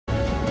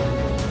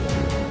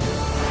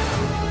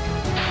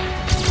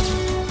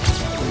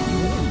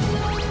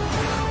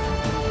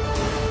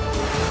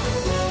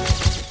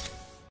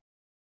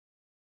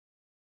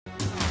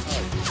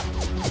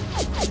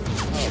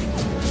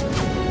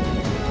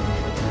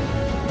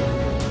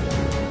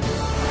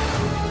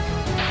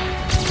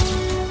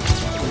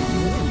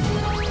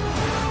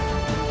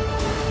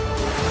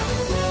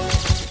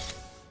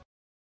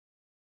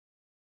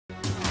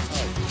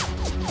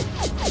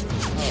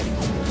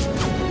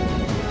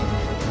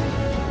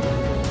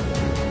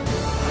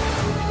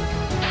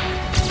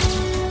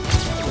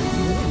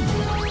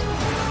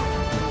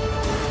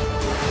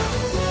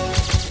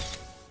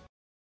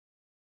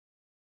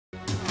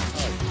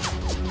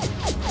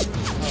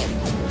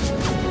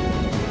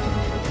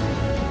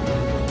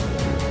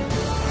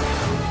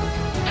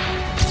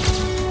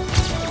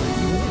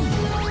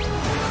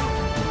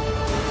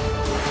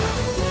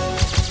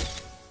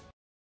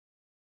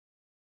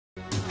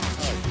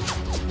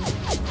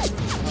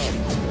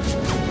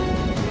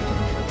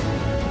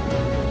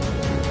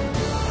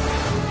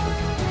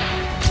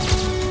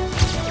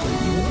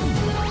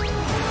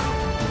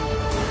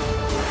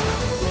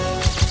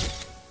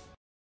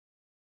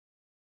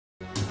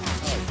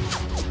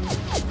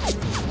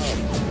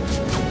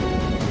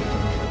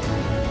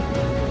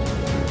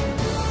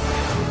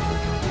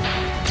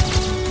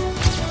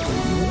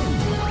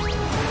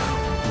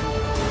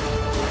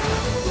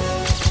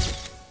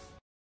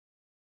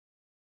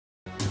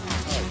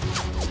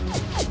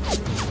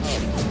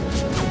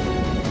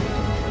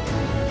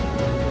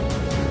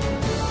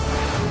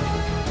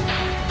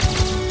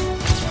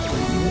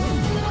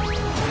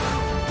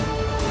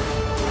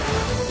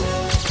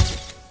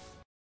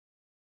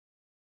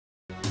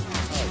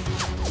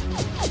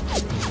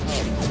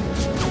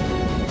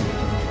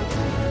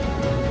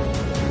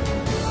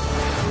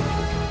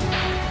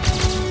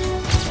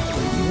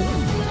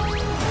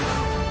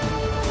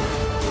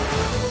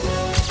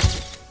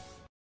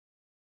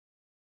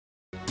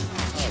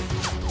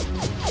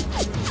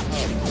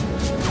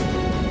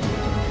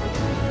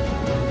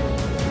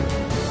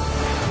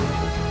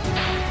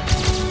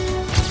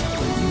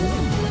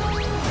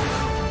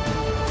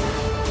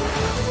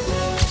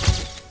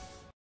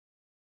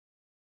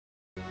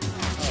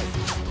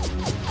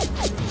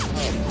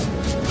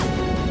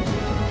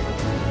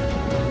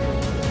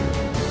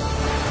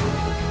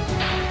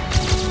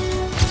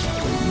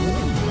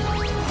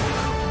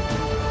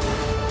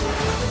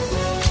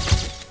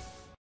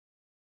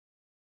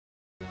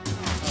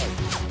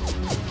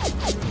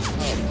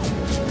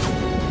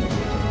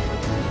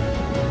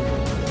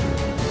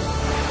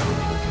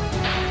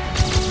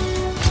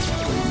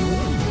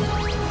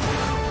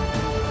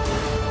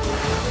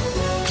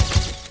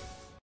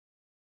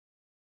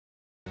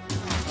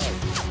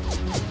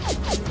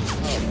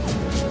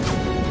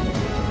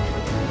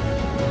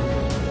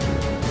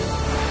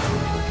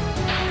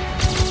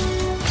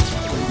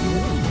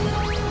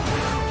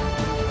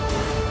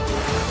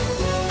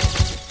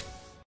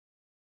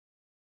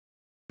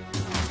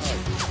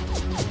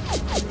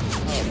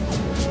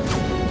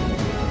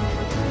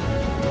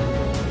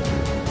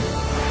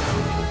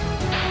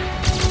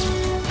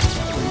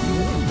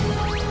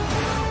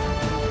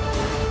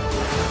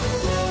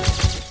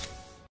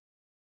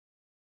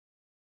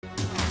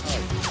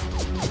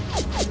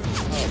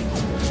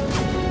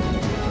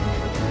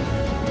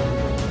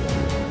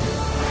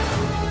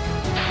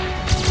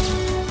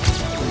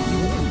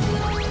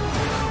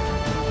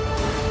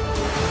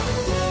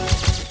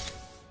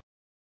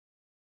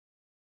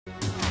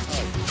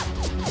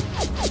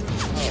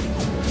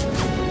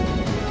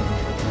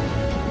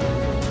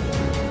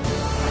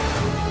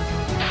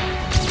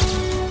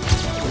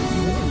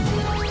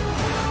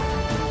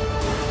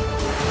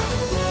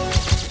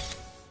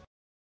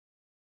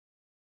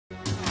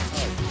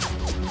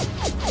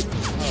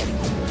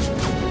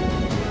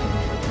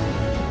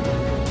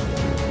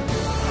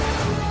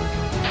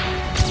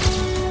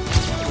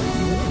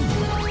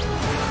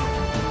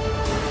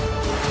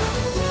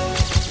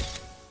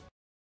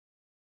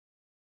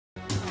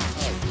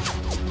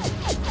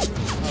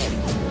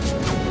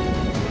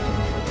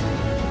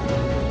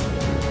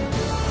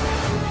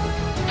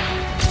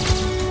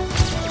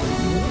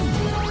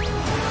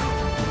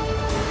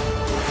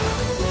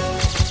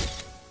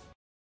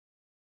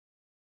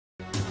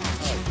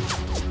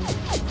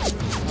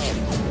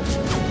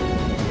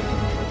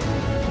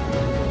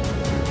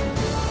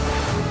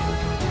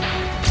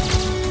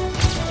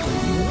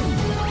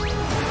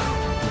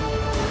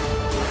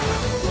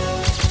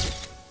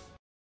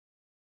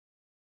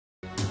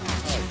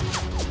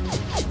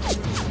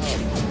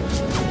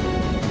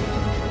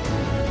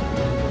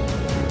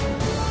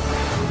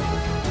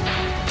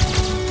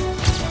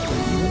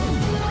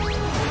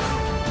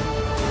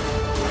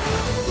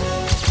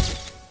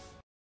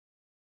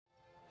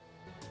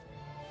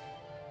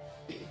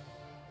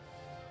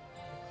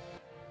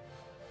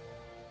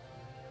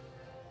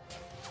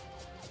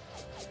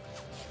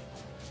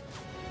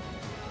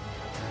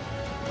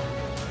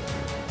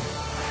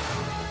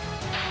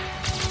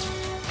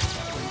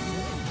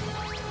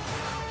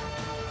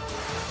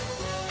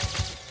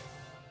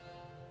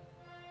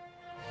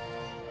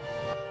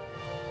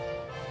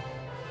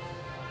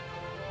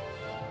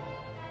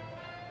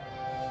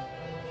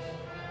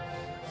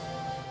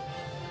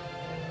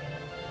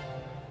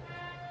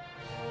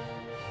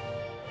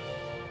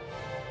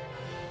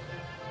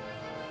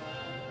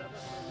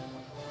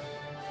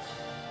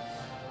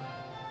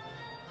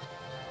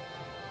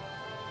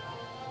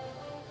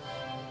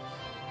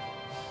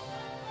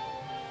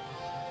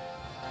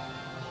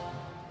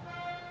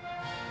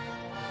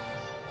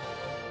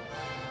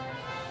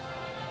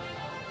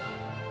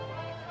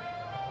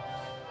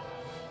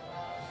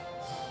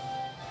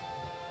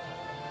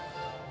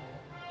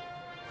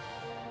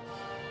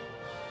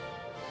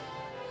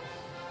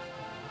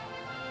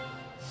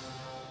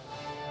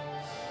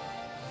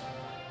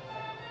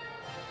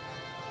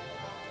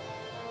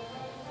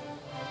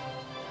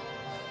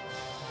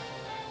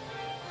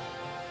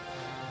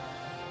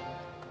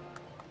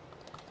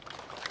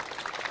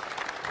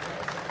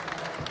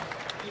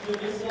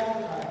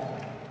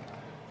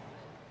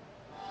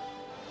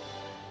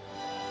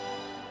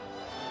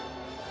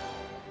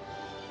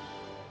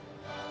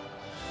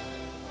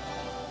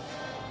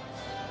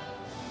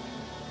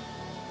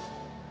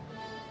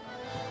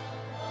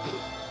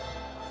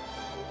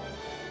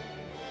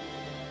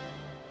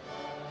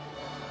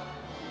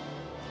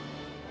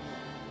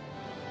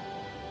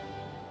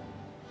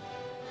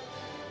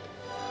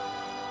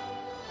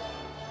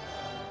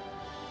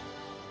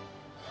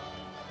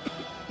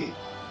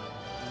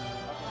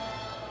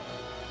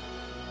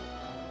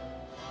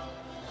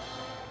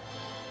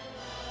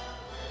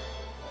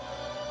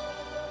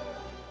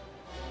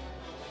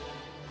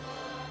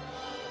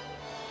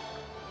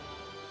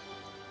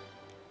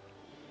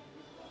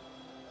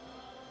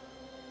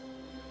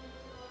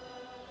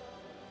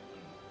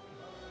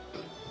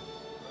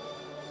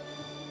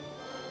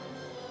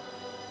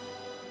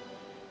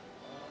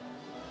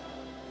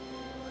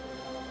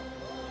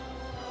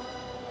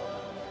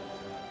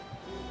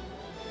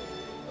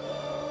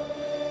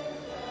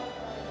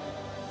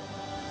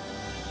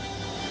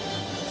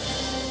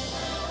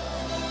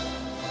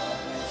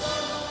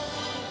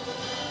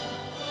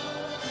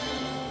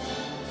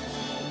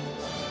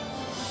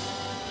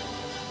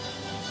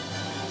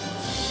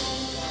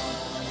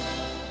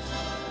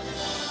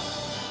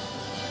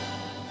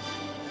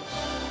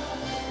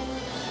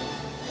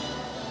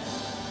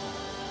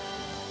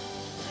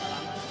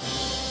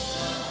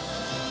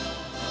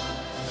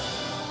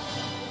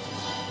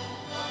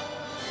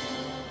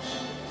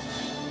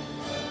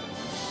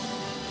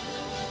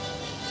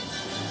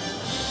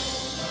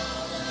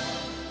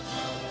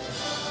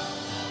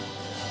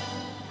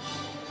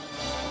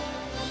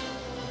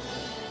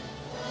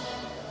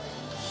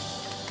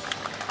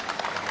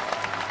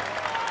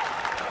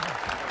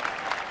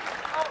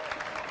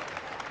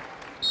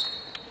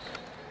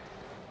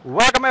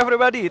Welcome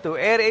everybody to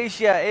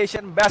AirAsia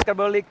Asian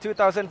Basketball League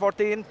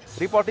 2014,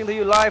 reporting to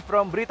you live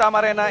from Britam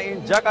Arena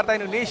in Jakarta,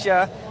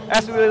 Indonesia,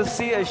 as we will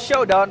see a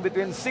showdown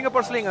between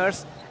Singapore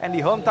Slingers and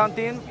the hometown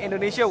team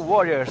Indonesia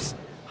Warriors.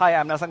 Hi,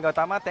 I'm Nelson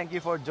Gautama. Thank you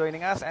for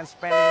joining us and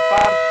spending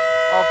part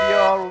of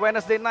your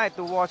Wednesday night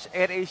to watch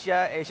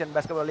AirAsia Asian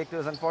Basketball League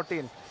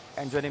 2014.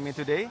 And joining me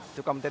today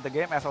to commentate the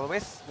game, as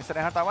always, Mr.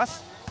 Rehan Tawas.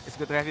 It's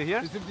good to have you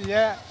here.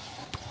 Yeah.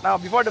 Now,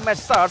 before the match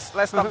starts,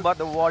 let's talk about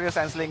the Warriors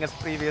and Slingers'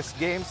 previous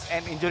games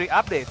and injury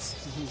updates.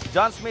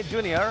 John Smith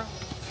Jr.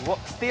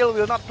 still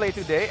will not play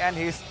today, and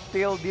he's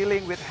still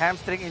dealing with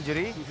hamstring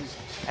injury,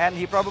 and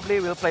he probably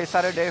will play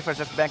Saturday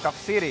versus Bangkok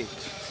City.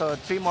 So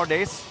 3 more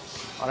days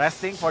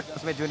resting for John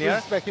Smith Jr. We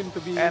expect him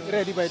to be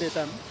ready by that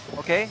time.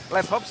 Okay,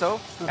 let's hope so.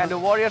 And the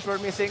Warriors were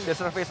missing the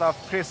service of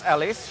Chris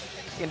Ellis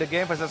in the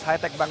game versus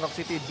High-Tech Bangkok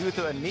City due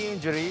to a knee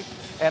injury,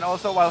 and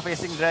also while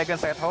facing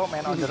Dragons at home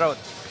and on the road.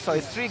 So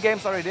it's 3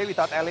 games already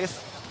without Ellis,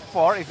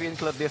 4 if you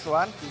include this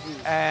one,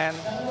 and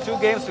 2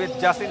 games with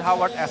Justin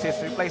Howard as his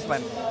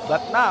replacement.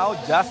 But now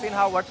Justin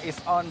Howard is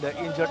on the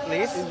injured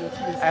list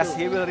as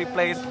he will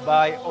replaced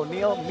by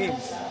O'Neal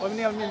Mims.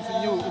 O'Neal Mims,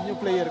 a new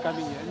player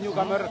coming here,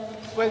 newcomer.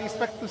 Well,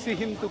 expect to see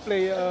him to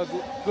play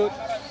good.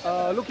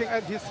 Looking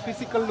at his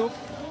physical look,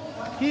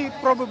 he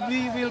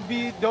probably will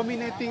be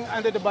dominating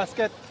under the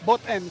basket,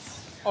 both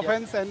ends,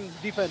 offense and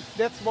defense.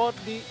 That's what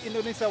the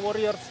Indonesia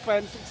Warriors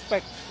fans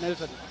expect,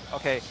 Nelson.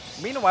 Okay.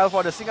 Meanwhile,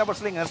 for the Singapore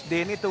Slingers,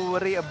 they need to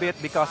worry a bit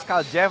because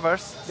Kyle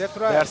Javers, that's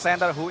right, their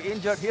center who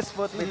injured his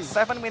foot with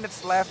 7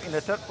 minutes left in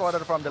the 3rd quarter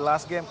from the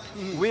last game,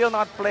 will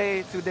not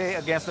play today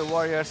against the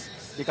Warriors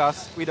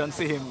because we don't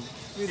see him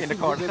in the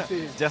court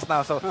just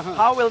now. So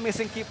how will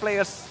missing key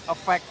players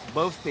affect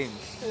both teams?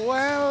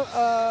 Well,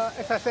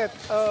 as I said,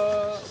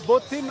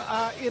 both teams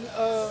are in,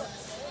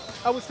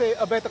 I would say,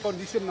 a better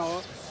condition now.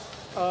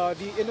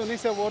 The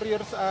Indonesia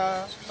Warriors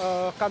are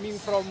coming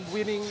from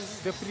winning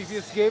the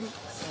previous game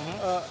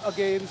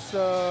against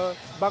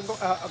Bangkok,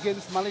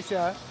 against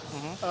Malaysia.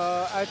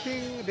 I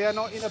think they are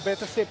now in a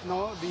better shape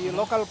now. The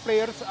local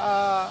players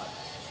are,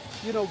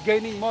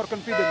 gaining more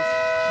confidence.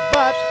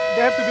 But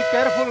they have to be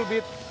careful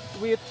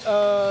with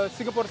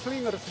Singapore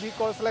Slingers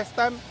because last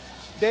time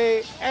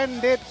they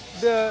ended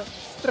the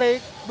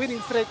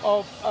winning streak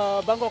of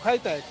Bangkok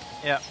High-Tech.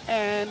 Yeah.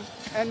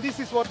 And this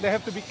is what they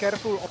have to be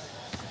careful of.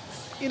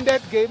 In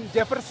that game,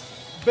 Jeffers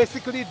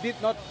basically did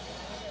not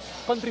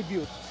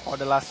contribute. For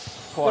the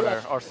last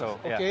quarter or so.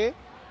 Okay.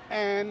 Yeah.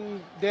 And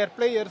their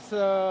players,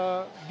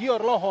 Dior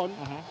Lohon,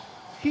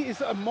 he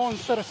is a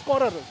monster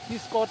scorer. He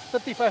scored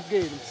 35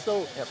 games.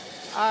 So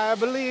I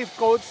believe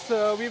Coach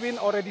Wiwin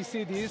already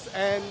see this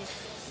and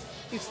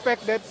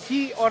expect that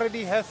he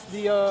already has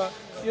the,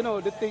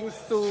 the things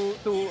to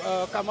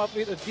come up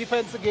with a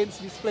defense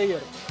against this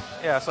player.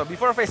 Yeah, so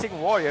before facing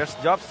Warriors,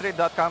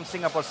 JobStreet.com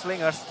Singapore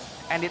Slingers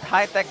ended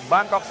High-Tech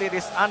Bangkok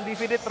City's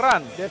undefeated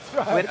run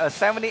with a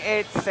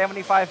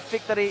 78-75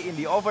 victory in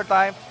the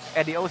overtime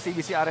at the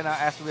OCBC Arena.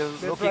 As we're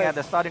looking at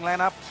the starting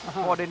lineup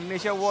for the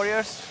Indonesia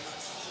Warriors,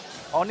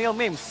 O'Neal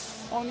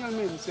Mims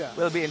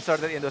will be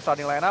inserted in the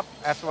starting lineup,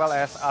 as well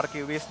as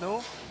Arki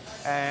Wisnu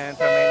and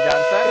Tremaine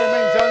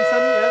Johnson.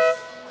 Yes.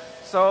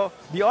 So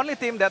the only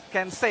team that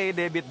can say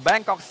they beat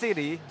Bangkok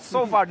City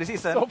so far this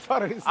season So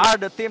far this are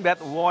the team that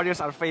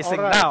Warriors are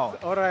facing now,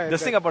 the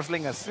Singapore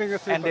Slingers.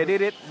 And they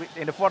did it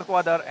in the fourth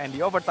quarter and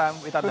the overtime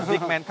without the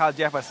big man Carl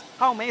Jeffers.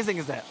 How amazing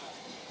is that?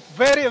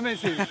 Very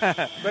amazing.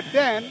 but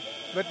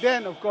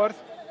then of course,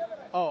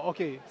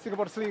 okay,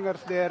 Singapore Slingers,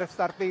 they're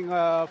starting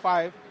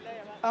five.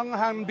 Ang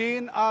Han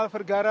Bin, Al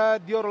Vergara,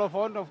 Dior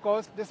Lovon, of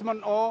course,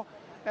 Desmond O,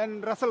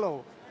 and Russell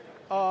O.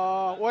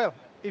 Well,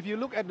 if you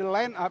look at the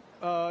lineup,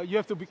 you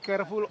have to be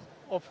careful,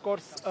 of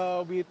course,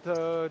 with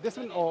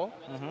Desmond O.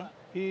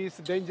 He's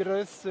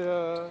dangerous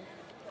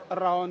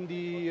around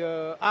the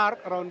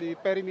arc, around the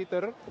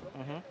perimeter.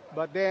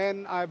 But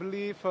then I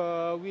believe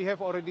we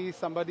have already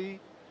somebody,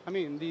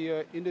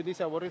 the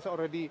Indonesia Warriors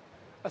already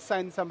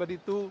assigned somebody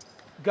to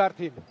guard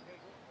him.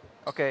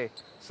 Okay,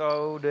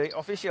 so the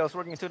officials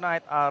working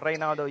tonight are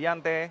Reynaldo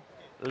Yante,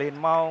 Lin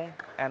Mao,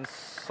 and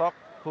Sok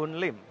Hun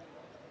Lim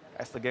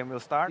as the game will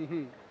start.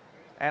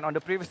 And on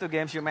the previous two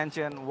games you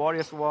mentioned,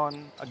 Warriors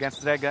won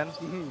against Dragon,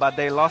 but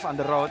they lost on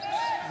the road.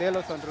 They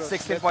lost on the road.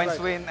 16 points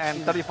win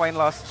and 30-point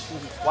loss.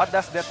 What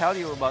does that tell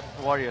you about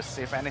Warriors,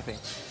 if anything?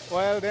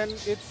 Well, then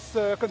it's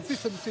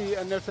consistency,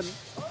 Nelson.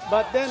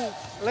 But then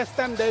last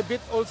time they beat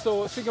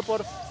also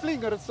Singapore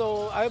Slingers,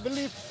 so I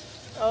believe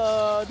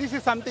this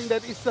is something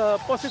that is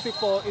positive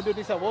for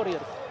Indonesia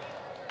Warriors.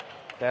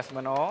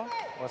 Desmond O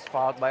was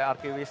fouled by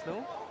Arki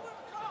Wisnu,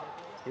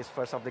 his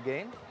first of the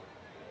game.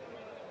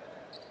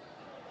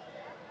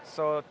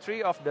 So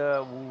 3 of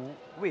the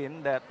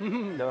win that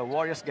the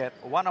Warriors get,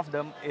 one of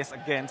them is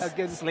against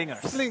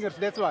Slingers. Slingers,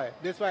 that's why.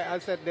 That's why I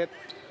said that.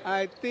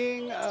 I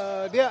think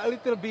they are a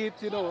little bit,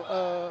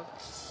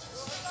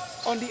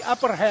 on the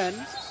upper hand.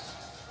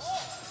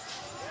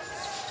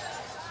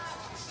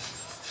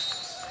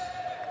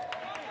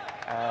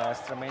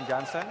 As Tremaine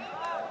Johnson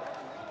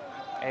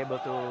able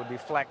to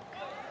deflect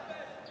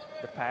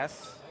the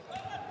pass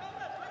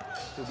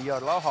to Dior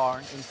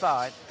Lohorn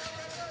inside.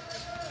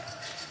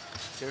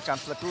 Here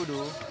comes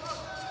Lakudu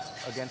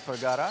against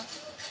Vergara.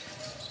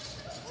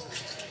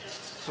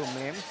 To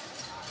Mims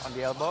on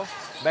the elbow.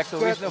 Back to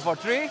Wisnu for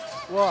 3.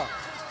 Wow.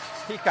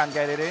 He can't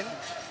get it in.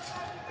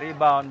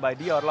 Rebound by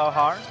Dior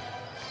Lohorn.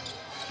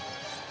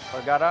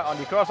 Vergara on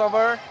the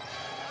crossover.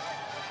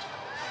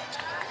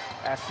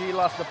 As he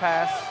lost the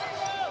pass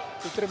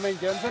To Tremaine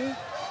Johnson.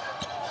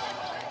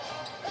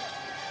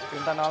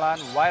 Quintan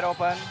Nolan wide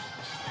open.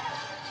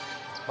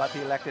 But he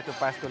elected to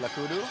pass to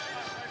Lakudu.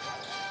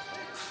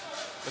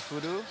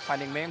 Lakudu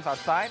finding Mims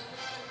outside.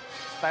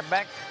 Step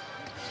back.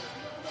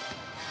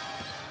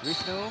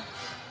 Wisnu.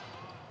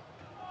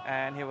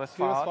 And he was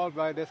fouled.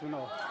 By Desmond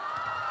O.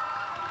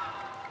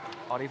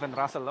 Or even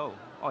Russell Lowe.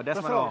 Oh,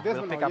 Desmond O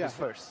will pick up his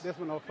first.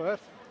 Desmond O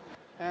first.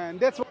 And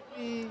that's what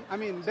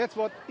that's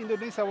what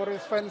Indonesia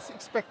Warriors fans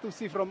expect to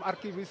see from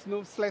Arki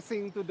Wisnu,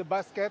 slashing to the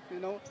basket,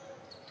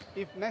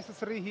 If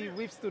necessary, he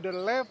whips to the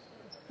left,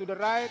 to the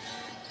right,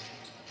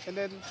 and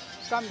then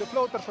come the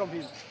floater from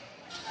him.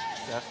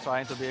 Just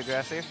trying to be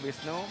aggressive.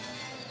 Wisnu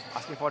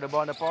asking for the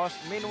ball on the post.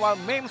 Meanwhile,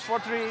 Mims for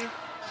 3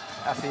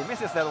 as he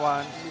misses that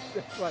one.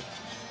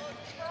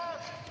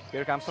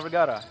 Here comes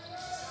Vergara.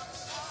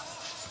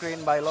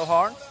 Screen by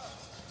Lohorn.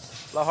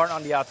 Lohorn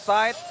on the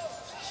outside.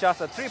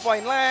 Shots a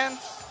 3-point land.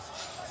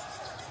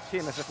 He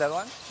misses that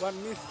one. One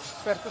miss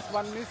versus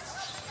one miss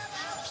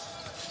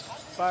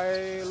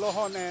by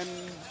Lohorn and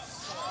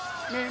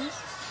Mims.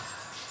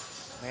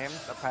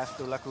 Mims, a pass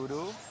to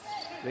Lakudu.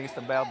 Brings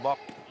the bell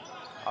box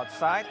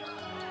outside.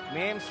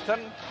 Mims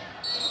turn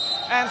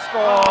and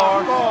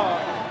scores.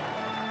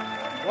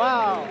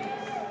 Wow.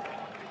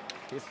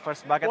 His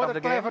first bucket of the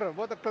game.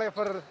 What a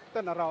clever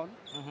turnaround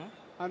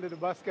under the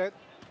basket.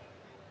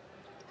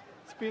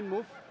 Spin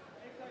move.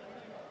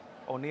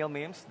 O'Neal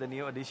Mims, the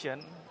new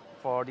addition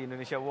for the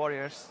Indonesia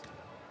Warriors,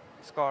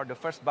 scored the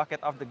first bucket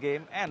of the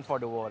game and for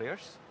the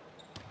Warriors.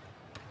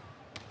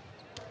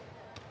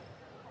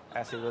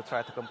 As he will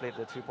try to complete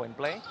the 3-point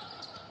play.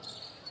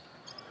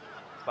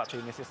 But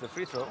he misses the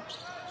free throw.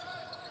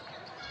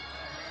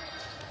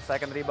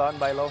 Second rebound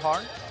by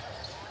Lohorn.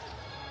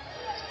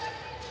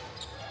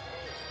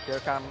 Here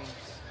comes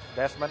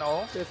Desmond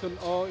O. Desmond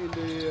O in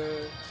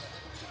the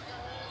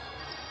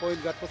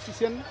point guard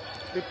position,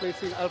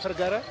 replacing Al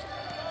Vergara.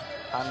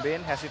 Han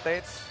Bin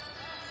hesitates.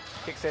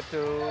 Kicks it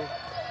to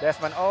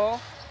Desmond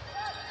O.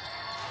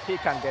 He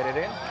can't get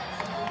it in.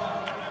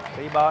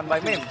 Rebound by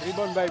Mims.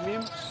 Rebound by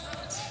Mims.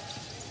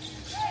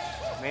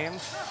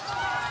 Mims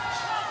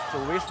to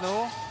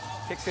Wisnu.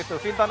 Kicks it to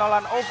Quintan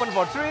Nolan. Open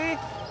for 3.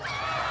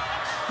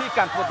 He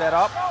can't put that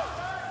up.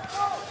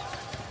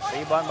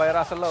 Rebound by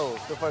Russell Lowe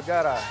to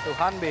Vergara to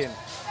Han Bin.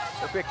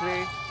 So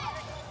quickly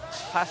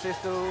passes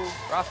to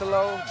Russell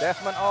Lowe.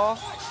 Desmond O.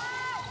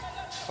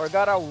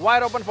 Vergara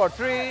wide open for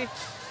 3.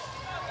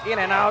 In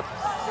and out.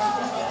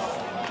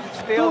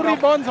 Still 2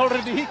 rebounds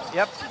already.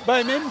 Yep.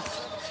 By Mims.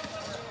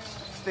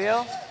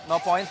 Still no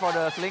points for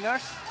the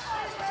Slingers.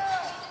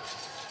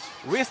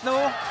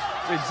 Wisnu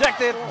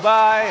rejected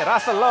by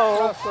Russell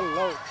Lowe.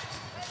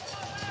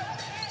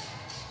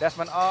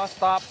 Desmond O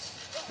stops.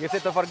 Gives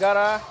it to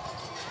Vergara.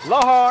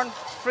 Lohorn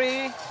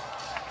free.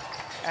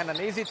 And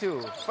an easy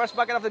 2. First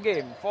bucket of the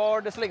game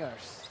for the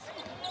Slingers.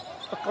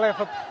 A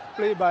clever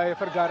play by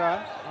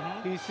Vergara.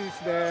 He sees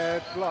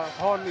that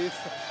Horn is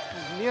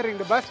nearing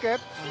the basket,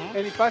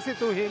 and he passes it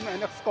to him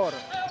and a score.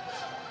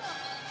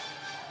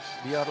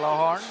 Dior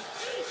Lohorn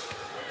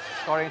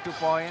scoring 2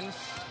 points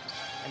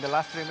in the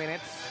last 3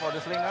 minutes for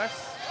the Slingers.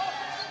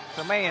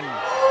 Tremaine,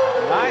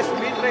 nice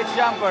mid-range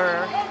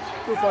jumper.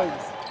 2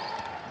 points.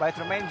 By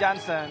Tremaine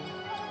Johnson.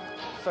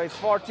 So it's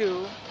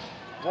 4-2.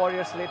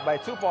 Warriors lead by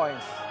 2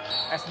 points.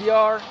 As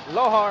Dior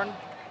Lohorn,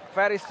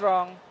 very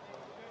strong,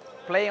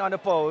 playing on the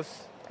post,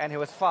 and he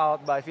was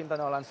fouled by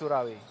Vintanolan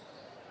Surawi.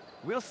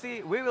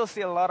 We will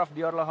see a lot of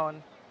Dior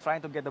Lohorn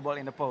trying to get the ball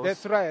in the post.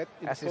 That's right.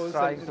 As he's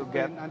trying to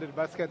get under the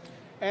basket.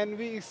 And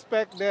we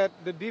expect that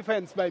the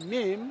defense by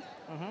Mim,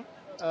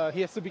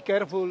 he has to be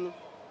careful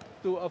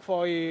to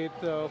avoid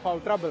foul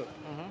trouble.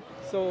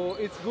 So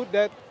it's good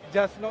that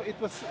just now it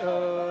was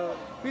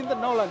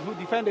Vintanolan who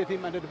defended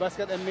him under the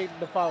basket and made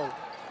the foul.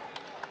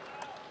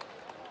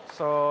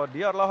 So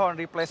Dior Lohorn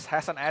replaced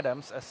Hassan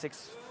Adams, a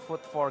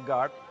 6'4"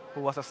 guard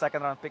who was a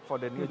second-round pick for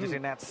the New Jersey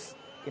Nets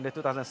in the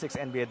 2006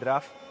 NBA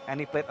draft, and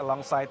he played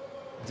alongside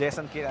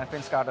Jason Kidd and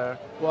Vince Carter.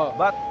 Wow.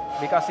 But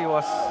because he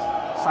was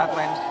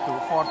sidelined to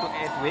 4 to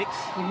 8 weeks,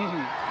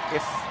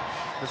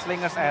 the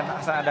Slingers and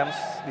Hassan Adams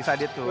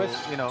decided to,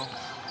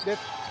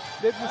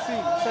 That you see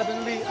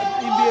suddenly an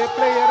NBA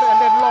player and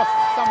then lost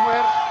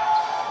somewhere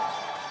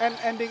and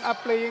ending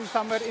up playing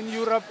somewhere in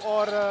Europe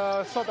or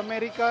South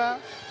America,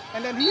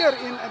 and then here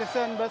in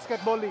ASEAN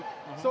Basketball League.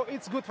 So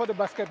it's good for the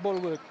basketball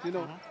world,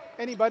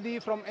 Anybody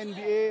from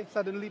NBA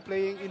suddenly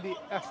playing in the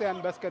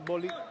ASEAN Basketball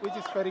League, which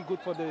is very good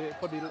for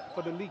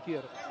the league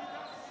here.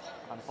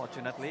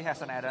 Unfortunately,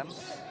 Hassan Adams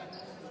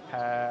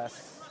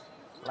has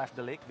left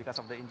the league because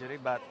of the injury,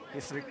 but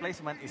his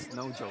replacement is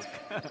no joke.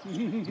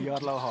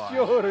 Dior Lohorn.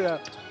 Sure, yeah.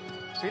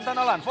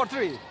 Vintanolan for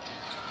 3.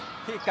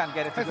 He can't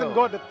get it to Hasn't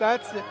go. got the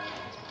touch,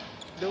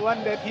 the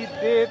one that he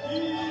did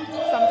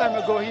some time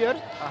ago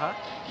here.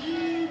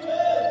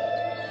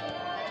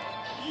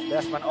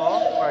 Desmond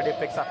O already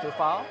picks up 2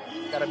 foul.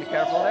 Gotta be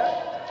careful there.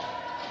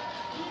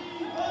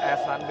 As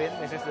Hanbin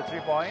misses the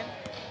 3-point.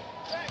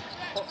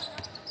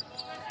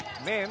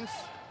 Mims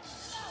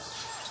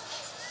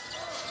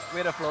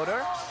with a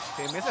floater.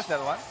 He misses that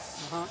one.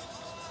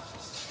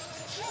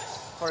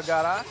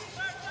 Vergara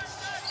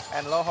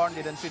and Lohorn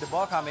didn't see the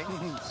ball coming.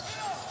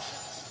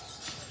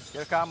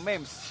 Here comes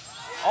Mims.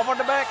 Over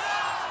the back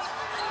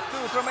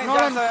to Tremaine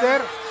Johnson.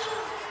 There.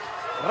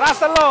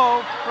 Russell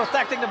Lowe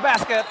protecting the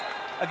basket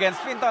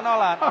against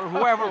Vintanolan or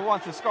whoever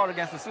wants to score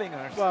against the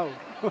Slingers. Wow.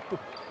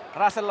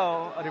 Russell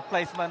Lowe, a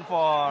replacement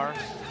for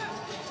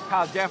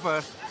Kyle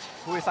Jeffers,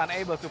 who is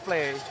unable to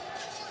play,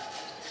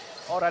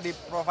 already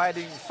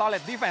providing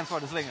solid defense for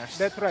the Slingers.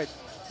 That's right.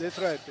 That's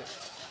right.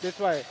 That's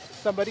why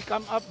somebody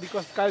come up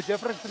because Kyle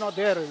Jeffers is not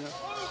there.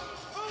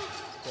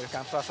 Here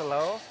comes Russell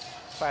Lowe,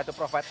 try to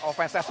provide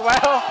offense as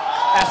well,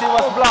 as he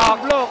was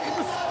blocked.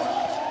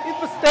 It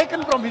was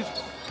taken from his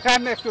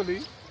hand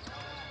actually.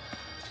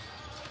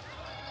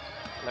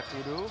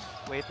 Lakudu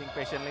waiting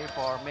patiently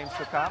for Mims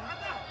to come.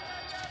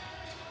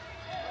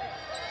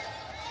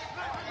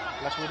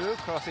 Lakudu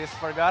crosses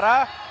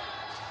Vergara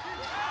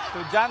to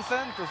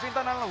Johnson, to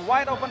Vintanolan,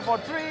 wide open for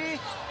 3.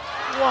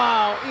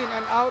 Wow, in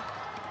and out.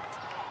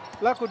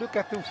 Lakudu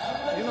can do,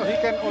 he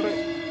can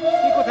already,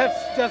 he could have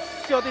just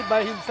shot it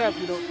by himself,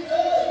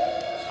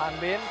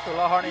 Hanbin to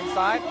Lohorn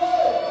inside.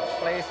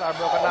 Plays are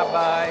broken up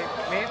by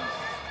Mims.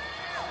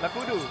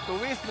 Lakudu to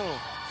Wisnu.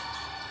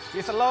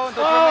 He's alone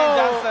to Tremaine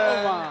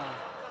Johnson. Wow.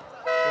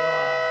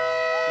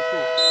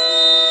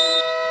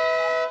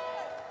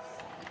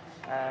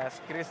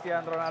 As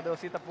Cristiano Ronaldo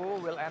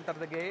Sitapu will enter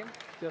the game.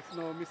 Just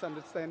no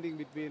misunderstanding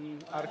between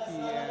Arki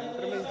and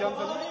Tremaine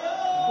Johnson.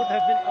 Could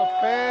have been a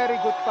very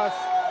good pass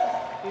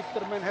if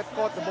Tremaine had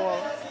caught the ball.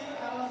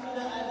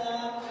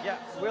 Yeah,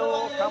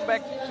 we'll come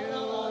back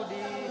to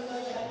the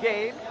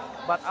game,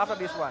 but after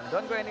this one.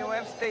 Don't go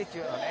anywhere, stay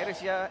tuned on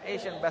AirAsia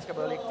Asian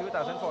Basketball League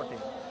 2014.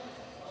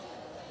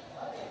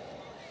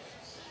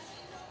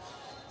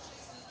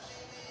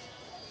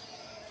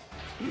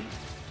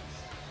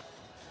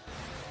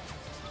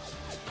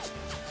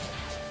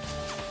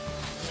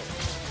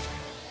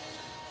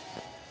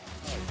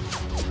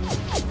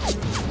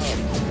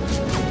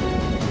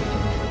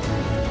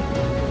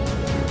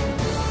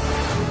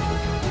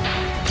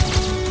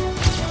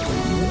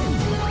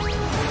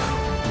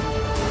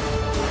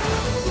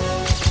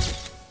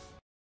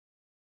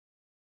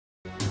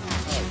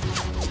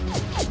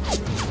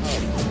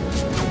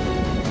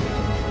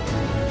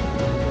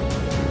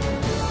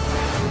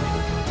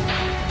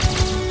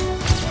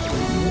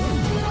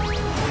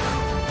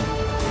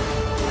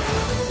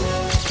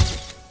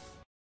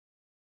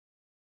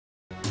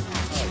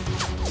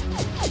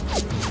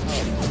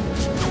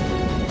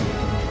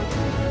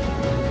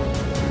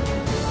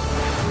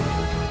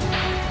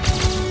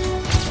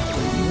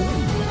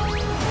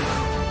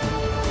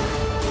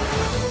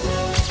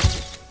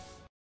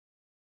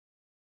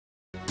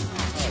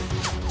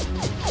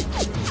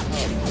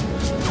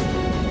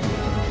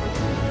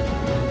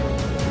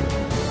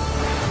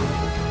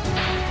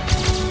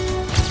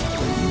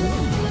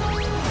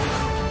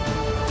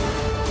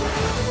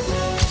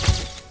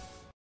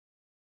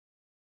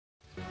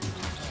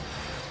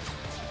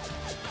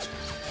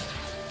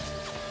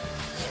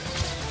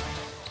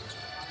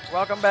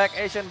 Welcome back,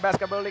 Asian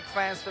Basketball League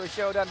fans, to a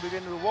showdown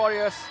between the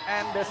Warriors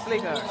and the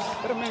Slingers.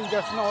 Jermaine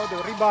just now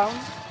the rebound.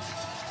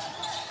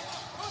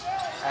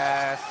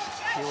 As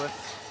he was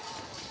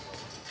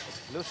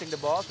losing the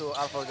ball to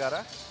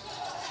Alfagara.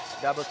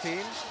 Double team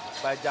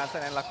by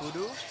Johnson and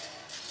Lakudu.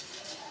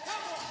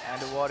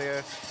 And the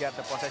Warriors get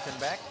the possession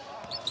back.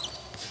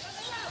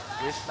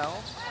 Wisnu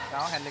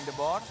now handling the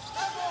ball.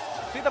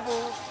 Sitapu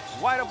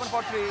wide open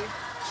for three.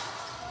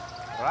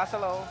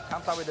 Raselo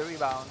comes out with the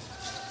rebound.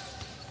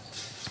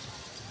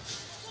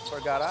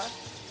 Vergara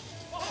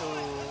to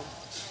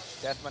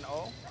Desmond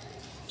O,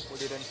 who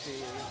didn't see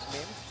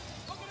him.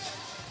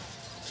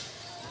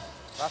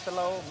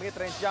 Raselo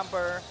mid-range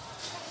jumper.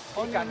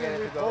 He can't get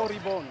it to go. 4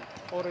 rebounds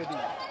already.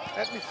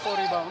 At least 4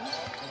 rebounds.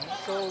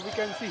 So we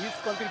can see his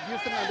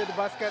contribution under the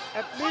basket,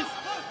 at least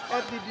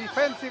at the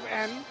defensive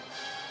end.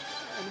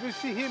 And we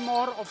see him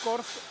more, of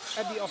course,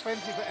 at the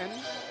offensive end.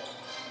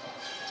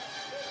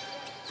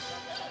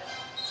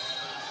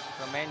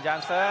 Jermaine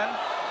Johnson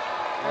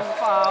was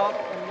fouled.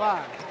 And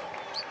one.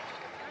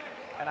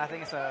 And I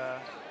think it's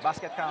a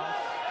basket count.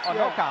 Or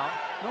Yeah. no count.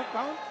 No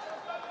count.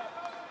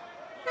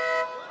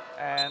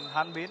 And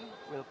Hanbin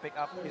will pick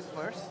up his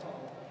first.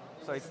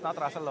 So it's not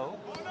Raselo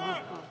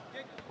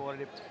who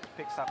already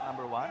picks up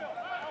number 1.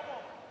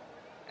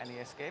 And he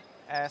escaped.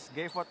 As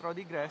Gayford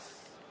Rodriguez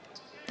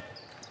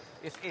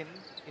is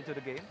into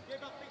the game.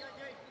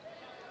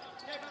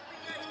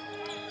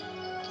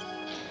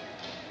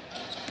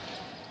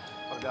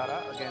 Vergara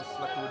against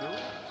Lakudu.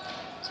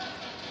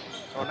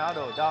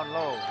 Ronaldo down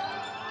low.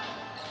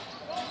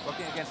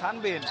 Working against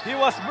Hanbin. He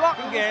was blocked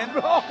again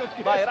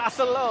by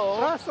Raselo.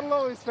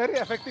 Raselo is very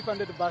effective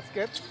under the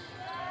basket.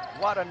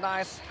 What a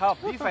nice help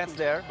defense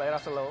there by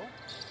Raselo.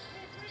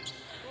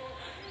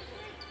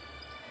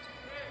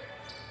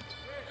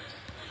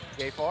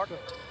 Gayford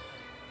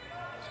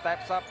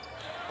steps up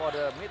for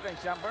the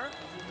mid-range jumper.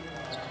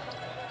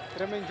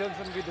 Jermaine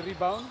Johnson with the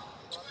rebound.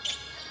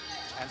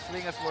 And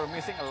Slingers were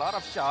missing a lot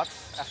of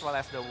shots, as well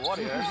as the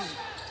Warriors.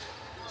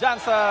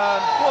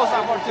 Johnson pulls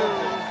up for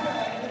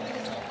 2.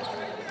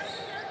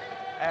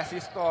 As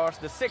he scores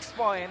the 6th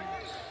point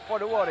for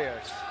the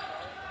Warriors.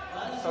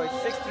 So it's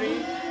 6-3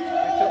 with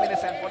 2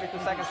 minutes and 42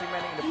 seconds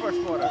remaining in the first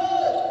quarter.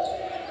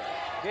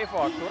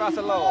 Gayford to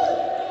Raselo,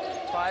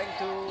 trying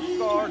to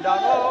score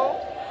down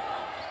low.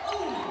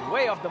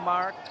 Way off the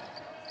mark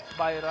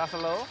by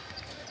Raselo.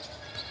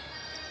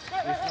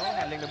 Wisnu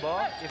handling the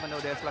ball, even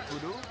though there's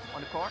Lakudu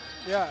on the court.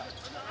 Yeah.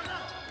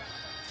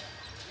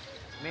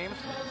 Names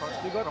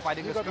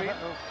providing the screen.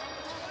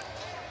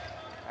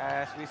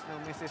 As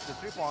Wisnu misses the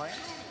 3-point.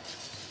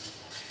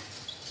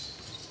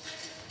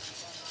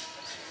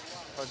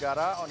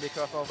 Vergara on the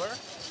crossover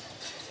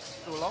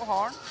to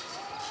Longhorn.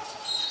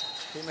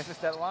 He misses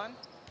that one.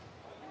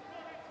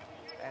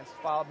 And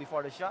foul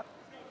before the shot.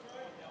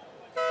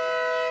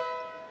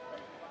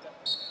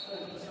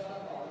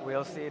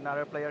 We'll see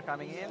another player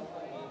coming in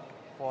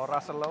for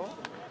Raselo.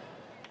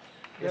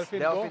 It's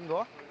Delvin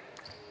Go.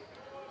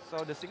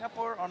 So the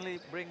Singapore only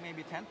bring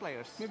maybe 10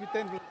 players. Maybe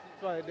 10.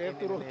 Right. They have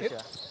to rotate.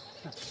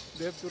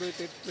 They have to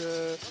rotate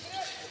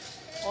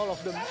all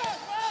of them.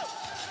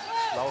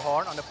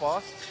 Longhorn on the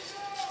post.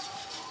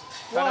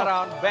 Turn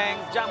around, bang,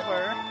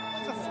 jumper.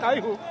 It's a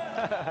skyhook.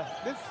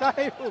 This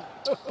skyhook.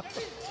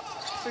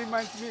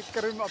 Reminds me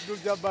Kareem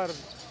Abdul-Jabbar.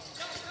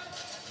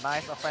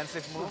 Nice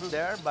offensive move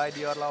there by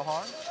Dior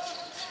Longhorn.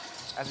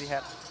 As he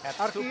had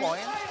 2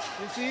 points.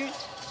 You see,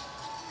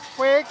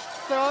 fake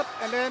shot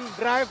and then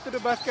drive to the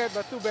basket,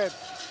 but too bad.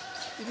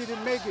 He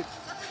didn't make it.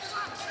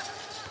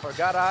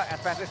 Vergara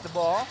advances the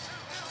ball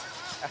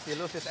as he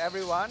loses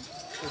everyone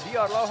to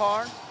Dior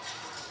Longhorn.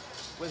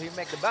 Will he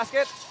make the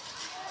basket?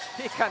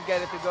 He can't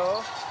get it to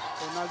go.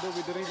 Ronaldo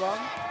with the rebound.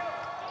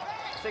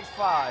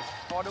 6-5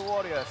 for the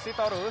Warriors.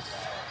 Sitorus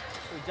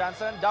to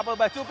Johnson, double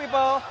by 2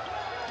 people.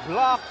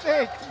 Blocked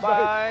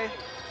by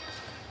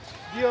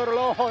Dior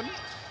Longhorn.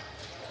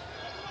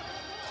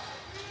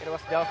 It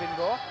was Delvin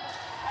Go.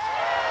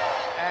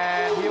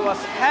 And he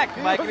was hacked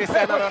by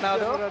Cristiano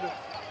Ronaldo.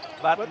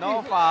 But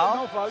no foul.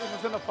 No foul, it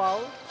wasn't a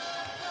foul.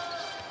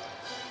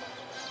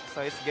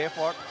 So it's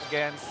Gayford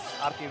against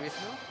Arki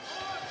Wisnu.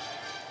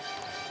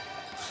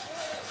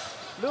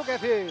 Look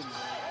at him.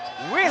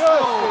 Wisnu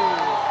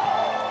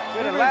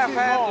with a left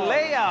hand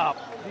layup.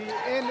 The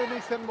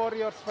Indonesian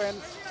Warriors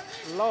fans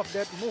love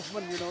that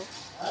movement, you know.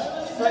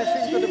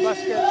 Slashing to the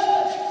basket.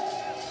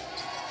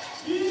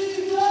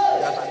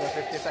 Just under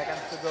 50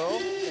 seconds to go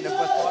in the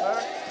first quarter.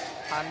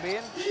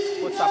 Hanbin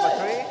puts up a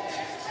 3.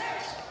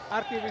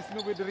 Arki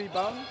Wisnu with the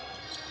rebound.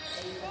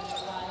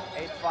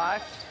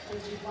 8-5.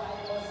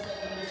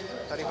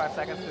 35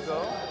 seconds to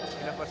go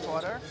in the first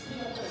quarter.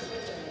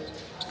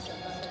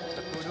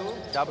 Kudu,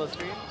 double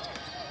screen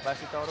by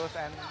Sitorus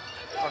and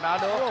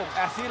Ronaldo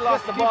as he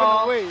lost the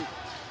ball.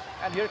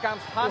 And here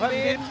comes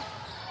Hanbin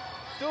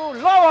to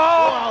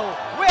Lowo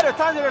with a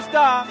thunderous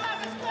dunk.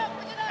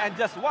 And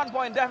just 1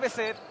 point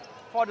deficit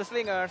for the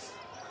Slingers.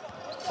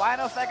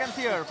 Final seconds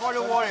here for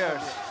the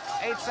Warriors.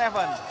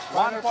 8-7,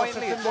 1 point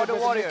lead for the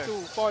Warriors.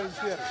 2 points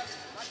here.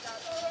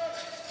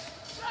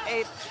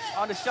 8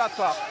 on the shot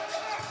clock.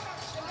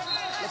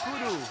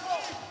 Lepudu.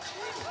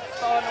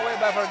 Stolen away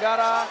by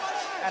Vergara,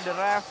 and the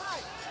ref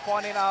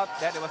pointing out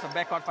that it was a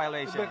backcourt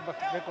violation.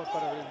 Backcourt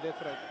violation,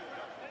 that's right.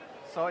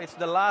 So it's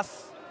the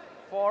last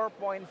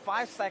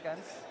 4.5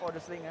 seconds for the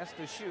Slingers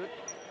to shoot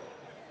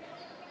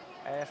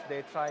as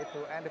they try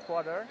to end the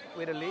quarter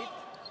with a lead,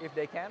 if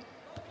they can.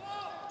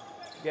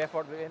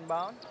 Gafford will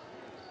inbound.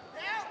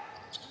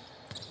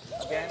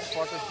 Again,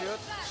 for to shoot.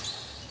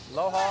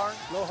 Lowhorn.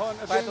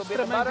 Try to beat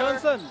the butter.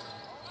 Johnson.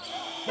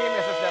 He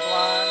misses that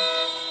one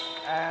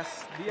as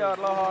Dior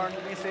Lowhorn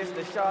misses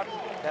the shot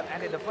that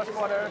ended the first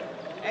quarter.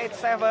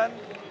 8-7.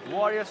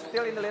 Warriors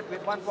still in the lead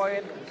with 1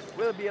 point.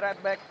 We'll be right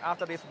back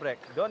after this break.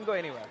 Don't go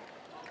anywhere.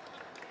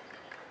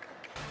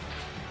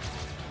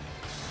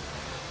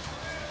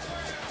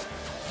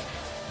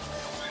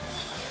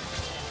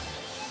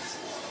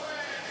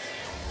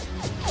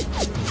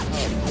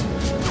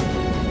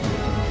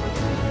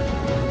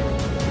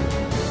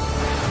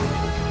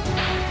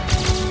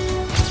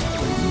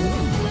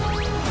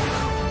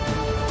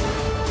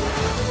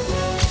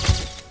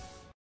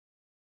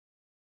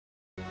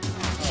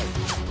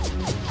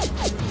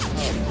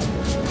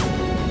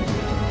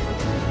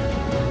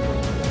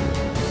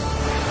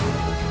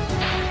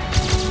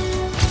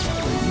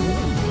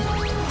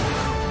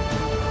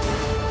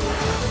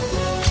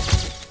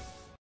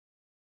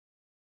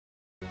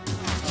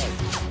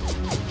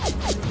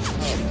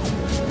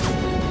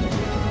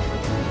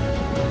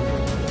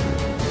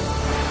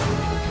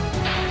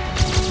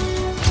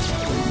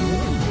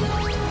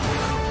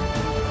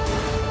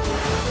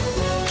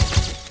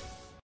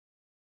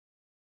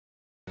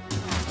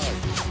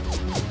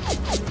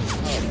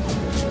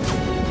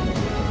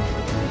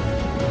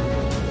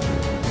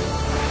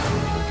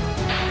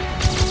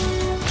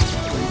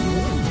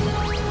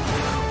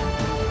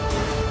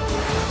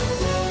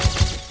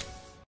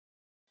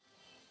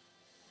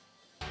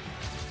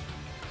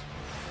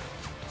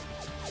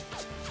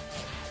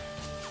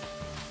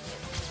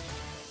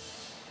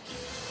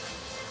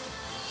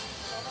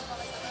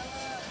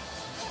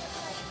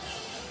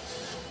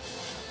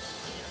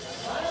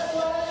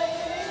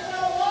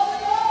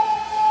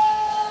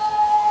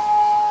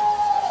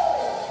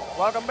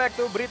 Welcome back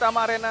to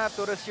Britama Arena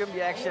to resume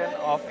the action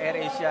of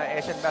AirAsia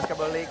Asian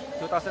Basketball League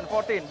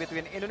 2014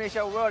 between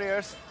Indonesia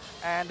Warriors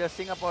and the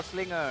Singapore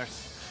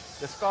Slingers.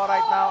 The score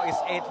right now is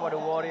 8 for the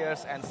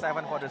Warriors and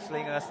 7 for the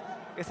Slingers.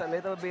 It's a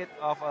little bit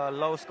of a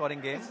low scoring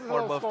game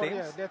for both teams.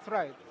 Yeah, that's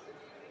right.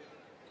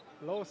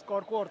 Low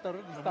score quarter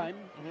this time.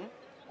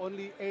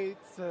 Only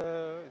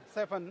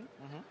 8-7.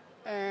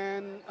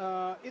 And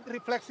it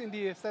reflects in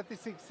the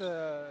statistics,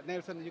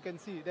 Nelson. You can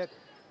see that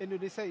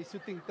Indonesia is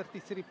shooting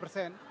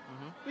 33%,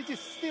 which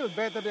is still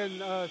better than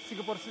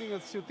Singapore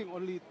Slingers shooting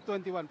only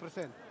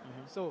 21%.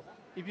 So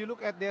if you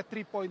look at their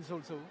 3 points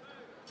also,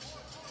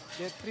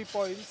 their 3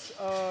 points,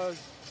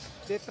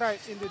 they tried,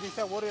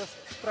 Indonesia Warriors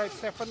tried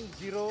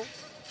 7-0,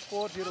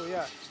 4-0,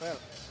 yeah. Well,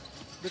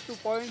 the 2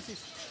 points is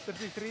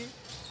 33,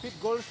 field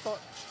goals,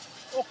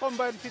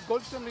 combined field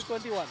goals only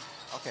 21.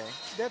 Okay.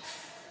 That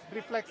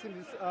reflects in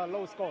this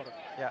low score.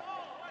 Yeah,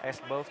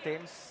 as both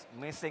teams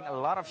missing a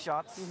lot of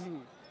shots.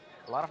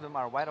 A lot of them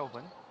are wide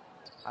open,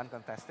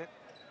 uncontested.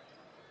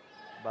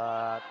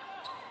 But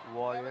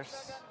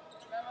Warriors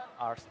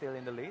are still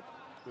in the lead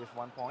with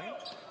 1 point.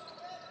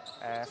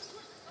 As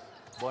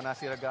Bona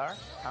Siregar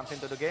comes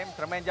into the game.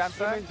 Tremaine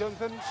Johnson,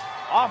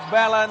 off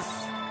balance,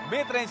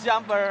 mid-range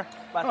jumper,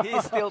 but he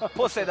still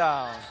puts it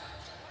down.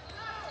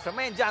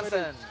 Tremaine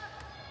Johnson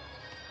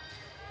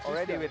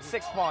already with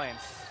 6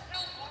 points.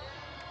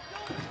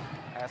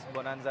 As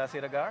Bonanza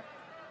Siregar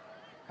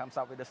comes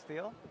up with a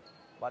steal,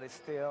 but it's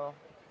still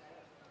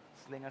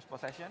Slingers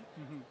possession.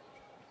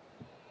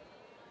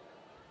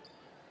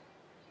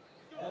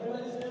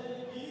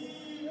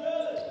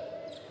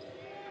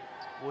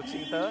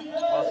 Wuchingte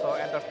also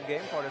enters the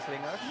game for the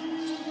Slingers.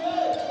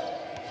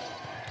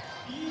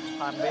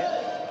 Hanbin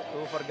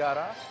to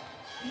Vergara.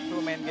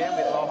 2-man game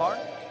with Lowhorn.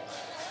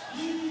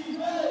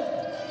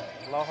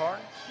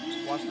 Lowhorn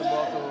wants the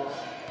ball to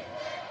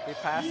be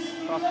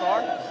passed cross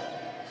court.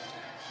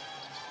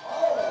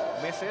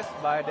 Misses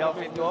by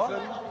Delvin Go.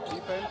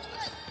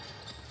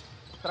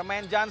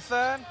 Tremaine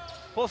Johnson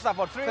pulls up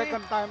for 3.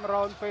 Second time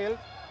around failed.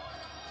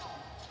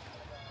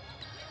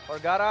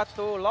 Vergara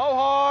to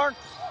Lowhorn.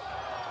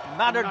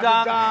 Another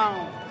dunk.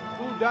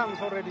 2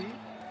 dunks already.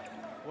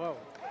 Wow.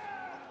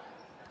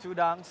 2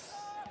 dunks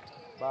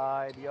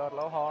by Dior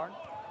Lowhorn.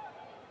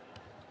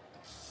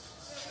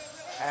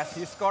 As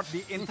he scored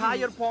the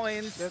entire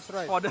points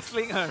for the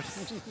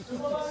Slingers.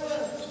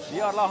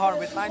 Dior Lowhorn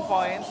with 9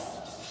 points.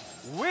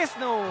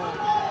 Wisnu,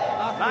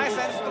 nice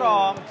and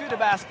strong to the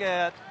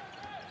basket.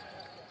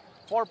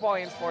 4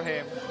 points for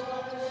him.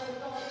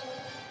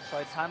 So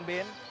it's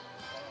Hanbin.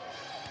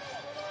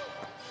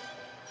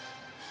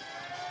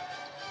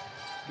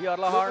 Dior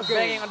Lowhorn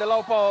banging on the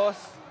low post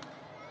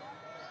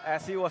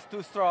as he was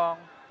too strong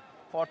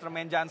for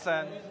Tremaine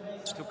Johnson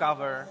to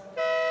cover.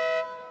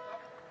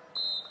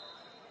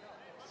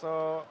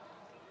 So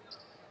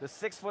the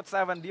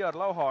 6'7" Dior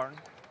Lowhorn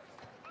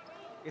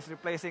is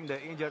replacing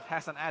the injured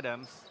Hassan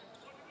Adams.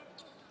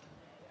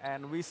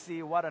 And we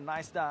see what a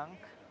nice dunk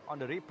on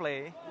the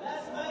replay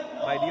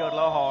by Dior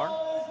Lohorn.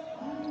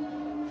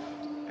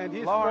 And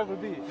he's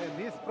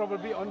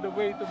probably on the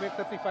way to make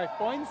 35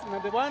 points.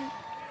 Another one,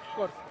 of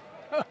course.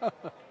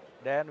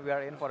 Then we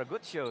are in for a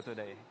good show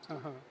today.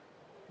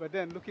 But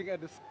then looking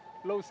at the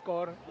low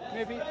score,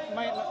 maybe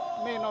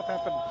may not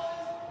happen.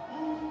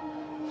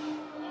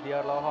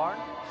 Dior Lohorn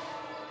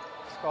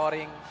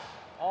scoring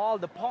all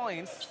the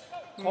points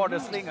for the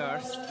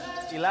Slingers,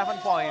 11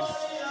 points.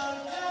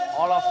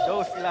 All of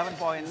those 11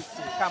 points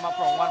come up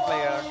from one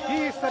player.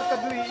 He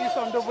certainly is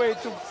on the way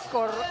to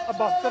score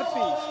above 30.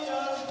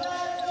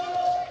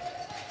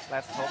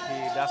 Let's hope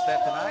he does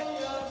that tonight.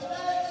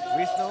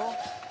 Wisnu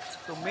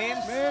to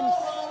Mims.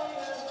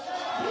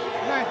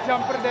 Nice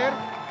jumper there.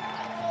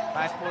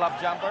 Nice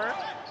pull-up jumper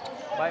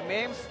by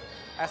Mims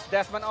as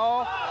Desmond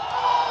O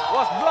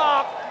was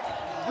blocked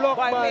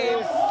by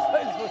Mims.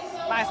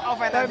 Nice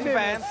offense and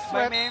defense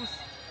by Mims.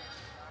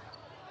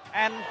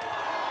 And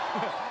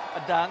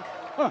a dunk.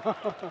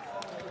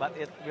 But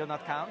it will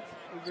not count.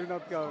 It will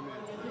not count.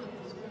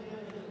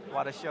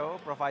 What a show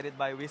provided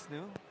by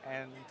Wisnu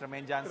and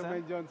Tremaine Johnson.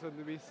 Tremaine Johnson,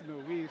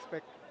 Wisnu. We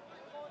expect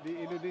the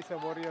Indonesia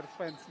Warriors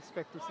fans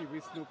expect to see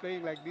Wisnu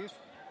playing like this.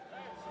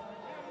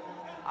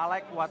 I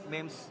like what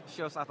Mims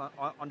shows us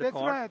on the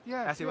court, right,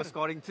 yes, as he was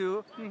scoring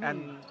too,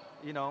 and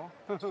you know,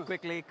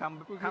 quickly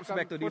comes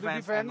back to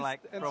defense and like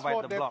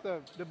provide the block.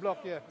 The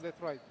block, yeah, that's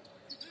right.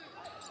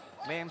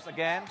 Mims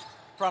again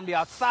from the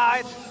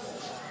outside.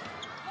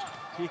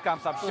 He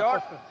comes up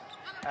short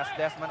as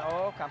Desmond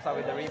O comes up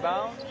with the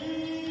rebound.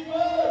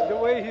 The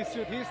way he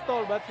shoots, he's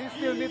tall, but he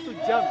still needs to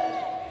jump.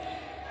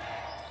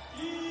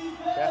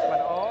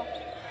 Desmond O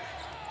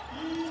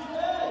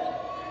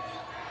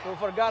to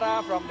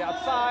Vergara from the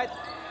outside.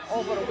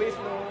 Over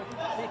Wisnu.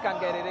 He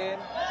can get it in.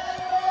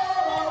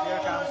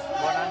 Here comes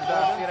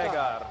Bonanza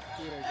Siregar.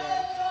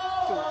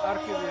 To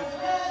Arki.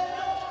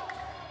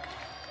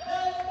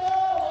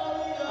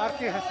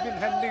 Arki has been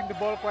handling the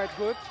ball quite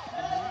good.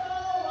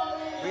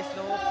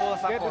 Wisnu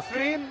pulls up for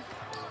screen.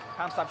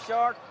 Comes up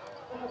short.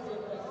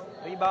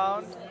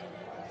 Rebound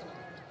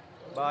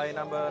by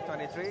number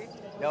 23,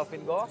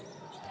 Delvin Go.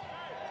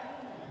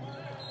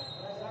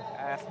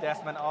 As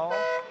Desmond O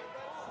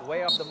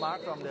way off the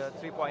mark from the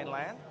three-point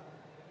line.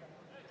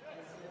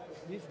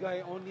 This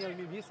guy O'Neal,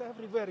 he's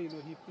everywhere, you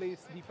know. He plays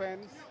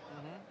defense,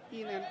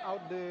 in and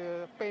out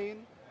the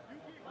paint.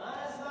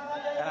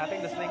 And I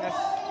think the Slingers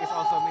is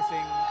also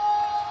missing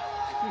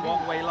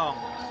Wong Wei Long,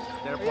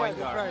 their point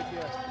guard. Right,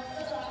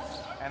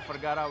 yeah. And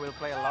Vergara will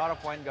play a lot of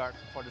point guard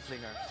for the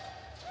Slingers.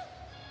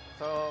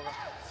 So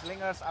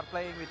Slingers are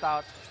playing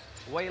without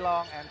Wei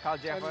Long and Carl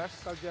Jeffers.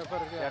 Yeah.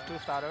 They are two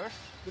starters.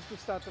 The two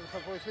starters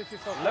of which is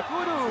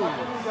Lakudu.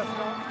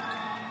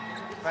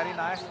 Very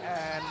nice,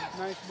 and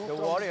nice the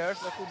Warriors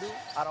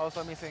are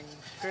also missing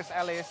Chris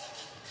Ellis,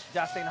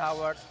 Justin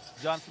Howard,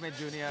 John Smith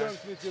Jr.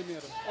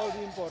 All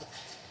the imports.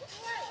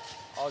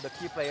 All the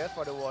key players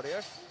for the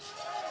Warriors.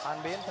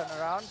 Hanbin turn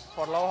around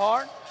for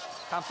Lohorn,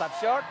 comes up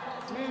short.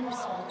 Mims,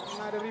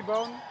 another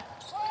rebound.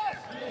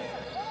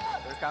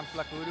 Here comes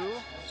Lakudu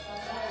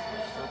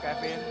to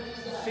Kevin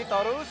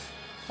Sitorus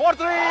for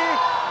three.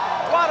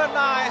 What a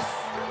nice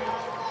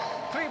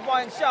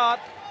three-point shot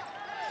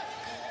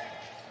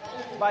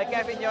by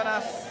Kevin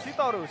Jonas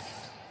Sitorus.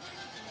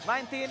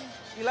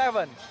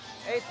 19-11,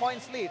 8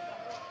 points lead.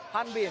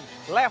 Hanbin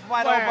left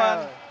wide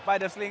open by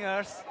the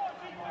Slingers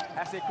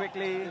as he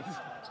quickly...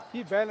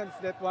 He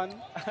balanced that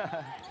one.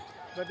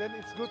 But then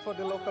it's good for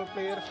the local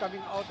players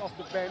coming out of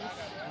the bench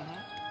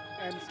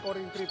and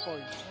scoring 3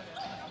 points.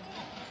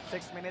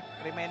 6 minutes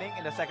remaining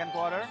in the second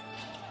quarter.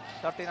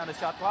 13 on the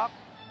shot clock.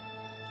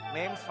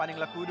 Mims finding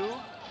Lakudu.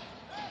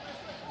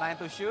 9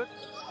 to shoot.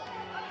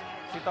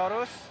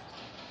 Sitorus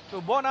to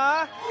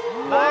Bona.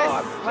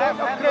 Nice left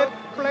hand great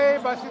play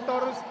by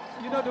Sitorus.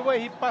 You know the way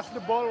he passed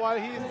the ball while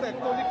he is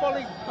actually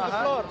falling to the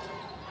floor.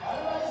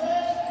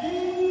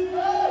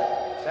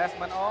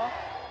 Desmond O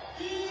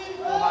to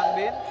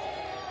Hanbin.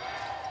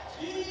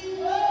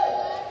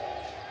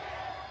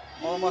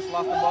 Almost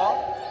lost the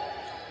ball.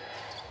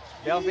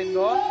 Delvin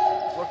Go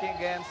working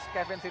against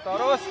Kevin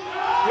Sitorus.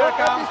 Here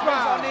comes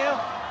Prince O'Neal.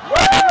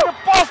 The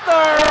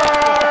poster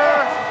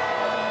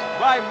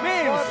by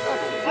Mims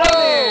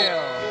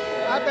O'Neal.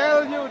 I tell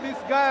you,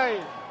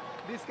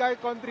 this guy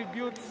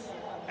contributes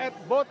at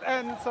both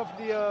ends of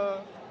the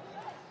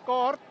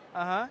court.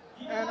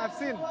 And I've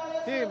seen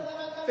him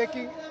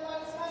taking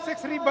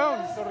 6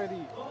 rebounds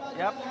already.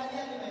 Yep.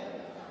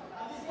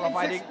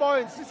 Providing 6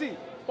 points, you see.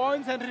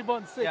 Points and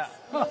rebounds, 6. Yeah.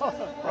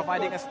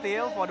 Providing a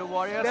steal for the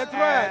Warriors. That's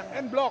right,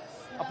 and blocks.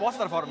 A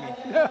poster for me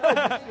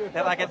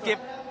that I can keep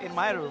in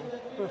my room.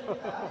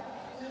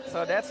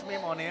 So that's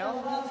Mim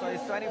O'Neal. So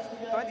it's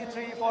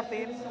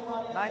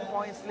 23-14, 9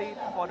 points lead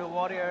for the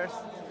Warriors.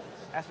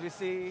 As we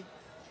see,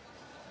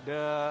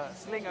 the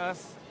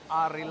Slingers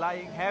are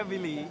relying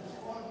heavily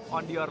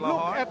on Dior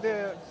Lohorn. Look at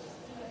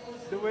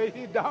the way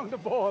he downed the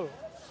ball.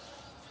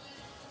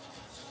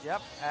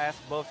 Yep, as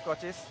both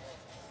coaches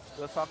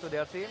will talk to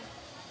their team.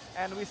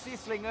 And we see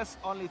Slingers,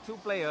 only 2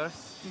 players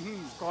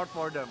scored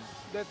for them.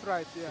 That's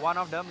right. Yeah. One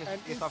of them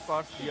is of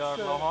course your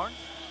Lohorn,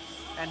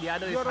 and the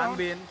other is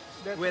Hanbin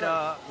with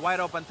a wide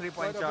open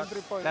 3-point shot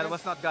that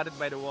was not guarded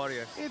by the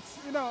Warriors. It's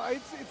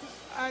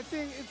I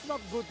think it's not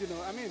good.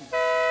 I mean,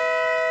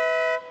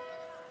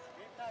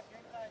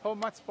 how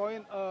much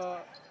point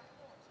a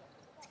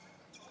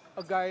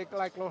guy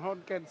like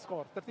Lohorn can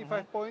score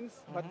 35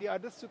 points, but the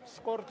others should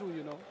score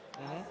too.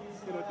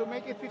 To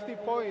make it 50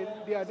 points,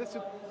 the others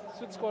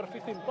should score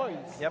 15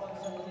 points. Yep.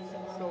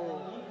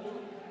 So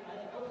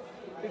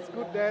it's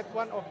good that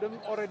one of them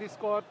already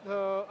scored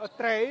a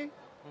tray.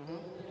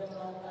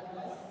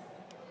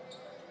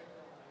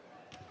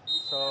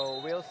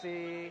 So we'll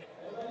see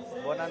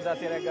Bonanza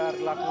Siregar,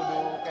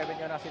 Lakudu, Kevin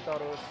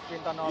Yonasitorus,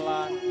 Quinton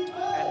Nolan,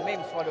 and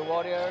Mims for the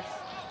Warriors.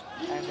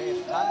 And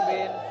it's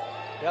Hanbin,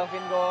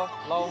 Delvin Go,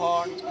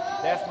 Lohorn,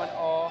 Desmond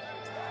O,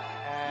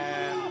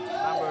 and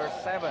number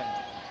 7,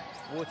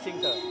 Wu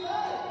Chingte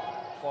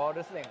for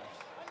the Slingers.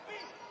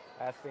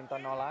 As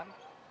Quinton Nolan.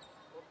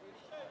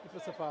 It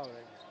was a foul,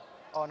 right?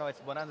 Oh no, it's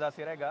Bonanza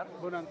Siregar.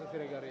 Bonanza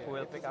Siregar, yeah. Who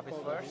will pick up his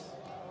first.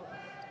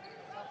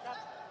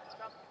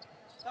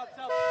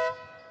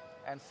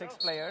 And 6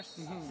 players,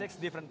 6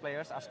 different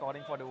players are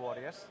scoring for the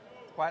Warriors.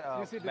 Quite a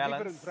you see the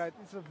balance. difference, right?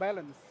 It's a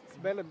balance. It's a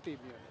balanced team.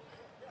 Yeah.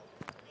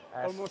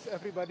 Almost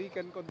everybody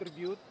can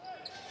contribute.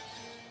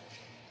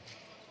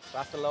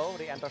 Russell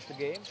re-enters the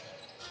game.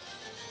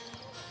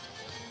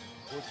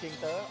 Wu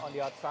Chingte on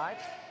the outside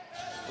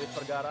with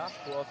Vergara,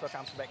 who also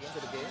comes back into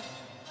the game.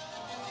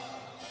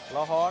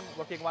 Lohorn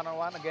working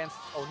one-on-one against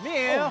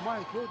O'Neal. Oh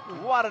my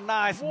goodness. What a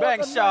nice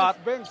bank shot.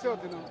 Nice bank shot,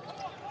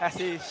 As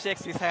he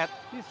shakes his head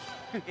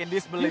in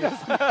disbelief.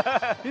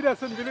 He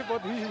doesn't believe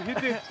what he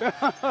did.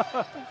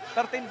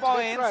 13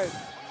 points right.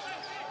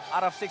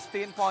 out of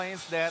 16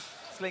 points that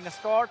Slingers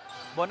scored.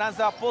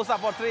 Bonanza pulls up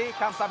for 3,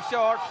 comes up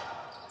short.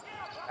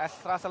 As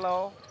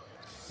Russell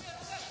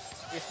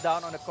is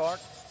down on the court.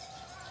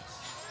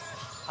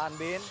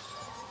 Hanbin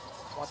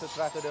wants to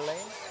try to the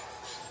lane.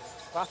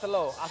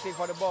 Russell asking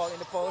for the ball in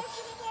the post.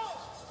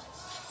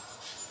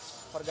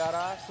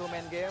 Vergara,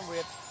 2-man game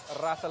with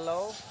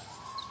Russell.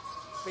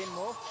 Spin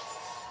move.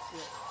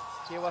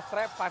 He was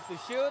trapped, 5 to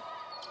shoot.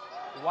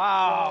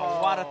 Wow,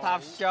 what a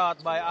tough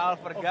shot by Al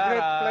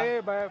Vergara. Great play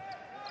by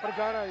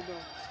Vergara,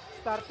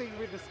 starting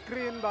with the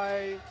screen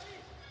by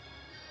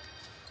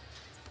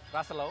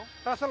Russell.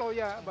 By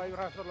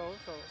Russell.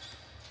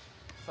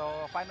 So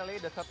finally,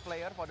 the third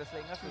player for the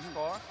Slingers to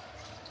score.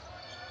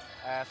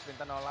 As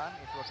Quinton Nolan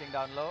is working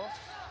down low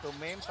to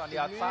Mims on the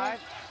outside.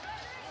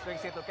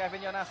 Swings it to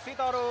Kevin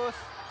Yonasitorus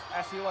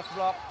as he was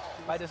blocked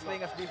by the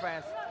Slingers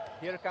defense.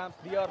 Here comes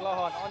Dior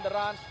Lohorn on the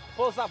run.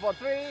 Pulls up for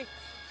 3.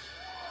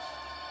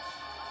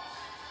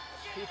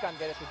 He can't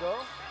get it to go.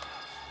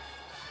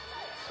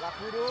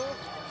 Lakudu.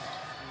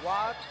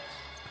 What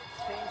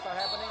things are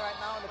happening right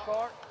now on the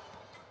court?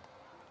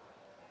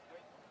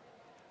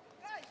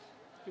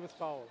 He was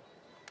fouled.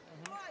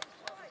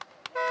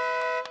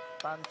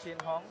 Tan Chin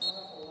Hong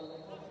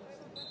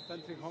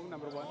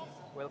number 1.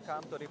 will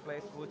come to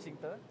replace Wu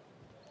Chingte.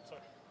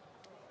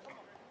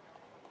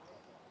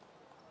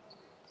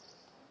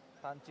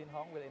 Tan Chin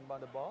Hong will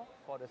inbound the ball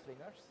for the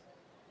Slingers.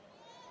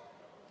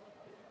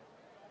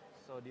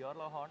 So Dior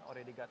Lohorn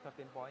already got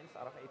 13 points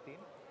out of 18.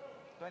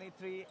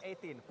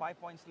 23-18,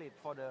 5 points lead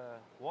for the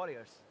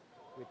Warriors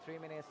with 3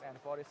 minutes and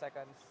 40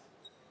 seconds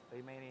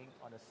remaining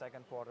on the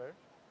second quarter.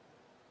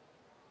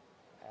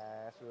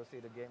 As we will see,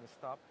 the game is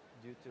stopped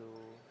due to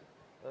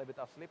a little bit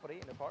of slippery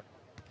in the court.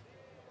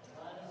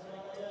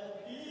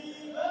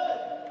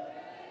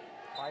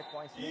 5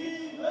 points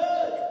lead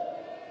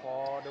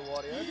for the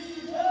Warriors.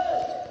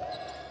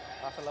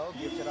 Russell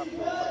gives it up to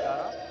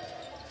Vergara.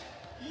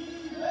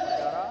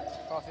 Vergara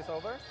crosses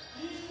over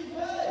to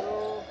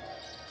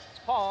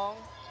Hong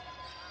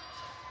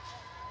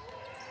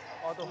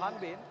or to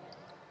Hanbin.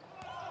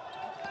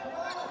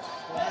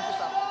 Who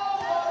misses up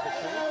the 3.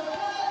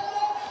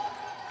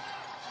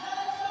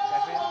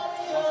 Kevin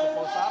wants to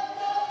post up.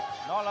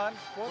 Nolan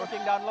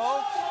working down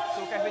low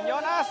to Kevin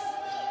Jonas.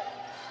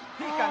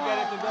 He can't get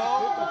it to go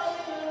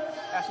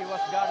as he was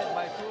guarded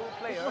by 2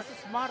 players. It was a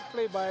smart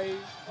play by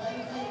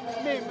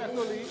Mim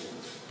actually,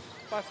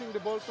 passing the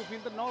ball to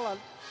Quinton Nolan.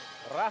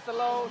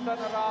 Russell turn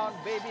around,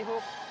 baby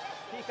hook.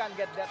 He can't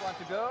get that one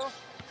to go.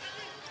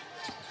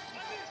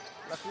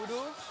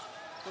 Lakudu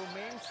to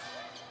Mims.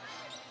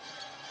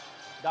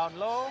 Down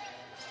low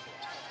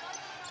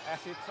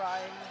as he's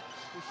trying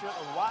to shoot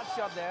a wild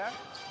shot there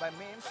by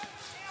Mims.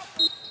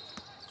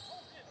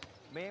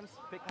 Mims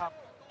pick up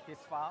his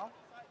foul.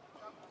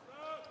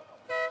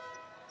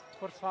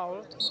 First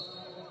foul.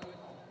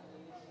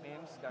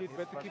 Mims got He'd his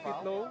better first keep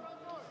foul. it low.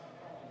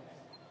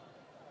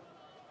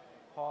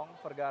 Hong,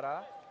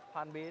 Vergara,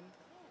 Hanbin,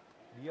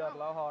 Dior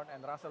Lohorn,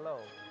 and Russell is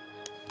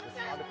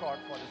on the court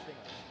for the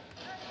Slingers.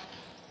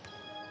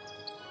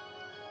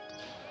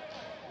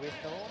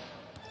 Wisnu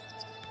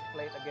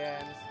played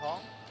against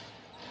Hong.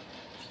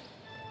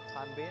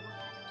 Hanbin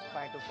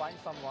trying to find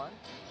someone.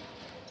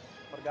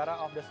 Vergara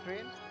off the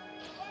screen.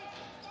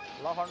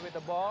 Lohorn with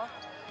the ball.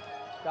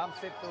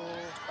 Dumps it to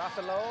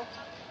Russell.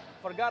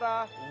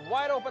 Vergara,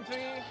 wide open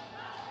three.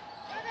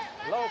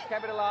 Low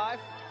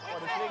capitalized for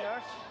the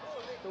Slingers.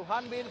 To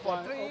Hanbin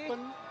for three.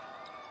 Open.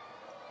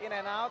 In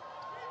and out.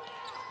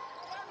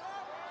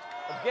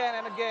 Again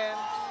and again,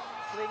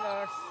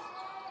 Slingers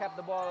kept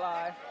the ball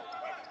alive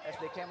as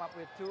they came up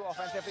with 2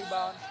 offensive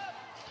rebounds.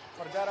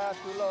 Vergara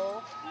too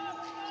low.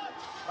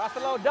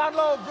 Russell down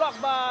low,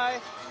 blocked by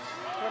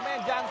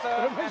Tremaine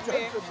Johnson.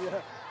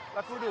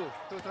 Lakudu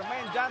to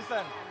Tremaine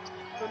Johnson.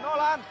 To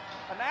Nolan.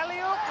 An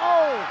alley-oop.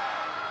 Oh!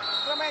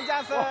 Tremaine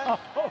Johnson.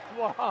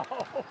 Wow.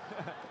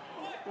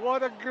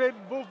 What a great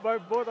move by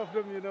both of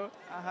them, you know.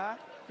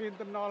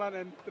 Finton Nolan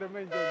and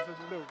Tremaine Johnson.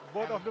 Look,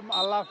 both of them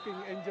are laughing,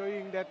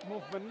 enjoying that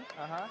movement.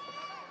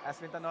 As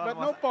Finton Nolan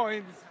but no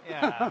points.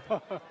 Yeah.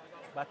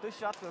 But 2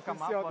 shots will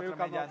come up for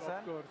Tremaine Johnson.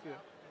 Of course, yeah.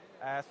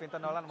 As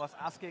Finton Nolan was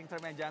asking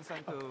Tremaine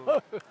Johnson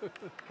to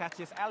catch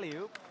his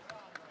alley-oop.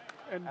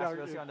 And as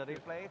we'll see on the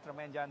replay,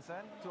 Tremaine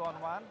Johnson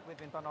 2-on-1 with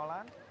Finton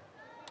Nolan.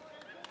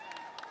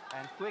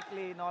 And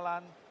quickly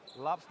Nolan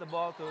lobs the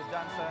ball to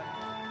Johnson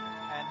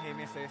and he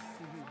misses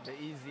the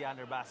easy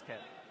under basket.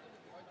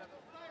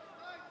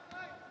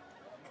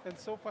 And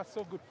so far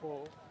so good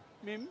for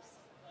Mims,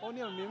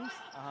 O'Neal Mims.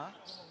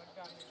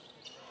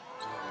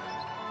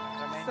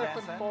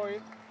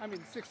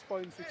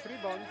 6.6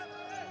 rebounds,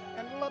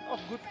 and a lot of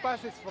good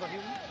passes for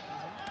him,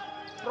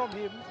 from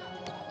him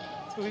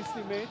to his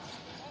teammates.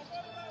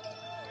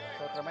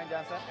 So Tremaine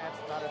Johnson adds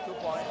another 2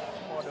 points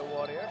for the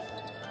Warriors.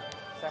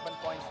 7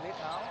 points lead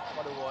now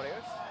for the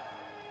Warriors.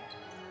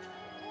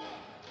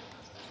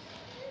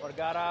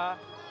 Vergara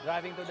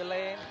driving to the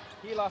lane.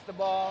 He lost the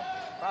ball.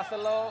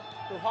 Russell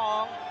to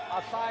Hong.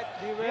 Outside,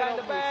 behind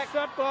the back.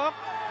 Shot clock.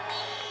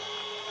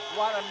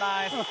 What a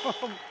nice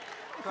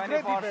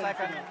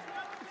 24-second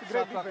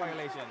shot clock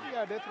violation.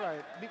 Yeah, that's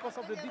right. Because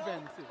of the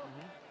defense.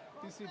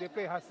 You see, they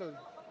play hustle.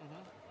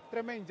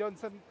 Tremaine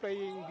Johnson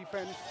playing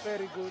defense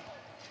very good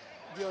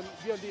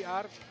beyond the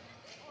arc.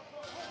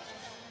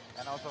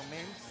 And also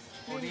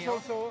Mims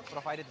also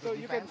provided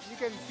good defense. You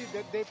can see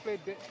that they play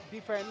the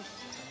defense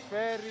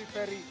very,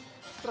 very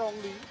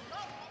strongly.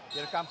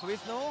 Here comes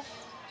Wisnu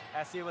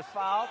as he was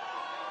fouled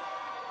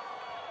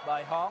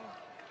by Hong.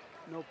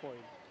 No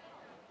point.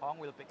 Hong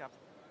will pick up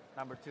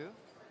number 2.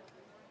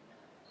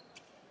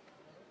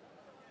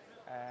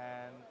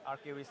 And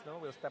RK Wisnu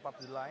will step up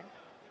to the line.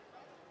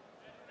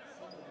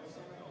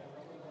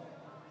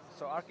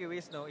 So RK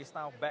Wisnu is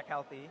now back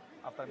healthy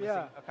after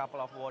missing a couple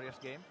of Warriors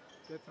games.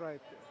 That's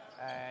right.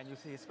 And you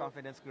see his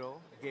confidence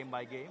grow game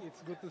by game.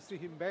 It's good to see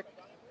him back.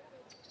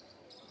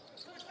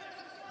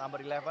 Number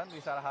 11,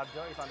 Wisara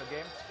Harjo is on the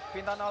game.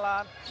 Finton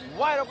Nolan,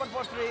 wide open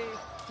for 3.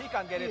 He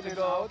can't get it to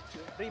go.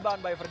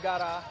 Rebound by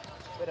Vergara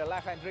with a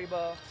left-hand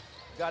dribble.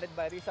 Got it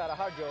by Wisara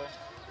Harjo,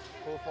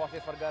 who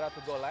forces Vergara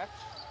to go left.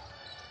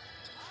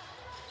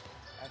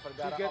 And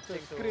Vergara he gets a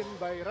screen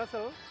by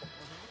Russell.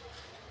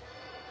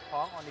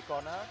 Hong on the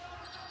corner.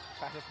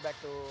 Passes back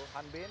to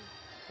Hanbin.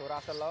 To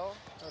Russell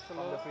from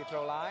the free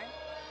throw line.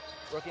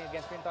 Working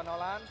against Finton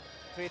Nolan.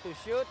 3 to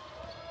shoot.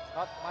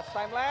 Not much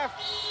time left.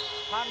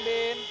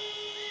 Hanbin.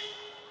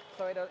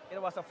 So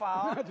it was a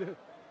foul.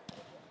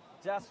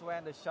 Just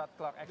when the shot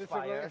clock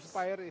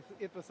expires.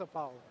 It was a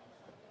foul.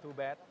 Too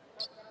bad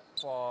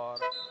for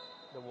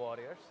the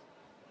Warriors.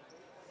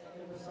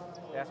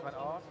 Desmond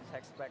O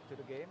checks back to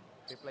the game,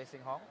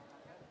 replacing Hong.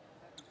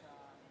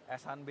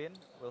 As Hanbin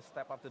will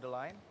step up to the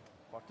line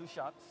for 2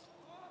 shots.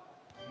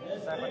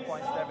 7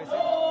 points deficit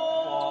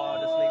for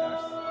the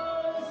Slingers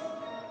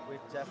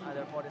with just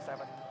under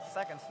 47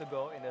 seconds to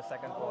go in the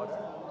second quarter.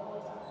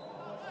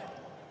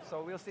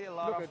 So we'll see a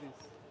lot Look of... at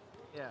this.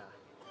 Yeah.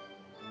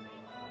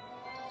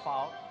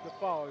 Foul. The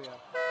foul, yeah.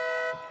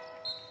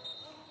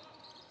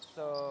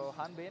 So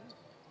Hanbin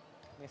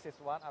misses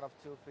 1 out of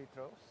 2 free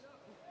throws.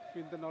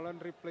 Finton Nolan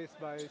replaced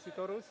by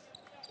Sitorus.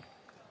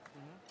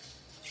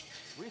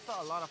 We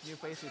saw a lot of new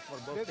faces for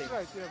both teams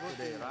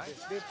today, right?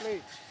 They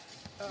play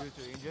due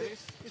to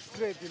injuries. It's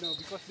great, you know,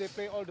 because they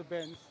play all the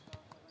bands.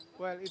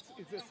 Well, it's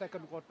the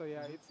second quarter,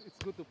 yeah. It's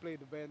good to play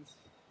the bands.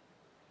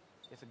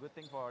 It's a good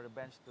thing for the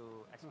bench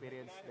to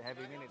experience the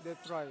heavy minutes.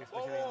 That's right.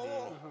 Especially in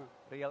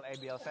the real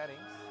ABL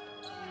settings.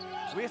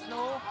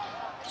 Wisnu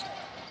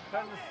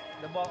turns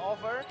the ball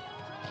over.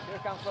 Here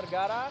comes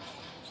Vergara.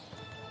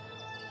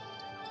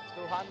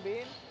 To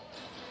Hanbin.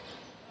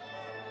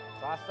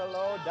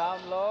 Russell down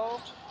low.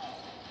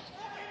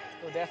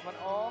 To Desmond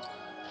O.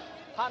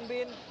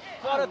 Hanbin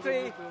for the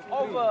 3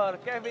 over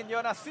Kevin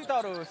Jonas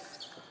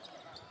Sitorus.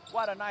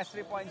 What a nice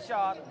 3-point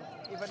shot,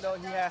 even though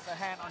he has a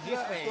hand on his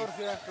face. Of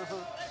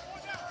course,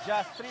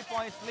 Just 3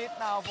 points lead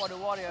now for the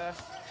Warriors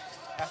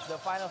as the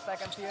final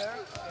seconds here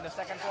in the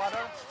second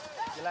quarter.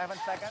 11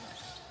 seconds,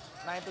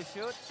 9 to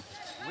shoot.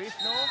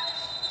 Wisnu.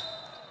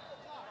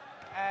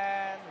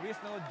 And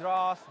Wisnu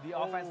draws the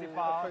offensive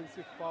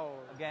foul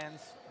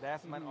against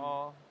Desmond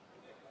O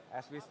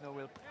as Wisnu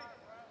will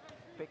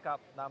pick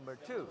up number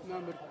 2.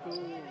 Number 2.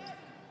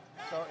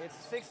 So it's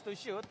 6 to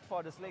shoot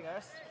for the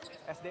Slingers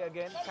as they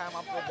again come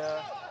up with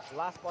the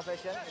last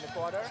possession in the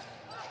quarter.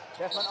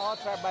 Desmond O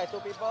trapped by 2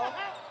 people.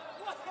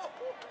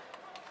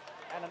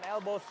 And an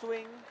elbow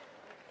swing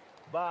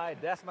by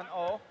Desmond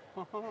O.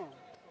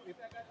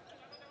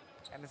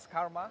 And it's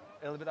karma,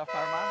 a little bit of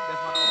karma.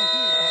 Desmond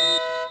O.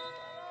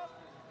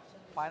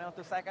 Final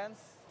 2 seconds.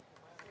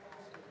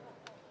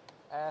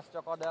 As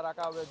Joko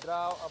Daraka will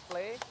draw a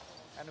play.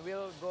 And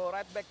we'll go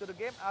right back to the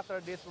game after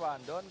this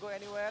one. Don't go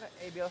anywhere,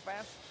 ABL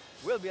fans.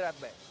 We'll be right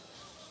back.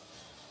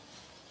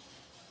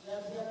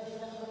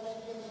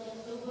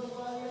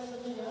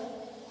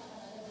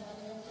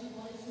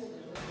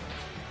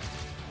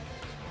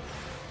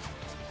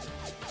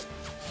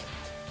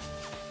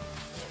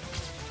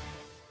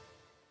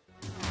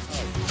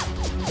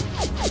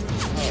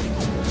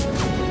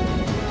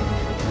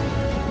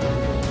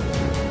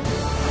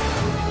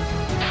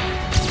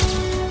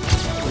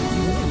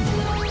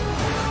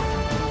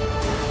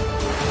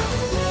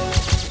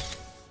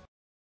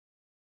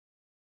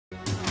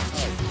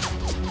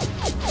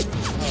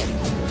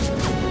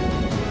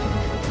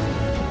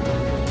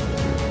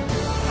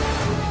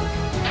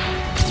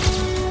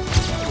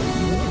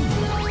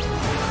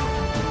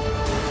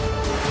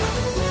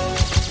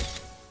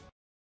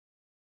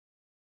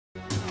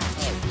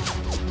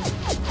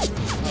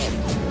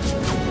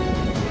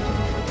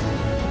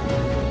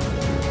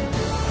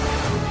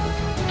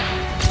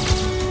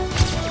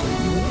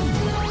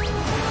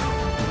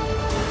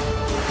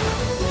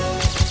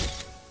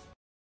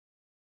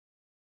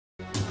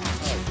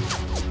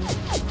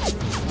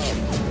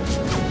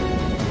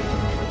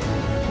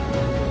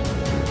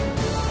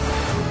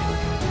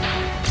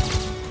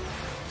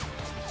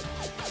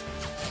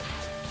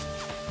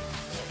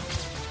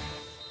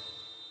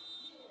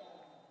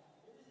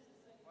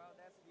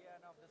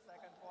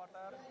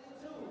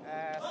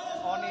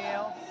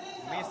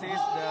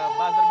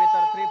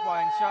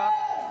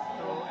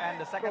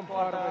 Second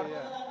quarter,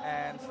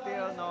 and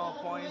still no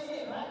points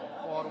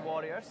for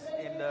Warriors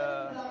in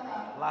the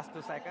last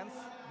 2 seconds,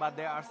 but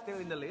they are still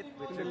in the lead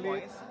with 3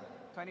 points,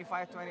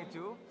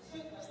 25-22.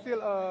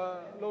 Still a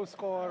low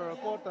score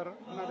quarter,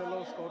 another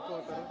low score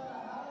quarter.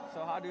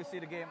 So how do you see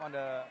the game on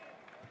the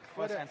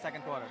first and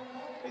second quarter?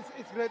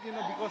 It's great,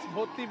 because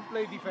both teams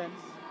play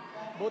defense.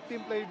 Both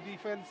teams play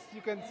defense.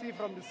 You can see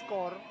from the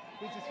score,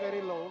 which is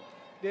very low.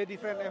 They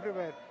defend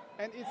everywhere.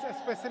 And it's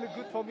especially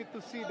good for me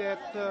to see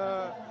that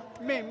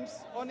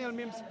O'Neal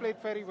Mims played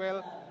very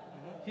well.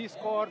 He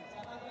scored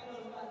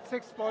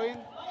 6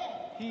 points.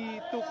 He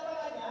took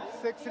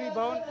 6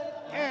 rebounds.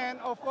 And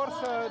of course,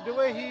 the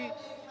way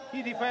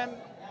he defend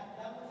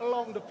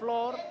along the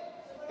floor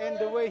and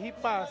the way he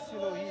passed,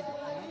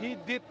 he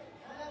did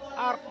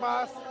arc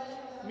pass,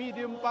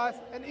 medium pass,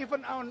 and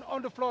even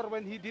on the floor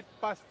when he did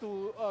pass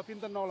to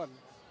Vinton Nolan.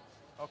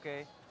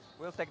 Okay,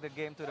 we'll take the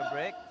game to the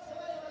break.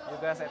 You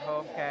guys at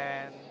home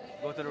can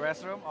go to the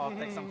restroom or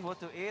take some food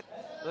to eat.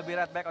 We'll be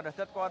right back on the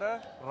third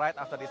quarter right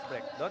after this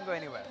break. Don't go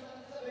anywhere.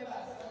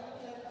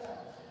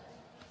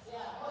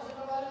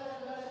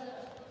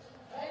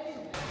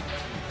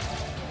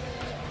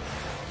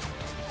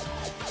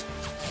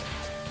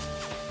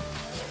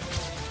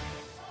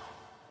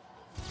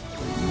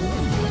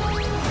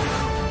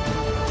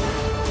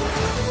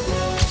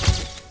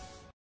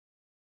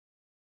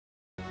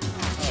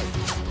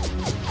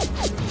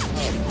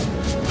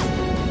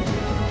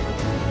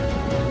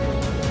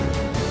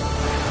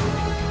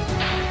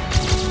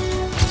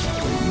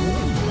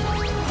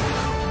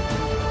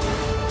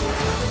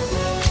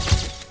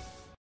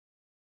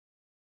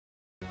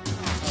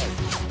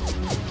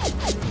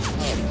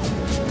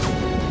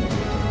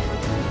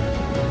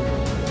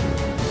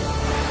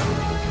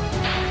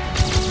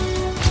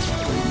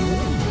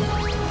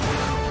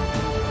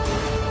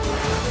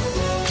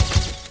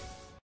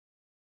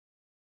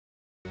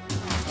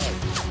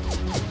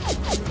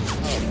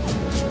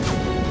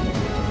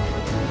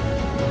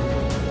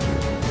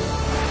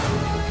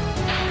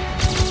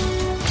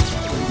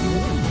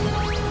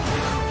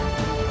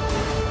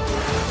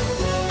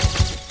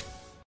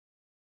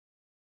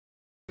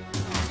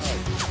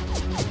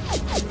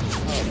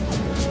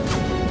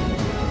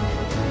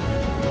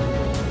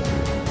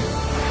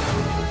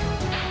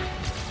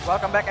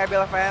 Welcome back,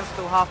 ABL fans,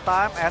 to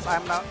halftime. As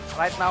I'm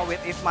right now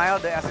with Ismail,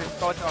 the assistant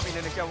coach of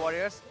Indonesia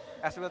Warriors,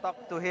 as we'll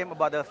talk to him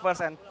about the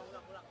first and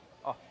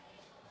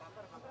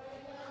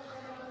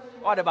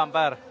ada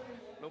bumper.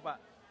 Lupa.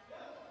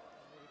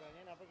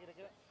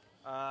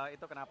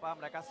 Itu kenapa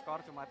mereka skor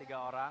cuma 3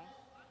 orang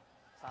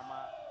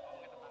sama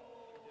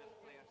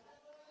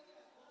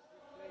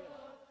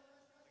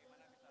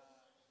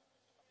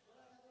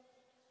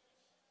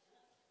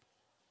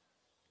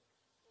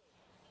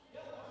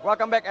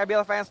Welcome back,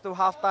 ABL fans, to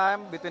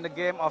halftime between the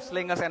game of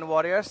Slingers and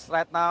Warriors.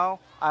 Right now,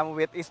 I'm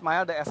with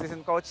Ismail, the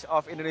assistant coach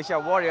of Indonesia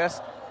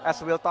Warriors, as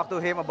we'll talk to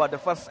him about the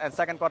first and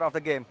second quarter of the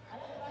game.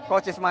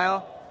 Coach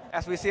Ismail,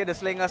 as we see the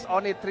Slingers,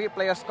 only 3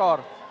 players score.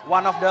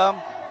 One of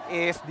them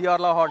is Dior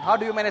Lohorn. How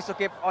do you manage to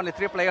keep only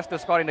 3 players to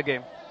score in the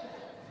game?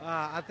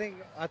 I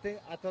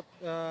thought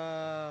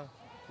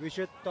we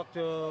should talk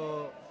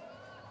to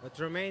But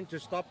remain to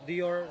stop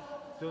Dior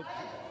to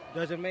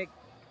doesn't make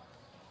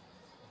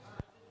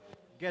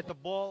get the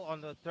ball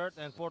on the third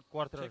and fourth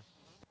quarter.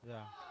 Yeah.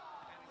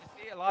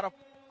 You see a lot of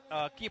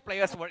key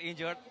players were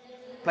injured.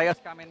 Players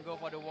come and go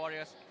for the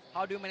Warriors.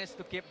 How do you manage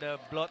to keep the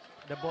boat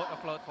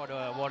afloat for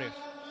the Warriors?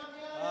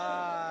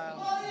 Uh,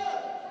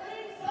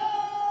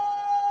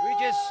 we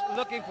just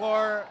looking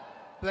for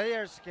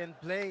players can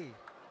play.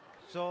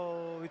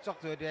 So we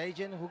talk to the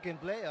agent who can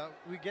play.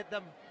 We get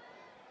them.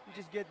 We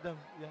just get them.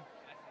 Yeah.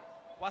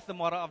 What's the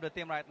moral of the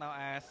team right now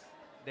as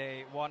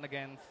they won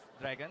against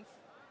Dragons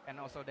and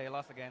also they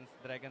lost against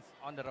Dragons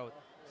on the road?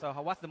 So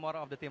what's the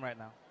moral of the team right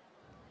now?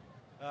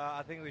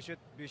 I think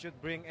we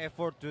should bring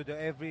effort to the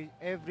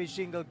every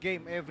single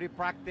game, every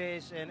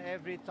practice, and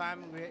every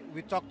time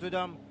we talk to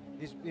them.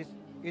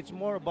 It's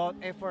more about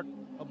effort,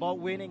 about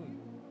winning,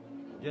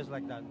 just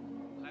like that.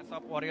 Let's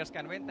hope Warriors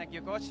can win. Thank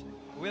you, Coach.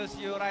 We'll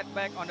see you right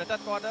back on the third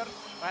quarter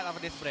right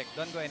after this break.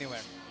 Don't go anywhere.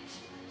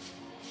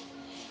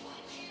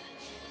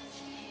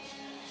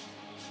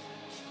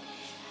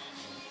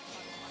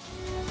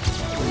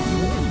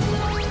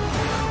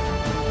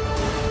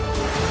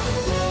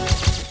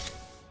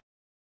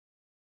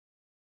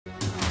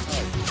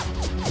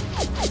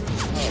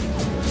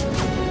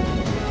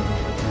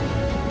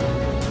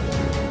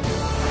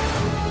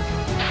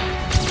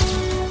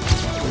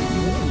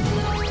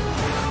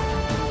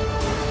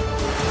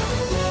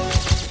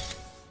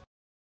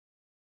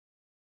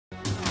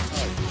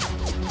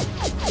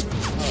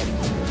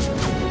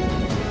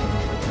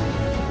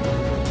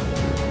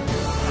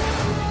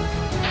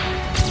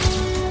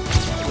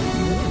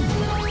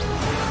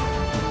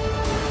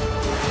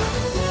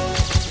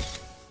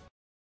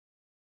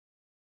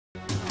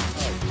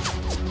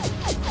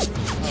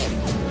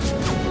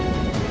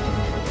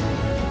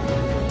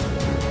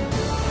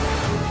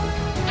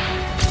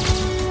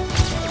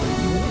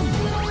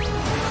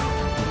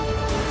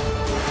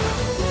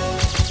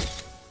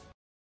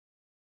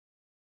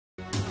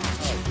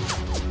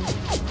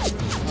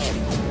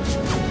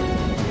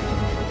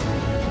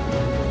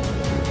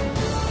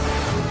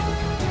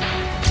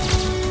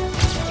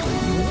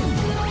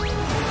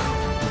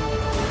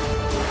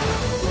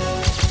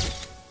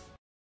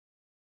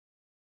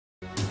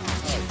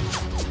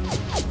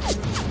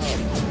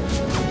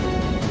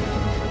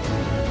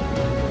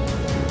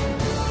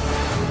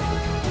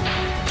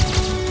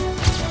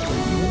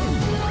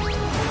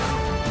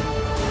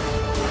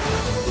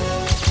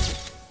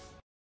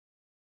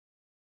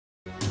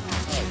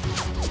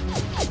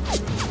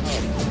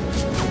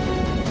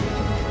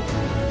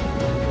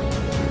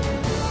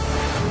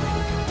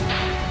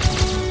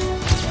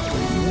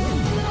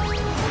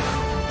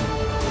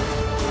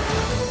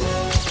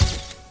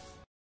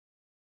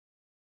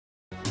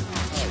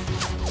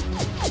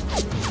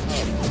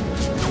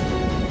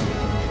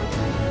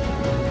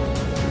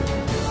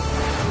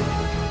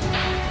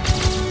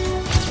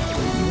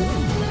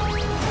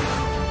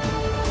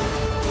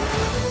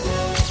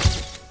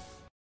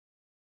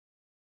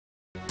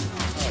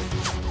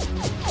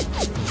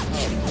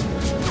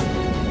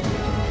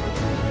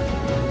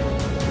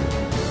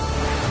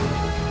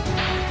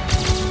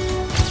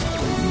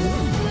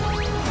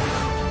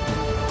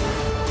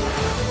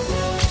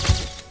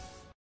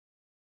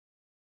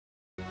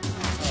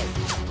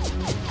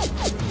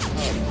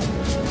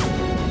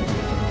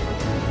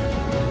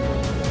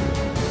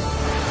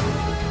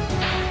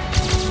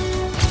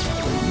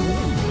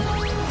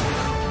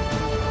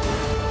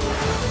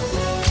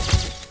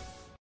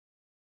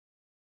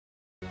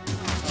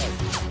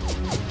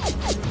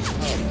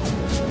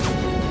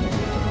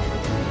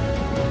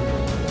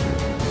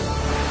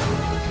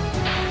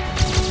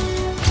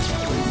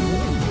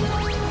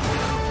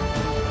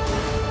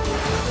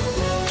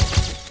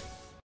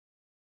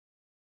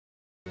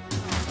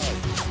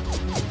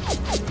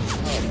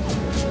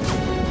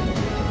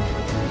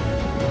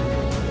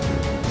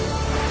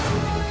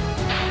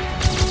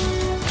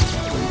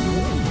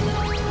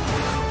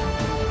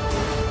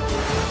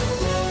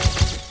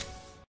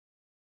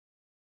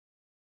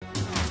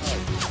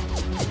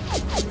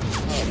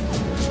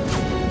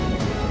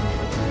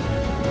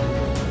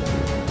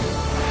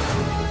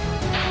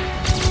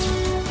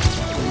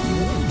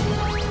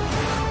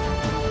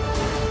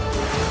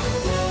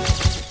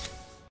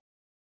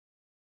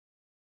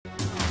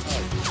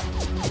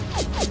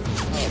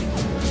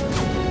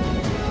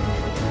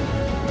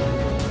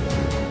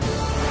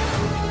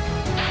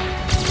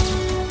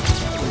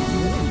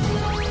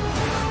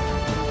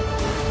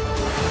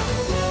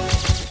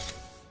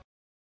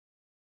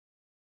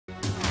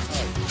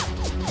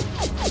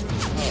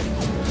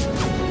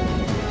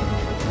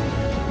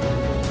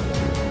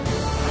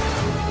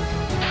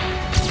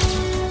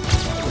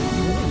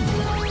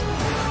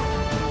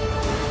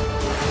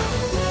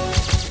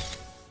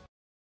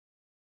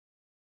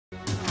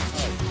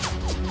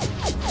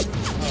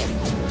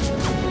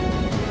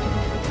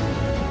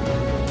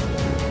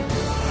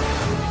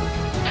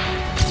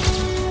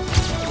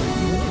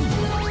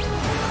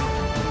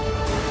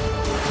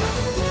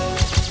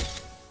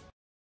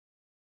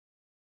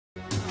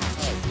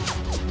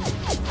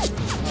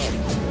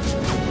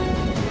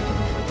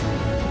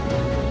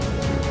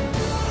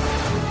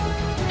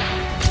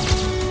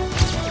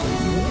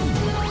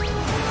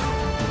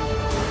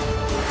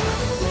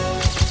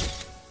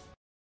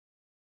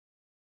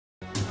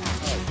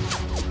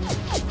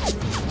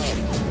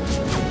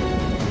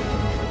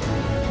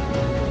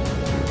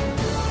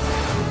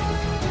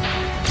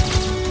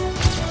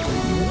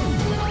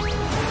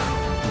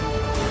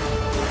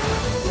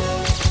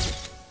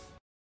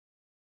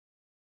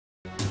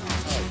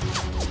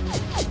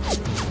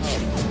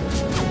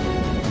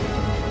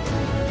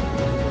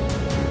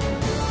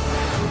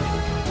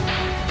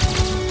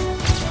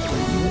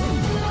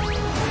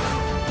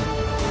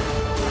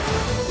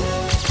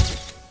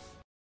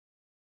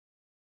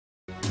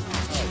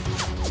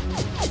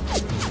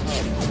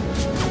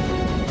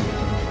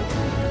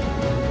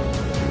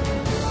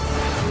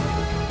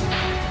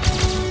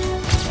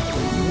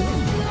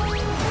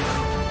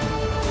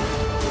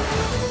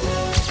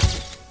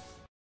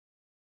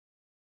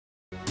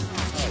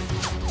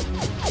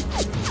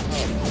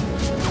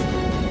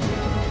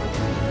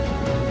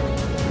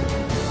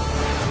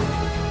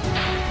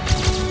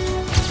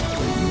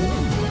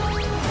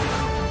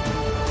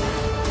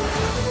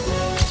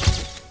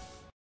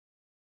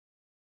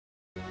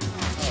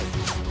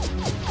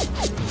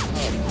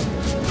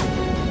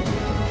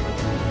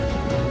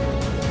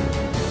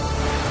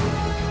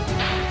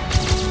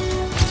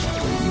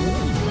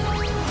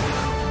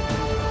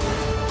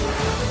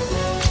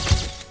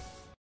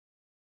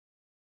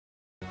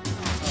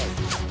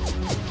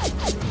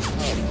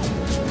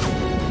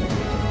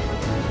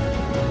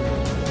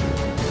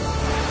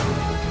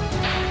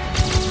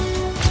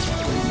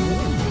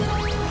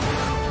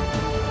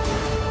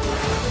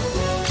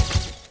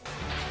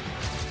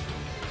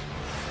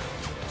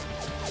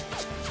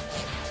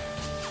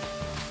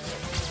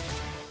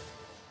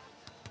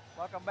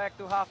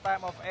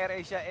 halftime of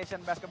AirAsia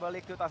Asian Basketball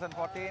League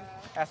 2014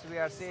 as we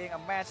are seeing a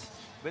match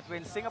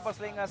between Singapore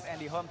Slingers and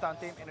the hometown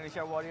team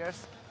Indonesia Warriors.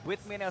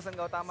 With me, Nelson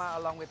Gautama,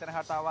 along with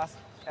Renhard Tawas,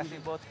 as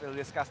we both will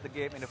discuss the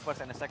game in the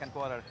first and the second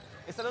quarter.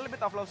 It's a little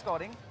bit of low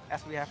scoring,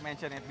 as we have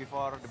mentioned it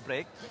before the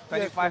break,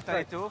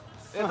 25-22.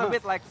 It's a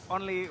bit like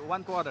only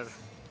one quarter.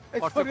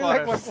 It's or two only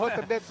like one quarters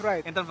quarter, that's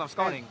right. in terms of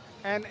scoring.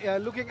 And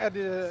looking at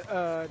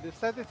the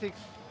statistics,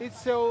 it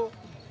shows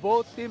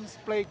both teams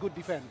play good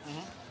defense.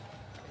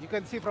 You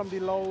can see from the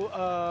low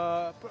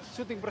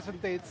shooting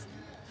percentage,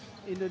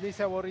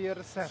 Indonesia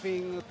Warriors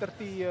having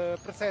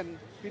 30%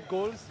 with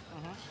goals,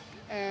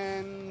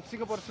 and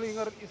Singapore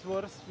Slinger is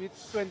worse with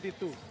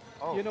 22.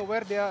 Oh. You know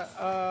where they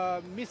are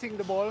missing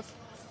the balls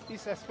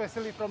is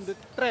especially from the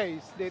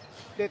tries. They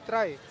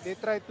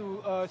try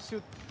to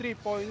shoot 3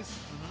 points.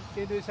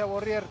 Indonesia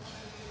Warrior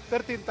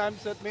 13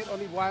 times that made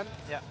only one,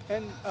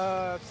 and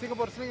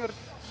Singapore Slinger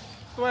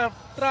 12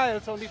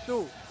 trials only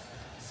 2.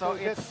 So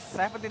it's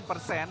 17%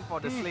 for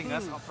the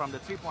Slingers from the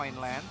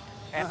 3-point land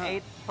and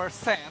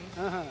 8%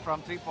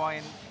 from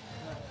 3-point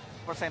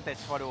percentage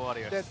for the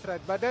Warriors. That's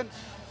right. But then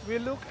we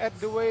look at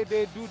the way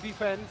they do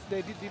defense.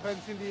 They did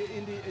defense in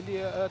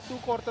the 2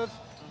 quarters.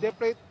 They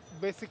played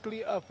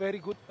basically a very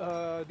good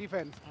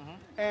defense.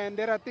 And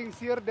there are things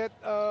here that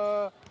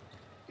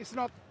it's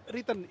not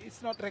written,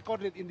 it's not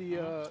recorded in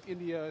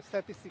the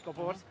statistic, of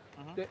course.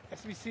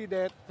 As we see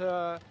that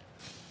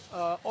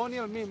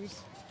O'Neal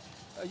Mims,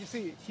 you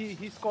see,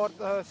 he scored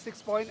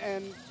 6 points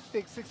and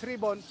take 6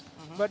 rebounds,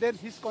 but then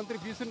his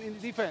contribution in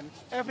defense,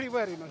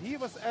 everywhere, he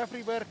was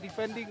everywhere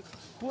defending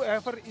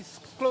whoever is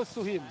close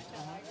to him.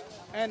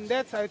 And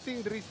that's, I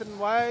think, the reason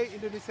why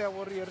Indonesia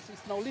Warriors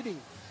is now leading.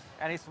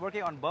 And he's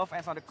working on both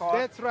ends of the court.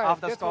 That's right.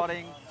 After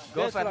scoring,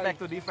 goes right back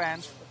to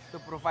defense to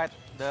provide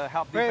the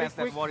help defense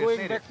that Warriors going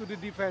needed. back to the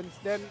defense.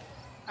 Then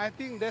I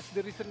think that's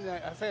the reason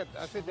I said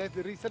that's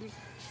the reason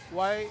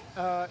why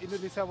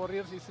Indonesia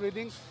Warriors is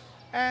leading.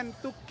 And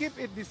to keep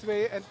it this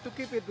way and to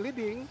keep it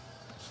leading,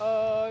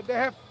 they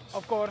have,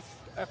 of course,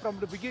 from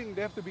the beginning,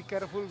 they have to be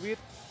careful with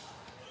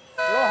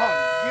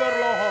Dior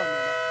Lohon.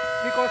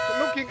 Because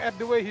looking at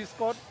the way he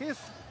scored, he's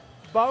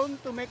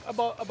bound to make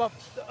above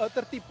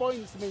 30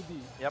 points maybe.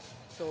 Yep.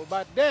 So,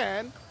 but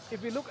then,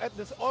 if we look at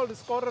all the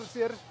scorers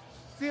here,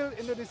 still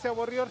Indonesia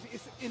Warriors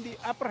is in the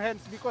upper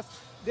hands because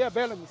they are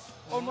balanced.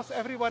 Almost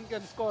everyone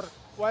can score,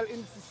 while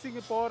in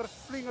Singapore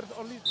Slingers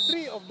only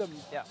 3 of them.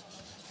 Yeah.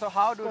 So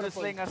how do the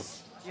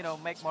Slingers,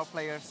 make more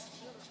players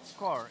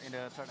score in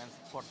the third and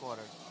fourth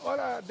quarter?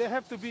 Well, they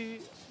have to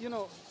be,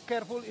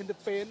 careful in the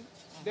paint.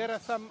 There are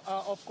some,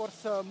 of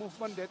course,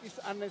 movement that is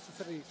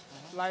unnecessary.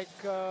 Like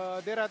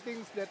there are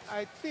things that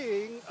I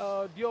think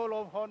Dior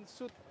Lohon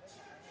should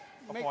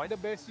make the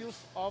best use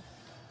of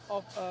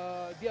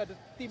the other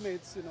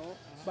teammates,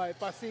 by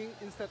passing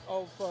instead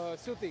of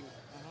shooting.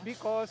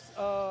 Because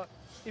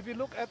if you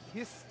look at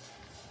his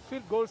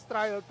field goals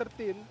trial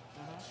 13,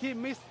 he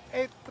missed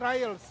 8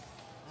 trials.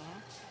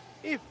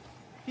 If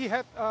he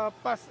had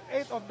passed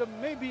 8 of them,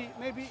 maybe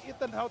it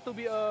turned out to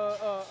be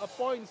a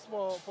points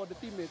for the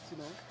teammates,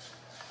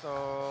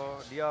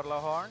 So Dior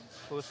Lohorn,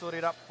 who stood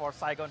it up for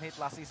Saigon Heat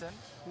last season,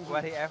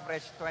 where he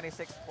averaged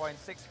 26.6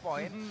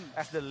 points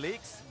as the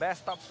league's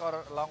best top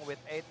scorer, along with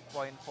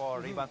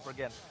 8.4 rebounds per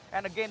game.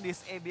 And again,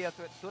 this ABL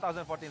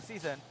 2014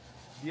 season,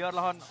 Dior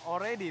Lohorn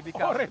already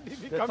become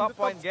the top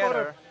point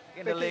getter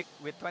in the league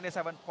with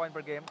 27 points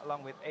per game,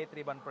 along with 8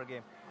 rebounds per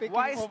game.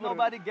 Why is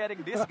nobody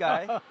getting this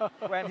guy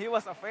when he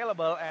was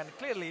available, and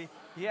clearly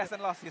he hasn't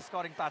lost his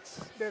scoring touch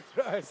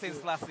since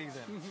last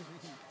season?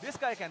 This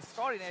guy can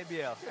score in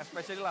ABL,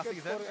 especially last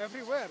season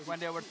everywhere when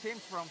there were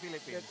teams from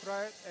Philippines. That's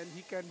right, and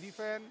he can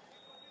defend.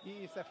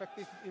 He is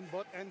effective in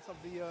both ends of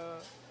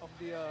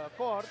the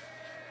court.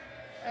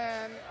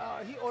 And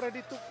he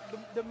already took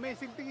the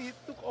amazing thing. He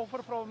took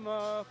over from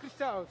Chris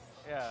Charles.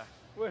 Yeah,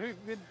 where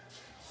we've been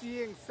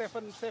seeing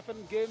seven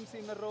games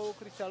in a row.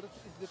 Chris Charles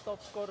is the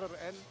top scorer,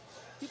 and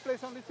he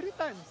plays only 3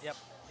 times. Yep.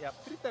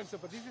 3 times,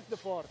 but this is the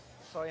 4th.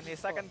 So in his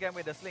second game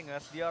with the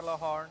Slingers, Dior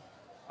Lohorn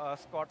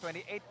scored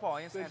 28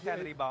 points and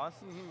 10 rebounds.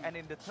 And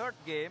in the third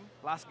game,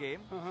 last game,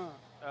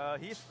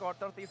 he scored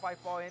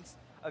 35 points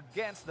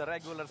against the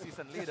regular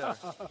season leader.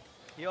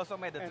 He also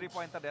made the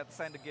 3-pointer that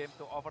sent the game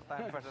to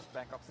overtime versus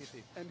Bangkok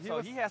City. And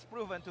he has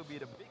proven to be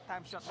the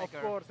big-time shot maker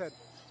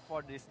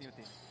for this new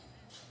team.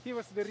 He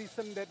was the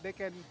reason that they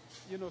can,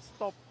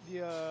 stop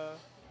the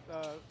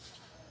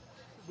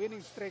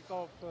winning streak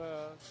of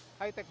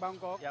High-Tech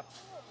Bangkok. Yep.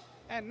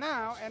 And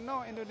now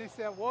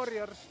Indonesia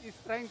Warriors is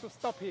trying to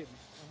stop him.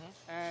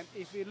 And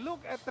if we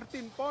look at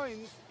 13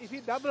 points, if he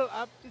double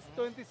up, it's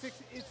 26.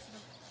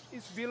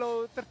 It's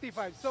below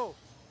 35. So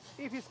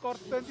if he scores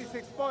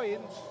 26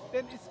 points,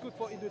 then it's good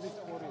for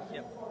Indonesia Warriors.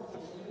 Yep.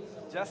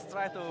 Just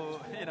try to,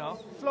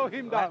 slow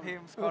him down. Let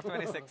him score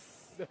 26.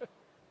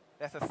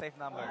 That's a safe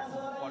number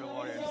for the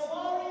Warriors.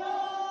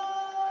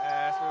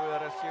 As we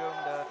will resume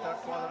the third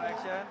quarter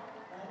action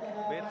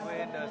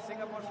between the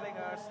Singapore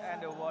Slingers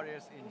and the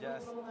Warriors in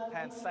just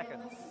 10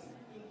 seconds.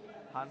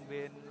 Han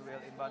Bin will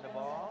inbound the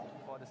ball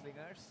for the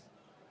Slingers.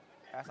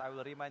 As I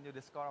will remind you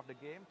the score of the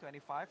game,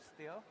 25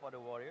 still for the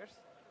Warriors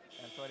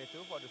and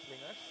 22 for the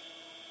Slingers.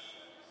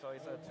 So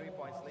it's a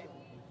 3-point lead.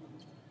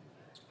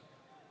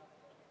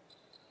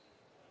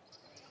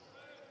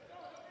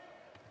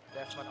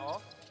 Desmond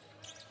off.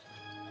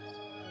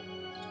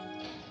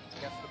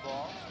 Gets the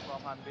ball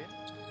from Hanbin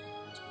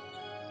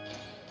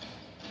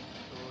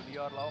to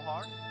Dior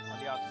Lowhorn on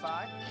the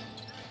outside.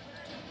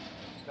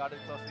 Guarded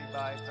closely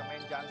by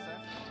Tremaine Johnson.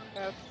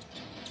 Have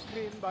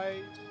screen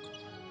by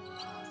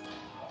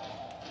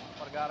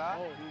Vergara.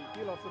 Oh,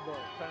 he lost the ball.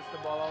 Turns the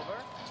ball over.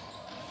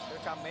 Here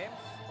come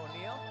Mims,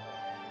 O'Neal.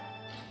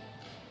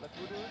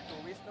 Lekudu to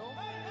Wisnu.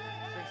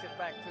 Brings it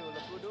back to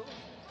Lekudu.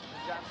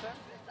 Johnson.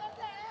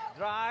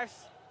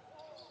 Drives.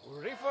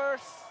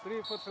 Reverse.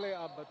 3-foot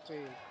layup, but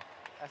failed.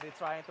 As he's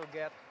trying to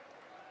get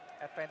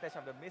advantage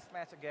of the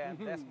mismatch again.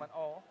 Desmond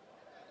O.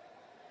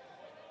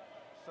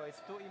 So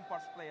it's two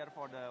imports player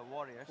for the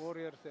Warriors.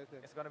 Warriors, yes.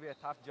 It's going to be a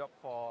tough job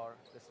for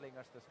the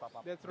Slingers to stop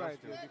up. That's those right,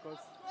 two. yeah, because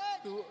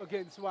 2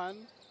 against 1.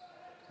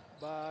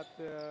 But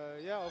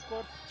yeah, of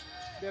course,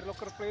 their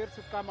local players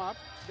who come up.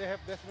 They have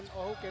Desmond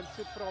O who can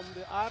shoot from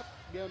the arc,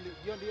 beyond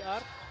the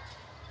arc.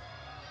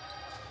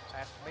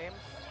 As Mims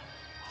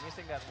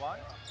missing that one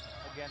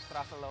against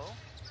Russell Lowe,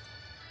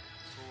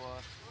 who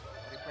was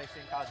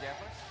replacing Carl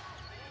Jeffers.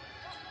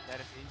 That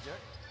is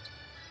injured.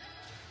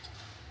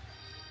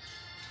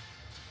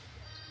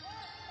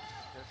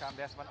 Here comes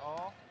Desmond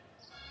O.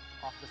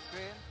 Off the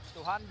screen to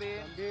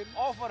Hanbin.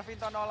 Over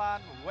Vinto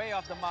Nolan, way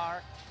off the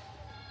mark.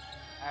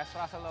 As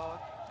Russell Lowe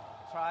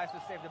tries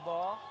to save the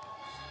ball.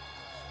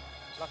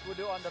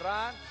 Lekudu on the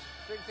run.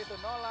 Swings it to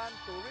Nolan,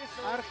 to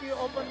Wisnu. Arki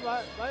open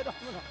wide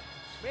open.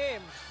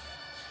 Mims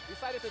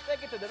decided to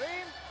take it to the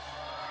rim.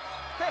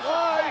 Takes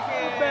Oh, it back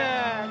in.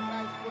 putback.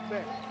 Nice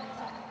putback.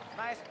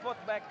 Nice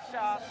putback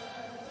shot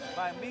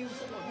by Mims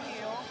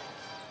O'Neal,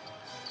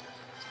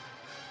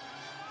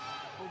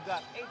 who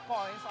got 8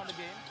 points on the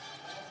game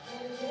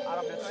out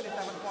of the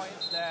 27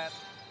 points that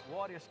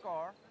Warriors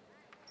score.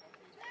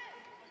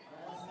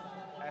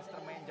 As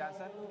Tremaine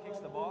Johnson kicks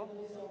the ball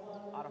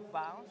out of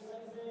bounds.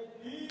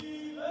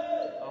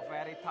 A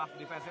very tough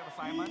defensive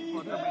assignment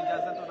for Tremaine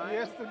Johnson tonight. He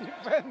has to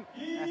defend.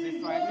 As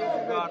he's trying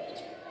to guard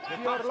the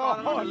top scorer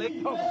of the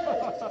league.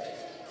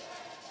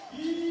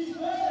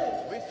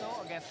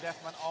 Wisnu against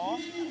Desmond O.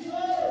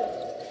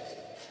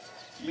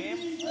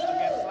 Mims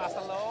against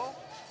Russell Lowe.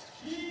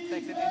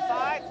 Takes it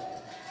inside.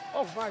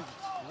 Oh my!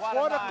 What a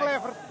a nice-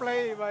 clever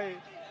play by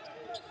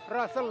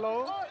Russell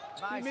Lowe.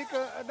 He Nice. make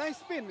a nice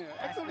spin.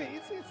 Actually,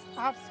 it's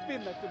half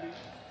spin actually,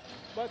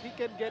 but he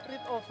can get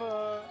rid of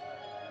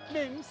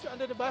Mims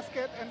under the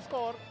basket and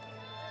score.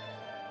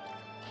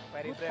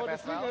 Very Good brave for the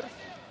as well. Slingers.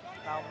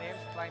 Now Mims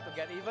trying to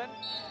get even.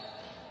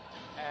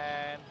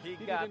 And he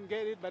He got didn't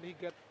get it, but he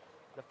got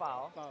the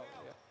foul. foul.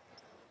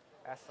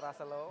 Yeah. As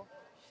Russell Lowe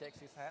shakes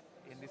his head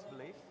in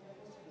disbelief.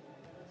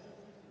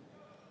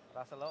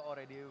 Russell Lowe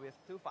already with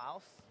 2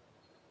 fouls.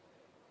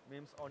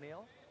 Mims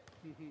O'Neal,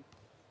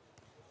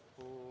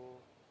 who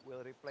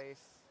will replace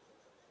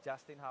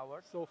Justin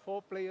Howard. So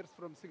 4 players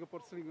from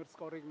Singapore Slingers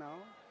scoring now.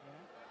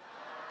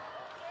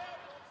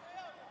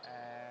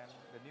 And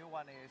the new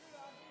one is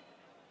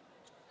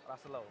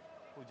Russell Lowe,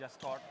 who just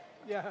scored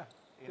Yeah,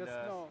 in just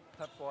the now.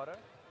 third quarter.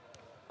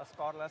 A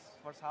scoreless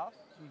first half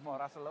for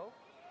Russell Lowe.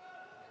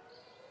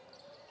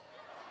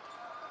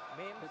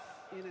 Mims It's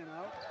in and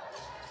out.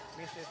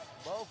 misses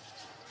both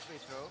free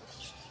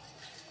throws.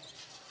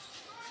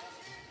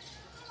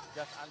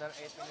 Just under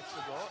 8 minutes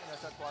to go in the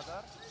third quarter.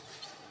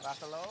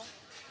 Russell Lowe.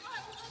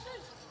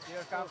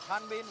 Here comes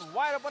Hanbin,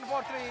 wide open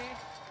for 3.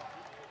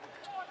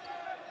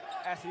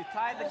 As he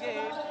tied the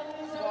game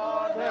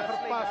for the Clever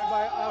pass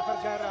Slingers. by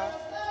Vergara,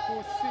 who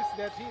sees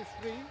that he is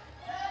free.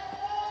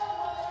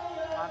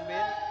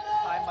 Hanbin,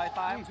 time by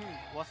time,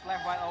 was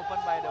left wide open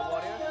by the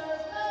Warriors.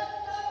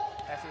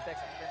 As he takes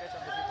advantage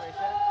of the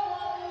situation.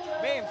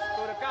 Mims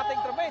to the cutting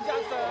Tremaine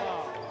Johnson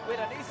with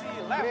an easy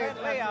left-hand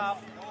layup.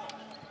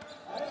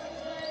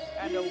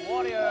 And the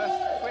Warriors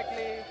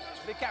quickly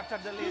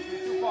recaptured the lead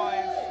with 2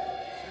 points.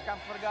 Here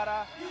comes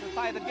Vergara to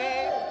tie the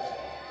game.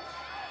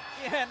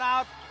 In and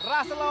out.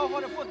 Russell Lowe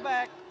for the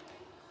putback.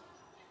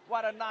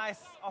 What a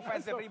nice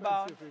offensive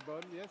rebound Offensive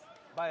rebound, yes.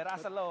 by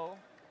Russell Lowe.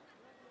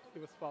 He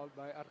was fouled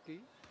by Arki.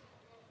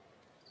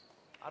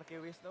 Arki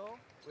Wisnu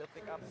will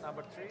pick up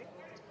number 3.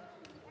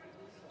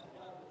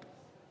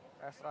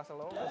 As Russell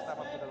Lowe will step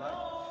up to the line.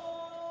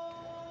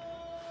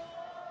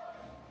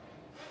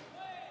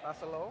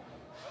 Russell Lowe.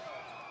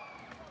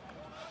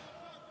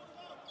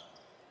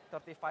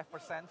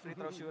 35% free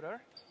throw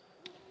shooter,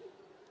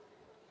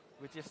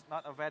 which is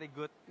not a very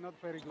good Not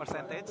very good.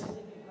 percentage.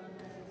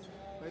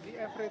 But the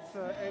average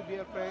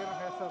ABL player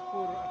has a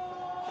poor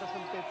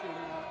percentage in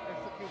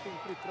executing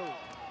free throw.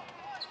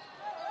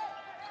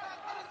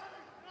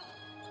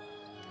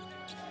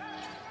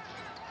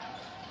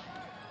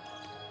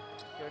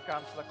 Here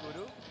comes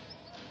Lekudu.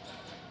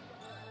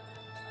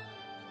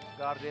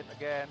 Guarded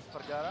against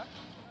Vergara.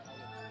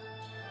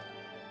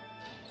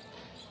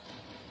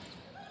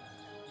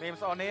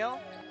 Mims O'Neal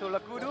to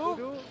Lekudu.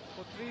 Kudu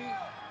for 3.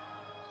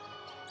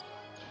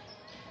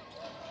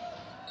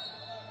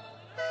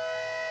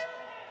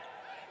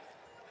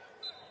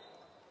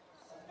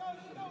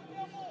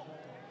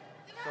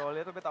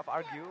 little bit of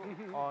argue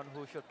on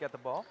who should get the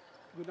ball.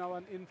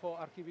 Gunawan in for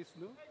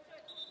Arkivisnu.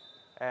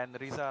 And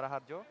Riza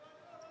Raharjo.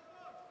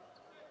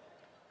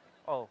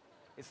 Oh,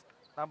 it's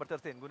number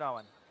 13,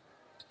 Gunawan.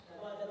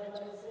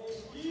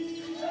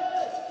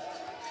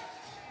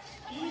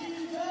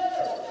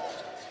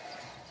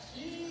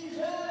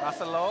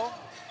 Russell Lowe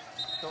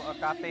to a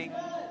cutting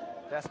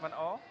Desmond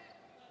O.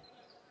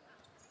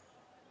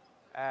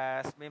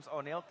 As Mims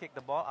O'Neill kicked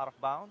the ball out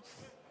of bounds.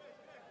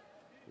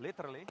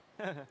 Literally.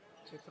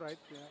 That's right,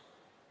 yeah.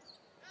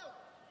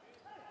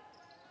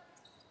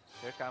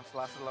 Here comes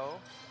Laszlo.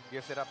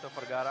 Gives it up to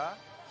Vergara.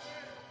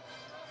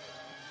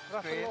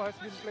 Russell has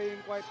been playing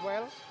quite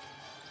well.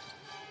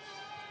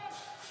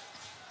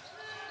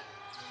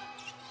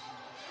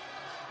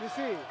 You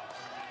see,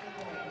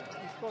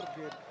 he scored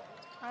good.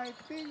 I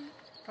think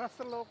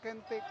Russell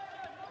can take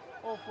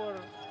over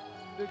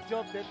the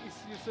job that is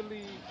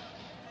usually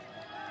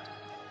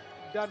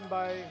done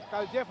by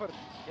Kyle Jeffers.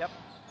 Yep.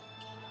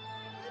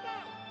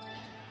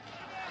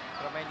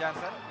 Romain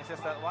Johnson misses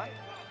that one.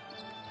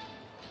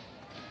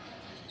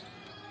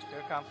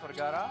 Here comes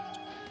Vergara.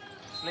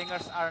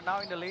 Slingers are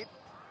now in the lead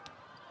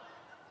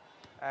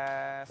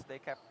as they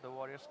kept the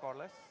Warriors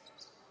scoreless.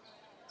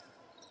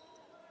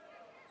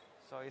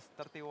 So it's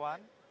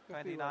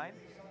 31-29.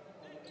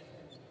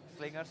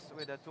 Slingers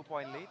with a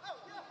 2-point lead.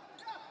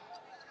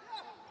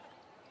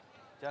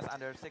 Just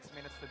under 6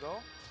 minutes to go.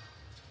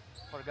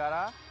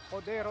 Vergara.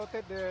 Oh, they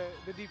rotate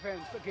the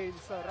defense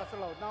against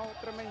Russell. Now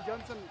Tremaine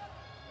Johnson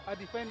are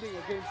defending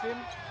against him.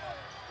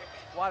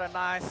 What a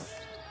nice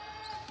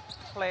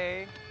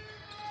play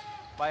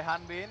by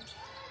Hanbin,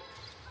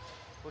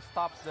 who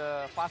stops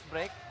the fast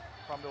break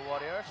from the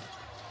Warriors.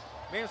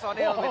 Mims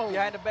O'Neill with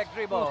behind the back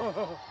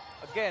dribble.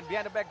 Again,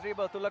 behind the back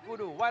dribble to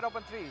Lakudu. Wide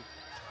open three.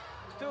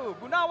 To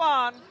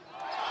Gunawan.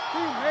 He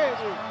made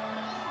it.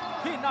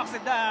 He knocks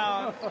it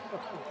down.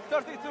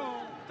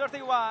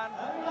 32-31.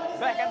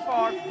 Back and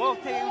forth.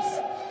 Both teams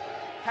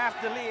have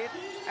the lead.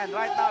 And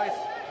right now it's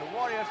the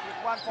Warriors with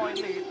 1-point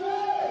lead.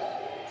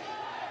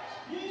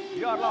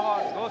 Dior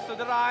Lohon goes to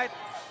the right.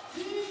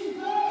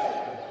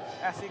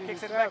 As he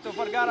kicks it back to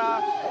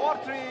Vergara.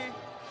 4-3.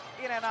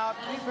 In and out.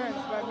 Defense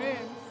by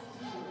Mims.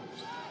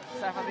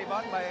 7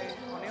 rebound by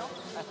O'Neill,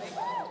 I think.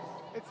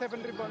 It's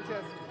 7 rebounds,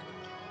 yes.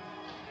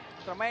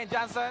 Tremaine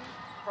Johnson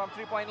from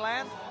 3-point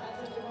land.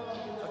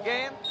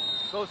 Again,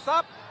 goes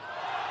up.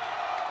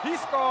 He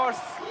scores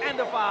and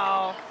the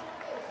foul.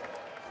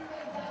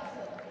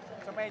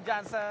 Tremaine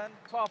Johnson,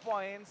 12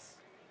 points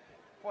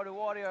for the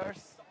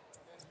Warriors.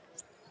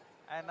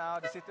 And now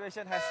the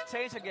situation has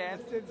changed again.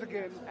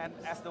 And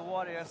as the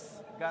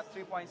Warriors got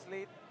 3 points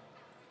lead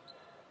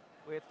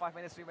with 5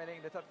 minutes remaining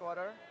in the third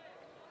quarter,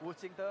 Wu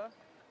Qingte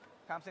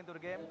comes into the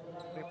game,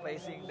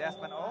 replacing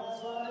Desmond O.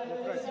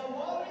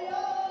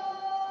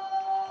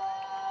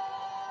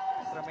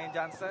 Tremaine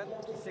Johnson,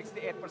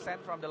 68%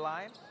 from the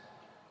line.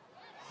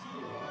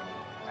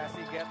 As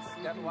he gets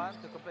that one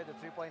to complete the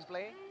 3-point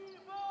play.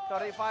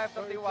 35-31.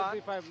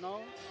 35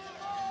 now.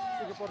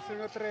 Singapore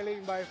Slingers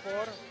trailing by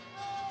 4.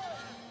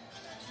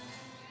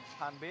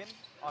 Hanbin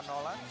on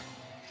Nolan.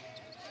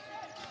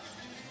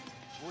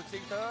 Wu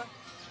Qingte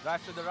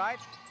drives to the right,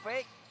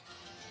 fake,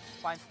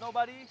 finds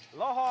nobody.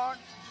 Lohorn,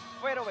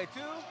 fade away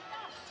 2.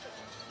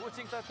 Wu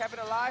Qingte kept it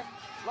alive.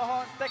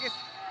 Lohorn take it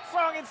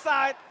strong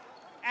inside,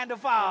 and the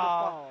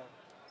foul.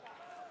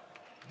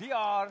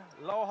 Dior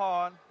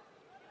Lohorn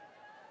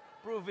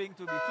proving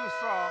to be too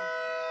strong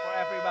for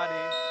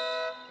everybody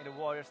in the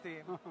Warriors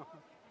team.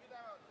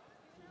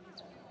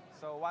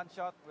 So one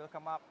shot will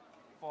come up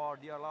for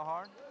Dior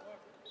Lohorn.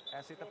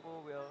 And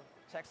Sitapu will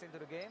check into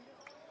the game.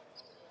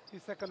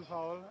 His second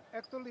foul.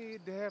 Actually,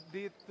 they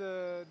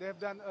have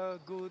done a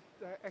good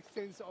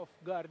exchange of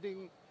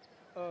guarding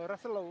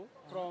Russell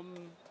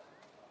from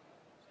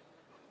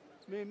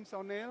Mims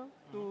O'Neill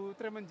to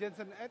Tremaine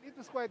Johnson, and it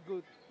was quite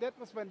good. That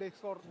was when they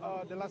scored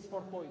the last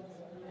 4 points.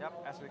 Yep,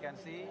 as we can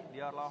see,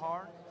 Dior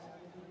Lohorn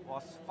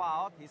was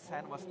fouled. His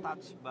hand was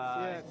touched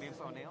by Mims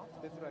O'Neill.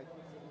 That's right.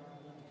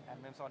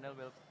 And Mims O'Neill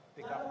will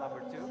pick up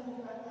number 2.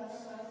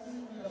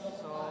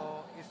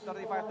 So it's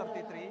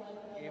 35-33.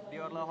 If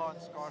Dior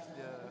Lohorn scores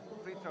the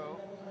free throw,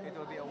 it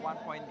will be a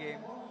 1-point game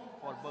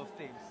for both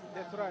teams.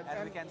 That's right.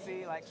 And we can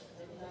see like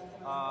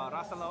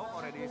Russell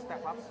already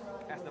stepped up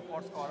as the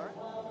 4th scorer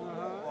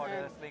for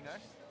the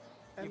Slingers.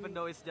 Even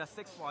though it's just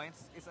 6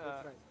 points, it's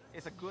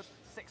a good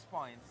 6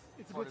 points.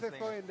 It's a good 6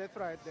 points. That's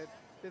right.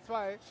 That's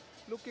why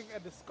looking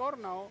at the score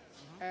now,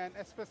 and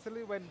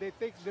especially when they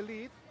take the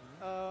lead,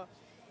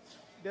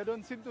 they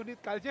don't seem to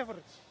need Kyle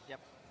Jeffers. Yep.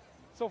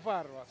 So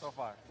far. So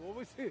far. Well,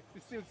 we still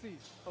see,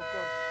 of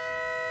course.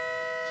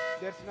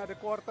 There's another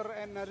quarter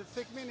and another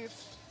 6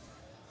 minutes.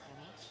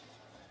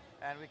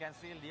 And we can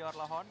see Dior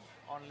Lohorn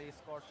only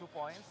scored 2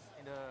 points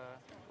in the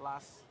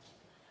last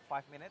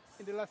 5 minutes.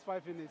 In the last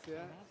 5 minutes,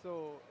 yeah.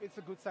 So it's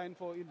a good sign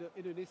for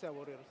Indonesia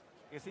Warriors.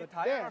 Is he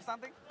tired or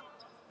something?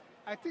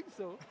 I think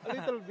so, a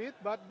little bit.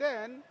 But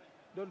then,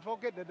 don't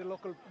forget that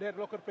their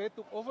local player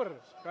took over,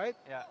 right?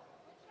 Yeah.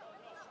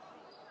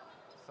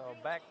 So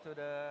back to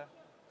the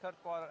third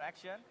quarter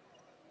action.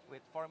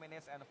 with 4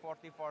 minutes and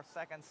 44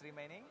 seconds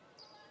remaining.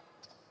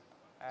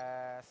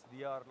 As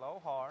Dior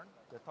Lowhorn,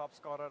 the top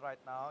scorer right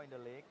now in the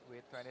league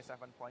with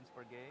 27 points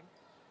per game.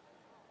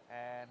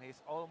 And he's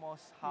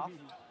almost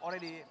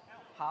already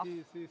half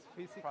He's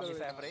physical. from his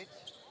average.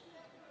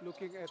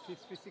 Looking at his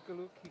physical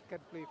look, he can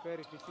play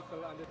very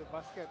physical under the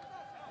basket.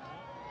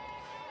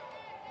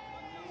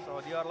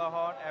 So Dior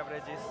Lowhorn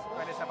averages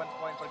 27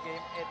 points per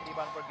game, 8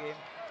 rebounds per game,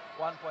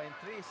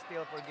 1.3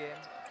 steal per game,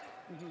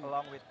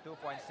 along with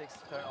 2.6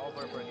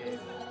 turnover per game,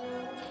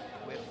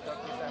 with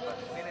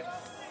 37 minutes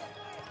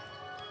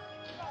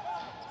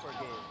per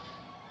game.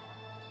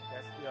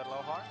 That's Dior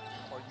Lowhorn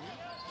for you.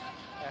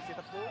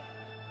 Sitapu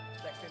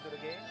checks into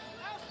the game.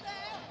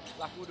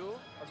 Lakudu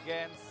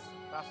against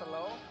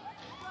Russell.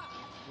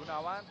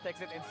 Gunawan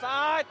takes it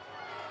inside.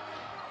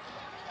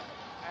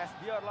 As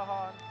Dior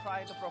Lowhorn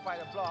trying to provide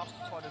a block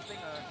for the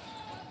Slingers.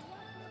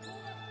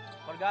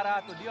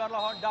 Vergara to Dior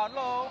Lowhorn down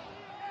low.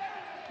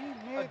 He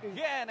made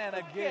Again it and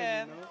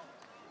again. you know,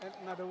 and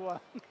another one.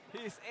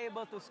 He's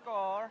able to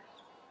score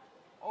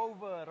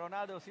over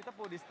Ronaldo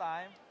Sitapu this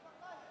time.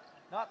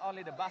 Not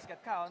only the basket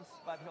counts,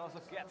 but he also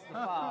gets the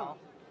foul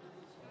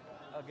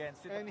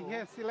against Sitapu. And he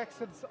has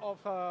selections of,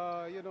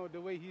 you know, the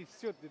way he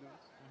shoot, you know.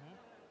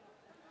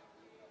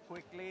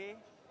 Quickly,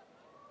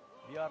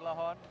 Dior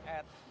Lowhorn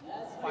at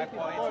 5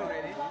 points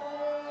already in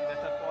the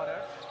third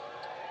quarter.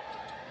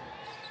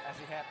 As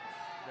he had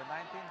the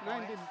 19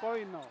 points. 19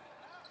 point now.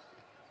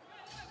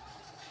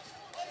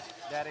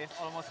 That is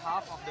almost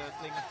half of the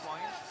Slingers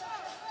points.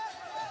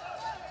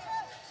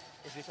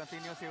 If he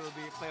continues, he will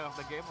be player of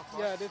the game, of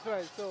course. Yeah, that's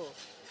right. So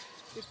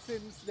it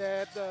seems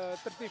that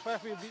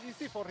 35 will be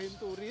easy for him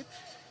to reach.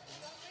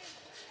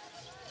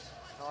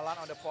 Nolan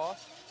on the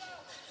post,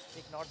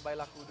 ignored by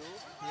Lakudu.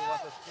 He was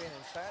a screen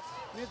instead.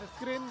 Need a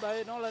screen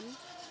by Nolan.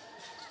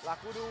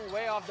 Lakudu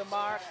way off the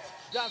mark.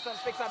 Johnson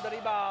picks up the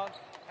rebound,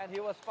 and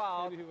he was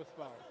fouled And he was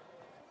fouled.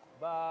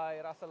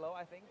 by Russell,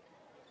 I think.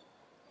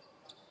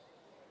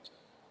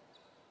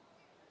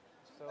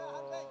 So,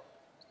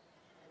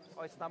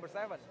 oh, it's number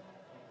 7,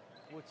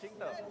 Wu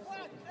Qingde,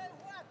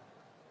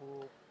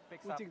 who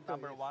picks up Qingde,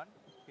 number yes. 1,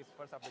 his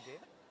first of the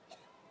game.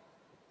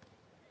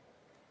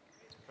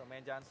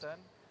 Tremaine Johnson,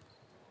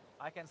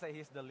 I can say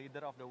he's the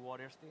leader of the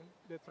Warriors team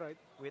That's right.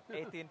 with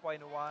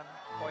 18.1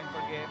 points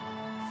per game,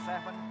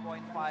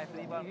 7.5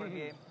 rebound per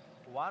game,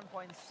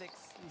 1.6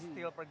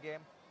 steal per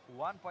game,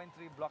 1.3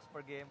 blocks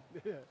per game.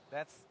 Yeah,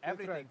 That's that's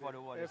everything right, for the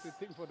Warriors.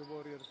 Everything for the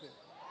Warriors. Yeah.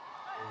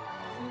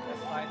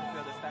 Let's try to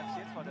fill the stat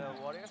sheet for the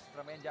Warriors.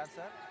 Tremaine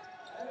Johnson,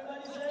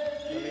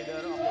 the leader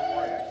of the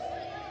Warriors.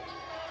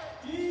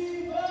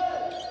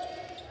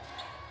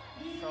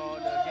 So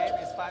the game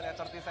is tied at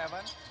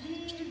 37.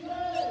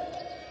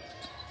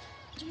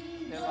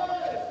 Still a lot of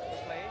minutes to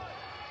play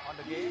on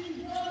the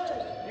game.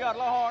 Dior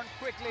Lowhorn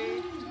quickly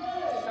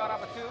shot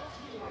up a 2.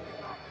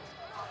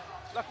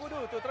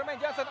 Lakudu to Tremaine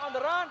Johnson on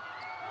the run.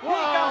 He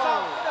comes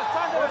out with a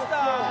thunderous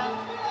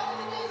dunk.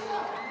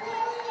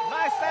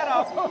 Nice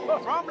setup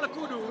from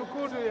Lakudu.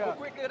 Lakudu, Who yeah.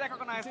 quickly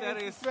recognized there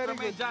is It's very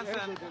Tremaine good, Johnson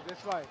very good,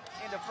 that's right.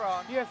 in the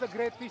front. He has a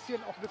great vision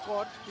of the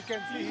court. You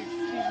can see his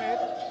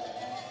teammate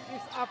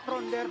is up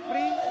front there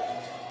free.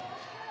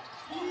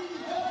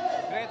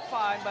 Great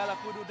find by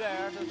Lakudu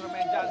there to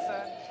Tremaine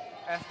Johnson,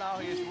 as now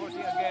he is working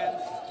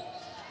against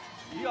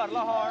Dior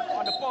Lowhorn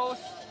on the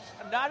post.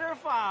 Another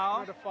foul.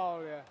 Another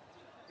foul, yeah.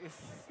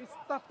 It's It's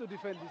tough to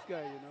defend this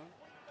guy, you know.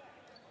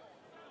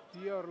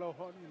 Dior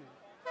Lowhorn, you know.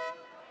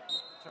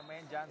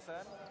 Tremaine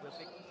Johnson will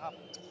pick up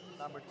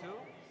number 2.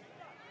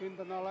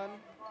 Quinton Nolan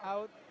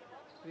out,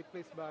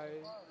 replaced by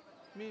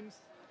Mims,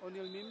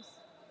 O'Neal Mims.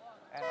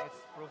 And it's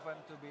proven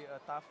to be a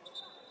tough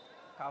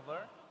cover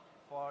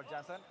for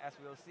Johnson, as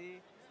we'll see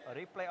a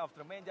replay of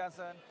Tremaine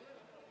Johnson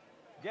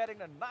getting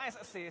the nice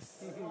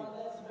assist.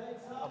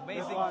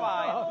 Amazing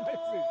find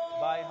Amazing.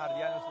 by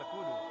Hardianus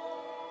Lakudu.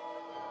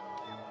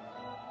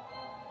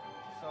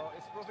 So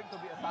it's proving to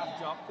be a tough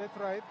job That's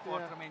right. for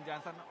Yeah. Tremaine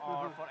Johnson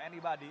or for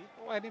anybody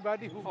Or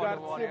anybody who for the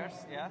guards Warriors,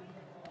 him. yeah,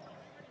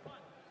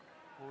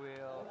 who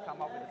will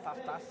come up with a tough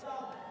task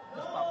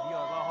to stop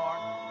Dior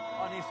Lowhorn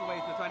on his way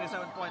to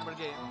 27 points per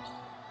game.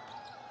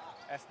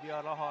 As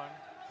Dior Lowhorn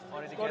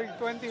already Scoring get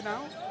 20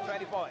 now.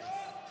 20 points,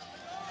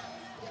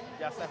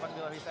 just 7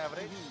 below his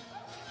average.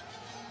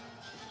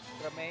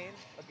 Tremaine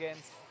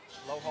against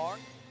Lowhorn,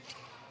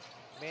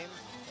 Mims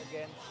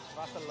against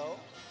Russell Lowe.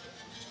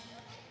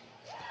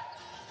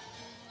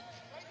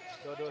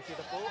 Dodo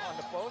Sitapu on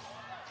the post,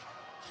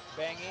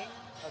 banging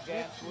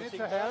against Wu Needs a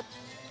Qingde. help.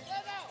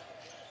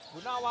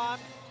 Gunawan,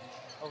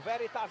 a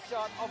very tough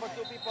shot over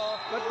 2 people.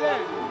 But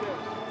then,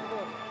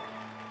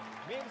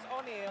 Mims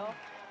O'Neal.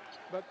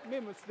 but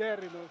Mim is there,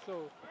 you know,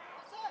 so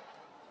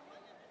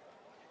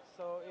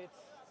So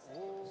it's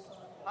Wu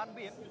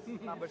Hanbin,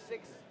 number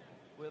 6,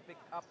 will pick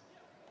up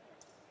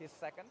his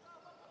second.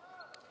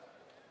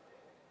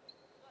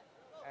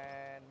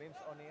 And Mims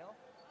O'Neal,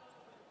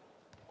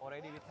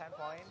 already with 10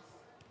 points,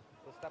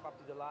 will step up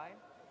to the line.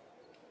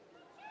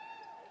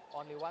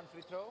 Only 1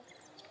 free throw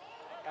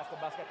as the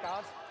basket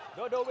counts.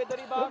 Dodo with the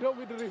rebound. Dodo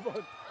with the rebound.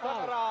 Turn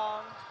Foul.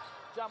 around.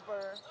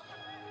 jumper.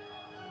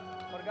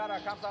 Vergara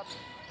comes up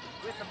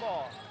with the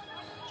ball.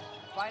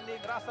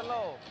 Finding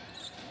Russell.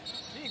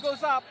 He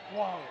goes up.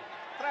 Wow.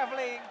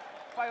 Traveling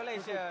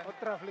violation. A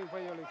traveling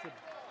violation.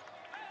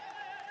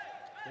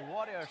 The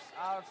Warriors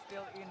are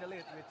still in the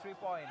lead with 3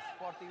 points,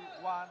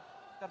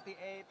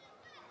 41-38,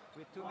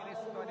 with 2 minutes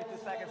 22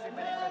 seconds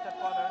remaining in the third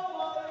quarter.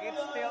 It's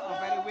still a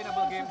very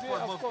winnable game for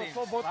Of both course, teams.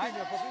 for both right?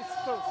 teams, yeah. It's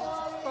close.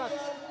 It's clutch.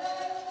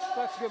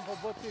 Clutch game for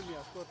both teams,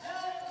 yeah, of course.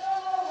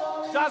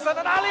 Johnson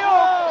and alley-oop!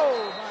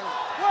 Oh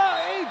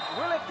my!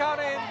 Wow, Will it count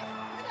in?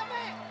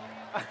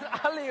 An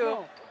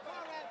alley-oop No.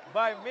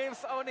 by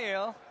Mims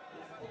O'Neal.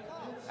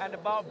 And the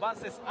ball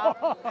bounces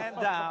up and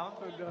down.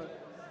 Oh, no.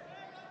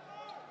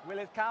 Will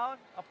it count?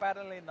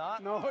 Apparently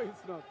not. No,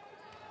 it's not.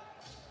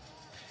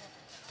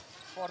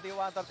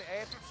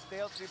 41-38,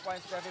 still 3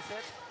 points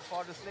deficit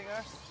for the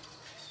Slingers.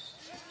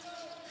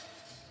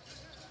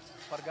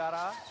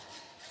 Vergara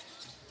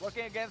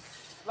working against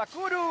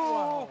Lakudu.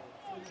 Wow.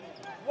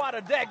 What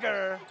a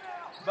dagger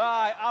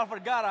by Al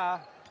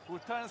Vergara, who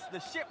turns the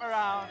ship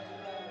around.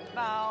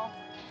 Now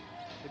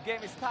the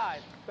game is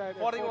tied. Tied at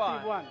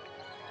 41.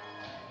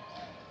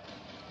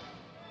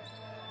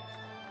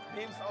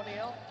 Mims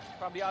O'Neal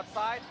from the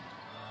outside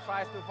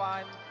tries to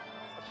find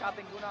a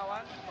cutting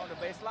Gunawan from the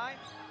baseline.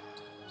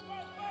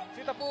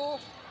 Sitapu,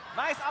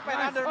 nice up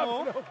and under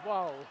move.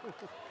 Wow.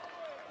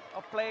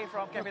 A play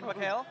from Kevin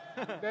McHale.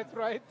 That's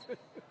right.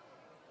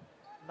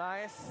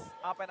 Nice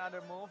up and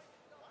under move.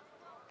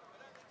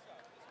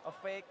 A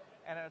fake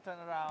and a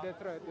turnaround.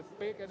 That's right. The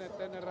fake and a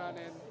turnaround,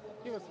 and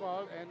he was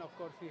fouled, and of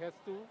course he has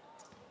to.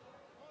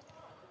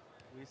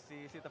 We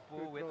see Sitapu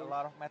Good with a throw.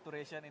 lot of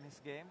maturation in his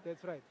game,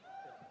 That's right.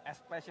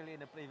 especially in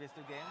the previous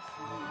 2 games,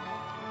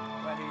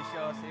 when he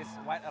shows his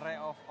wide array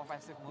of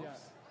offensive Yeah.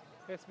 moves.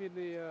 Has been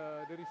the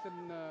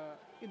reason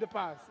in the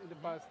past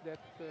that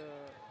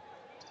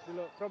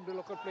from the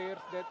local players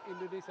that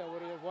Indonesia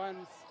Warrior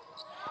once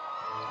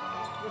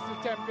was the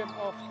champion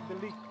of the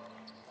league.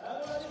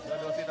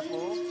 Dodo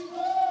Sitapu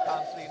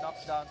calmly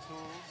knocks down 2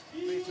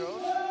 free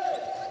throws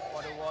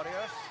for the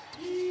Warriors.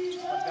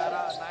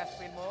 Vergara, a nice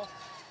spin move.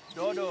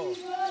 Dodo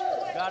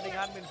guarding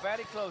Hanbin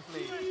very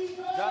closely.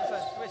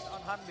 Johnson switch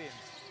on Hanbin.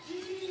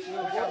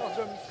 Both of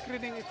them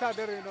screening each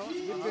other,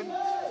 between.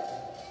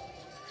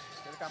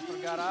 Here comes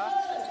Vergara.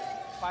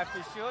 5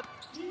 to shoot.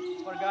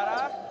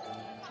 Vergara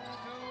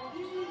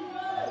to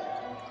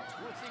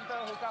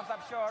Washington, who comes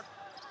up short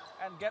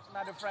and get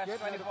another fresh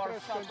 24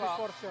 shot clock.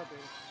 24 shot.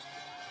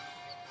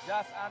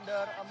 Just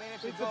under a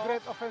minute to It's go. a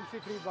great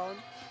offensive rebound.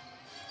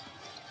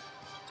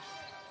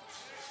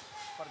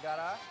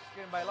 Vergara,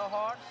 screen by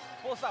Lohorn,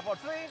 pulls up for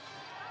 3.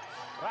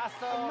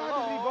 Russell Another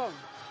Lowe rebound.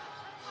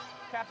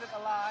 kept it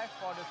alive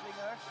for the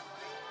Slingers.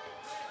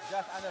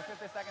 Just under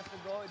 50 seconds to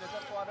go in the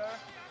third quarter.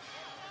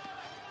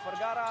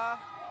 Vergara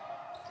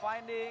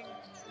finding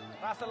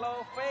Russell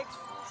Lowe, fakes.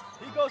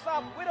 He goes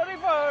up with a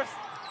reverse.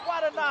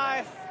 What a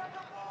nice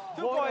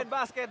 2-point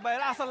basket by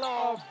Russell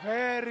Lowe. A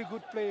very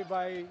good play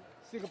by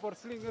Singapore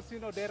Slingers.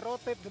 They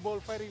rotate the ball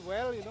very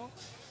well.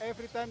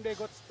 Every time they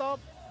got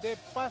stopped, they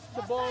pass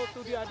the ball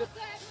to the other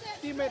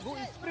teammate who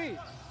is free.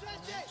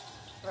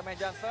 Tremaine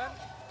Johnson,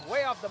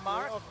 way off the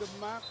mark. Of the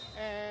mark,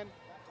 and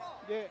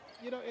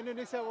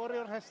Indonesia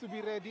Warrior has to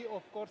be ready,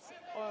 of course,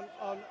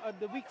 on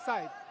the weak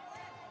side.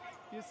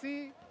 You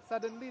see,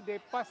 suddenly they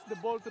pass the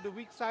ball to the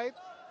weak side,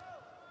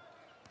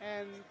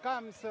 and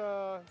comes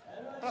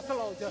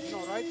Russell just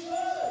now, right?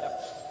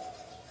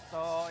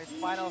 So it's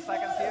final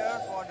seconds here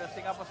for the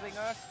Singapore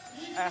Slingers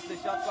as the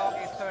shot clock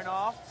is turned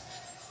off.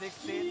 10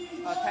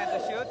 to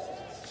shoot.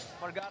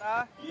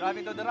 Vergara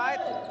driving to the right,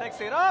 takes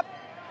it up,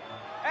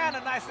 and a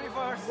nice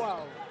reverse.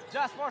 Wow.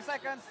 Just 4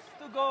 seconds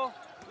to go.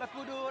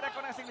 Lakudu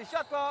recognizing the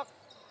shot clock.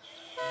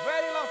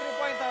 Very long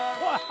 3-pointer.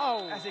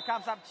 Wow. As he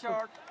comes up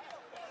short.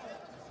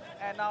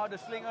 And now the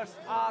Slingers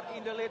are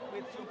in the lead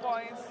with 2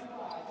 points,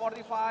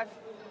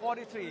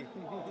 45-43.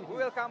 We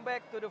will come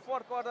back to the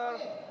fourth quarter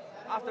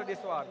after this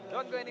one.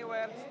 Don't go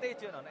anywhere. Stay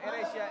tuned on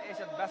AirAsia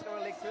Asian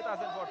Basketball League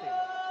 2014.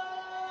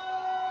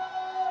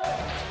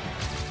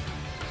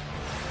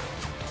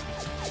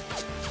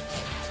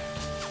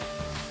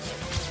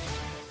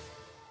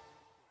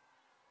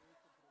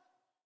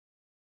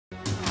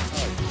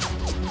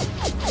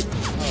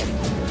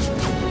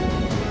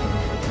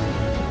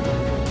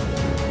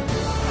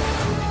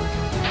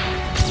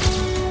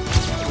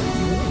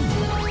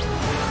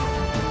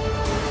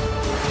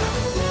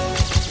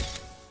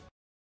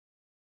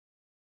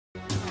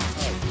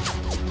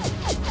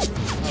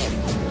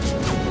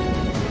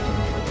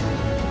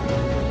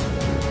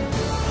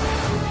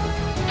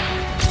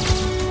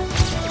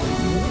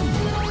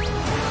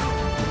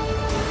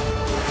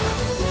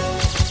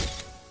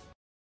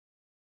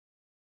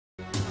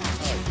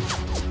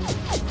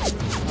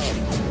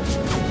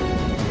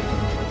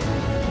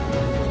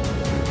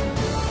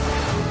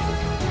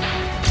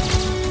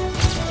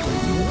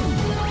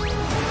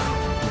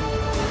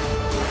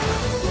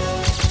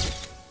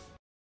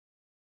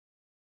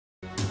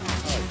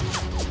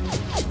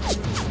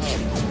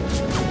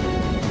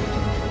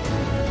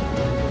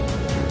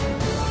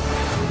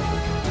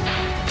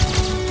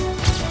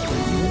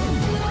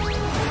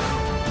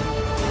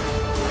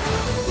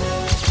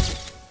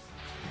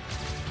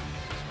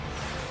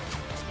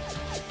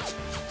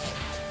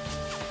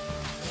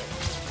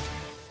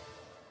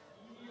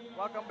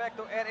 Welcome back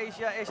to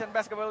AirAsia Asian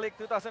Basketball League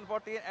 2014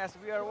 as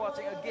we are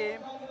watching a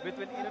game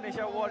between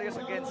Indonesia Warriors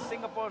against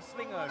Singapore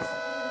Slingers.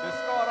 The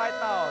score right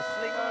now,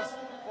 Slingers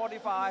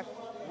 45,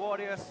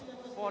 Warriors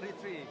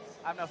 43.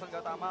 I'm Nelson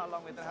Gautama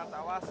along with Rehan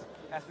Tawas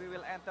as we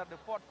will enter the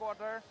fourth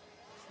quarter.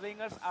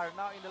 Slingers are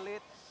now in the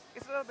lead.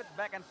 It's a little bit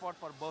back and forth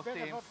for both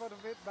Back and teams. forth for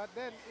a bit, but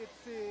then it's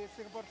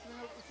Singapore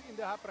Slingers is in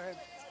the upper hand.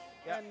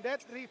 Yeah. And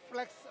that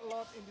reflects a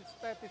lot in the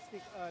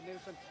statistic,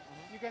 Nelson.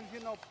 You can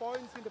see now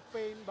points in the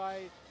paint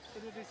by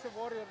Indonesia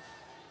Warriors.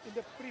 In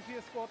the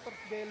previous quarters,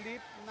 they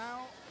lead.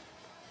 Now,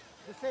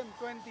 the same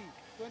 20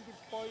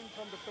 points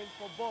from the paint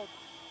for both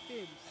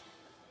teams.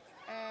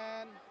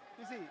 And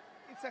you see,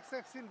 it's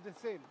exactly the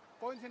same.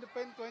 Points in the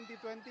paint,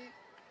 20-20.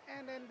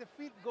 And then the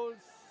field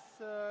goals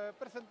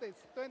percentage,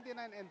 29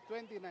 and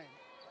 29.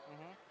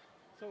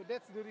 So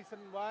that's the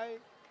reason why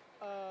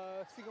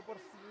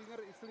Singapore Slinger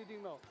is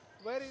leading now.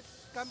 Where it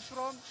comes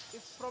from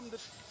is from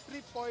the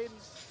 3-point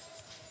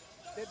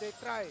that they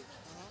try.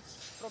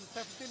 From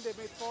 17 they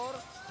made 4,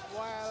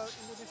 while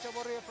Indonesia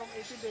Warrior from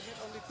 18 they made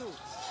only 2.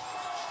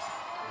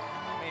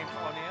 James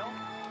O'Neal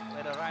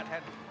with a right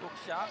hand hook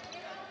shot.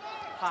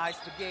 Ties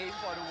the game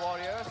for the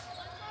Warriors.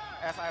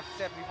 As I've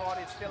said before,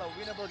 it's still a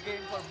winnable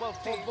game for both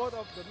For teams. both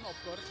of them, of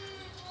course.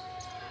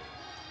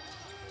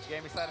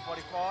 Game is started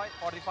 45.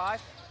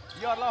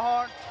 Dior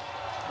Lohorn.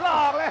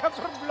 Block!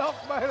 Clever block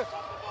by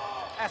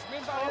As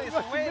Mims O'Neal is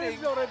waiting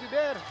He's already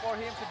there. for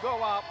him to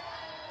go up.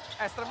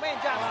 As Tremaine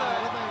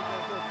Johnson.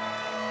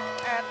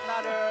 And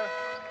another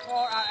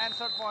 4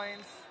 unanswered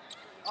points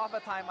of a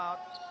timeout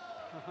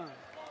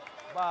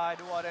by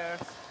the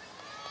Warriors.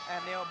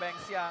 And Neo Beng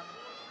Siang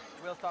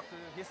will talk to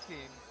his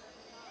team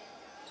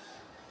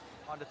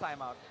on the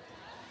timeout.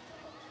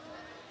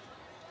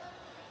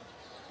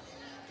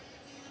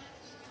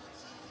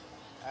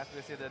 As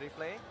we see the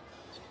replay,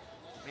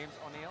 Mims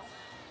O'Neal,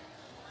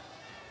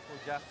 who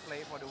just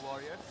played for the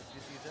Warriors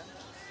this season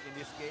in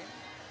this game.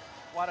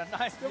 What a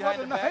nice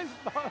behind the back. Nice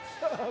pass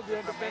behind the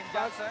Tremaine back.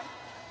 Johnson,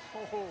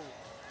 Oh.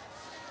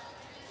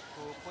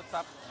 who puts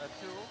up a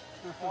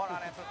 4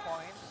 unanswered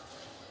points,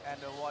 and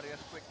the Warriors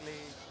quickly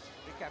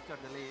recapture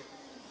the lead.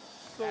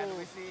 So And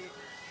we see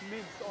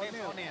Mims Mims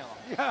O'Neal. O'Neal.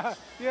 Yeah,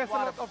 he has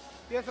What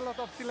a lot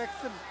of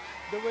selection.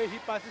 The way he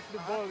passes the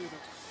ball, you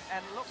know.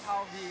 And look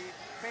how he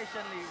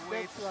patiently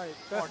waits That's right.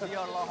 for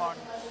Dior Lohorn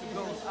to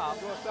go up,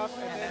 Goes up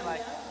and and then then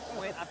like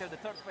wait until the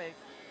third fake,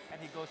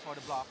 and he goes for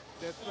the block.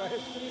 that's right.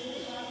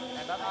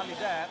 And not only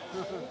that,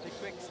 he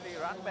quickly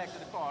run back to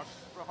the court,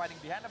 providing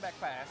behind the back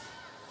pass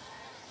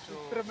to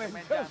Tremaine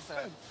Tremaine Johnson.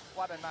 Johnson.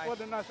 What a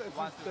nice assist.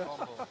 1-2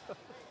 combo.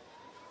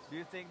 Do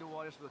you think the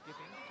Warriors will keep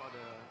him for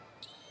the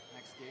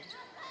next game?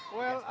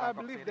 Well, against I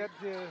Bangkok believe City? that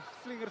the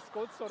Slingers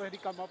coach already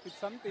come up with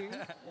something.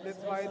 That's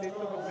why they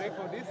took a break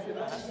for this, you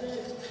know. So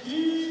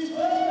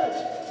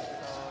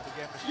the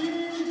game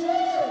resumes.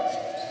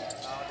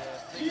 Now the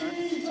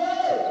Slingers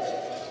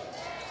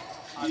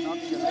are not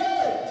in the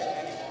lead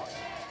anymore.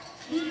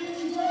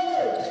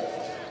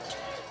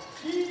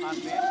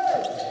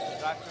 Hanbin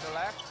drives to the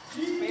left.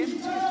 Spin.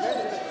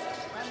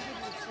 Manjin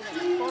is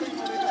scoring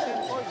already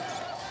 10 points.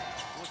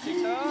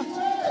 Wuchingter.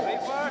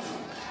 Reverse.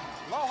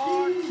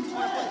 Lohorn. For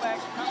a putback.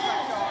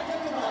 Comeback shot.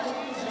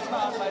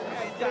 Rebound by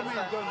Tremaine Tremaine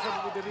Johnson. Johnson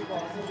with the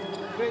rebound.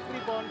 Great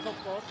rebounds, of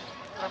course.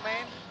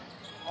 Tremaine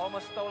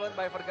almost stolen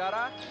by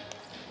Vergara.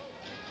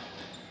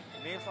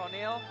 Mims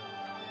O'Neal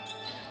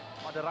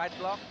on the right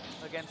block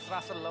against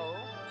Russell Lowe.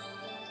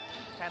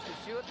 Can't to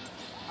shoot.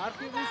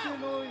 Arti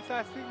Wisuno is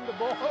asking the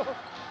ball.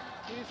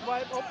 He is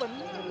wide open.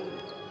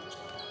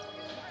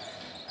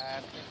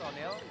 As Mims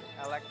O'Neal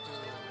elect to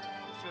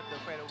shoot the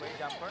fadeaway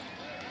jumper.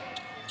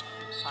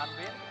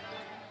 Hanbin.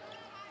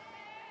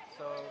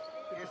 So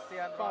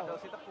Christian Foul. Rondo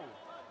Sitepu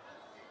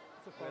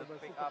It's a foul will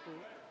by pick up Sitepu.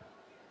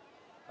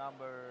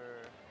 number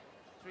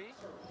 3.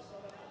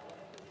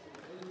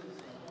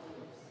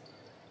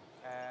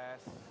 As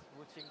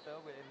Wuchingter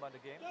will inbound the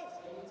game.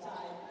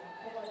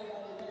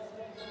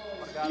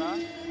 Vergara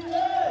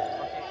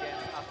working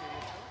against Arti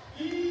Wisnu.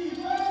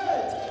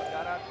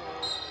 Vergara to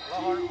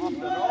Lohorn off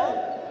the roll.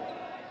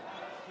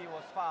 He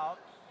was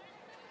fouled.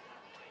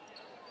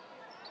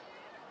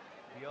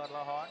 Dior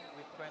Lohorn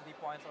with 20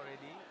 points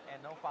already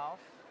and no fouls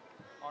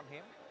on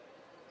him.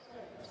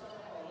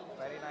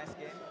 Very nice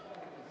game.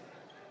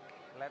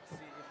 Let's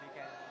see if he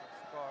can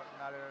score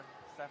another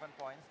 7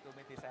 points to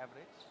meet his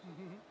average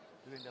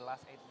during the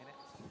last 8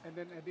 minutes. And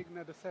then adding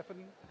another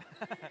 7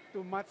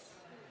 to match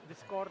the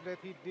score that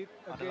he did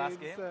On the last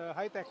against game?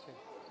 High Tech.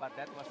 But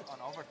that was on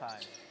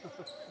overtime.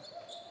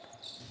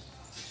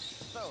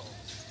 So,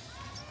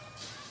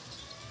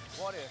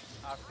 Warriors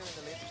are still in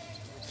the lead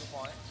with 2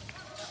 points.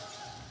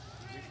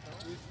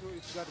 Wisnu. Wisnu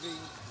is guarding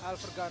Al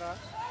Vergara.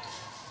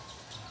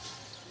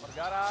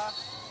 Vergara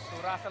to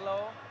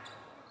Russell.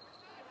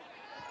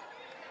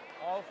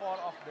 All 4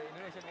 of the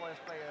Indonesian Warriors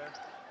players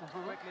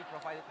quickly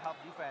provided help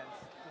defense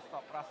to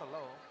stop Russell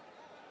Lowe,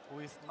 who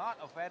is not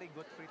a very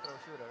good free throw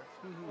shooter.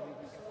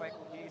 In fact,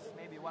 he is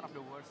maybe one of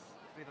the worst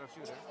free throw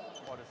shooters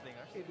for the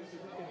Slingers, It is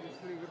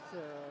Slingers.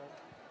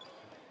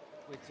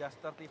 with just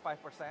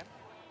 35%.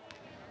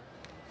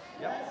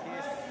 Yep,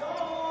 he's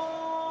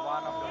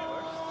one of the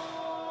worst,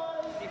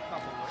 if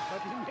not the worst.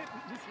 But he made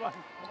this one.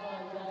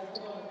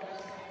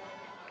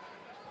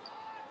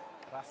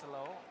 Russell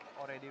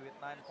already with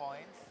 9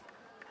 points.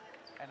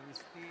 And we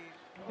see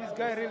This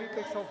guy really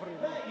takes over.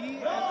 He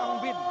and Ang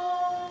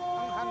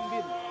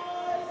Hanbin.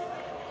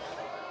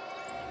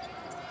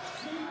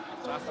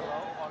 Russell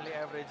only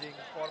averaging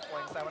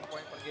 4.7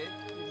 points per game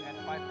and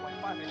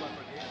 5.5 rebound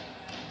per game.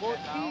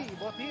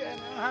 Both he and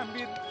Ang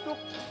Hanbin took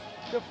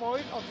the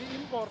point of the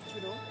imports,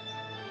 you know.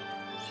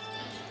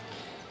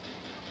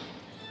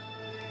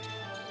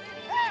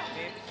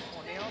 James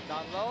O'Neal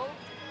down low.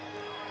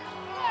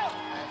 As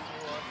he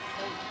was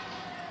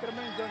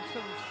Tremaine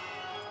Johnson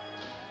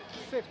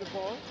saved the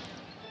ball.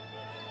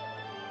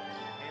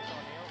 James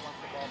O'Neal wants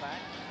the ball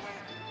back.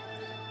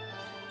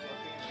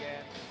 Looking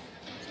against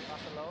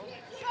Russell.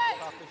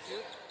 Tough to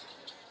shoot.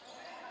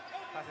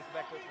 Passes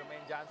back to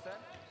Tremaine Johnson.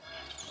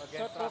 Against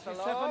Shot clock is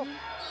Russell. 7.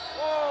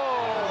 Whoa!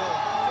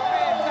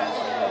 Tremaine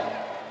Johnson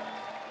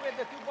with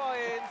the 2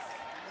 points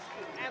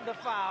and the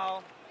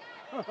foul.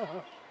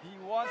 He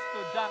wants to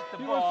dunk the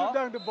He ball. wants to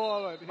dunk the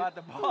ball. But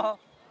the ball,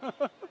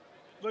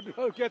 But the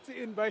ball gets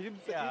in by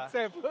himself. Yeah.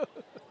 itself.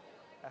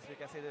 as we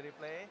can see the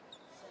replay,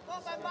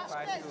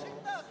 tries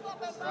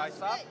to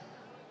rise up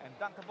and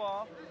dunk the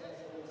ball.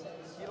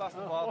 He lost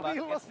the ball, but he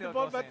it lost still the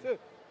ball, goes but in.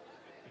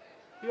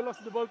 he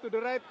lost the ball to the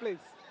right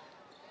place.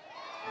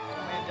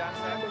 Tremaine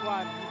Johnson And the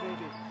one, he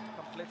made it.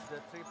 completes the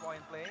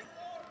 3-point play.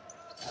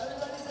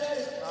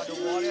 Now the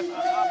Warriors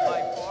are up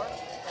by 4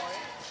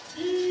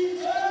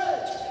 points.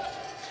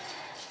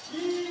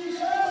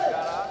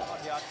 Vergara on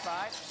the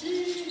outside.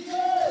 Is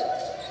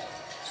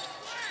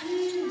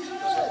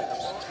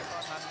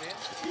on Hanbin.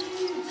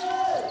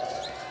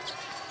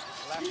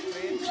 Left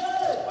screen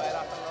by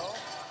Russell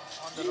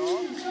on the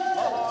roll.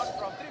 Lohon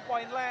from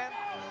 3-point land.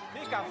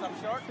 He comes up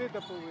short. Sit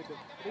up with the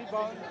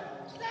rebound.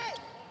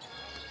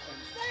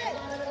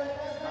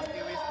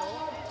 Nanti Wisnu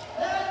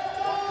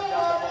wants to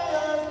down the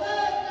ball to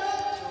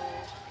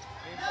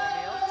James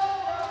O'Neal.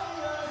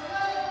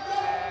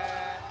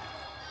 And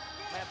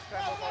Matt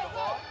scramble for the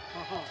ball.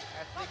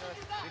 As Slingers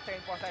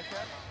retain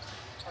possession.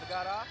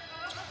 Vergara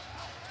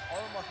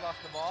almost lost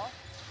the ball.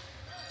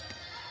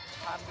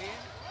 Hanbin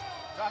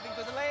driving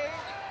to the lane.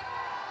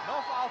 No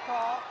foul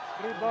call.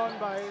 Rebound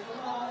by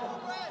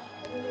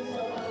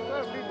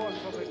 12 rebounds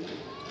already.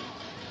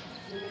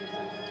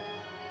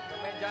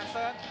 Tremaine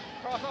Johnson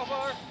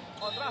crossover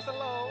on Russell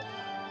Lowe.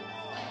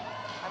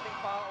 I think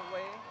foul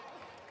away.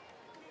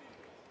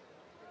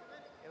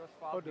 It was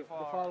foul Oh, the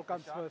before foul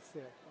comes shot. first.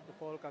 Yeah. The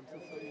foul comes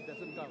first, so it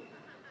doesn't count.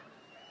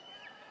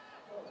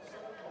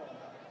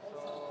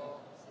 So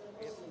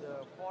it's the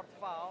 4th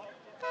foul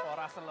for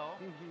Russell Lowe.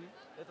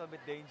 Little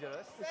bit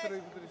dangerous. It's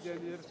really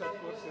dangerous, of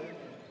course. Yeah.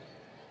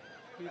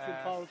 He's in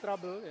As- foul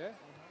trouble, yeah.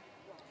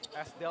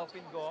 As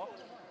Delphine go.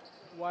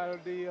 While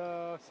the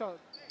shot,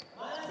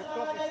 the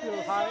clock is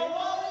still high. We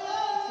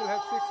still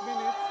have 6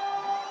 minutes.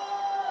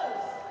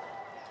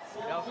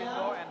 Delphine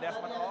go and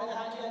Desmond O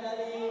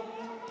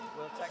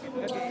will check into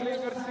And the the game.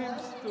 Slingers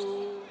seems to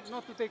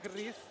not to take a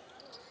risk,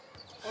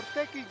 or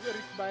taking a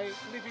risk by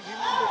leaving him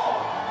in the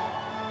shot.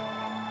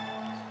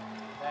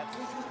 That's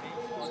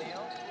James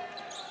O'Neal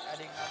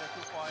adding another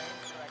 2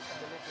 points to extend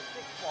the lead to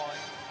 6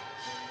 points.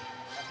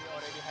 As he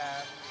already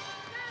has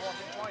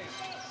 14 points.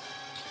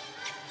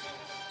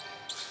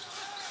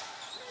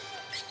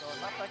 So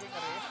not taking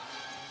a risk.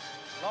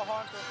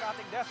 Lohon to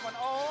cutting Desmond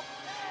O.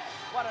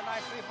 What a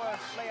nice reverse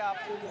layup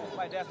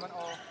by Desmond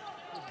O,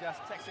 who just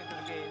checks into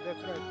the game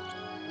That's right.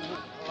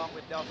 along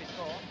with Delphine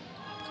Ko,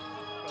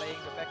 playing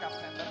the backup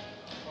center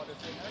for the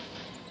Slingers.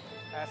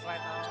 As right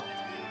now,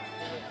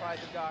 he will try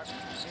to guard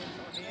James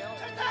O'Neal.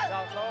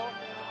 Down low.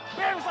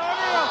 James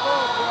O'Neal!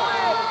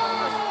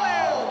 With a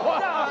slam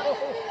dunk!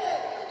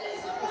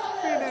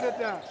 Spin it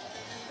down.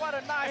 What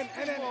a nice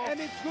And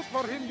it's good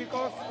for him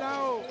because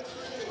now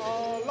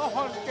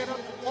Lohon cannot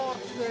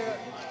force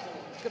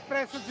the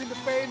presence in the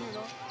paint, you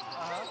know.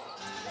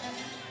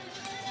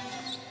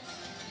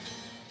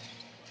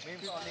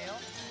 James O'Neal.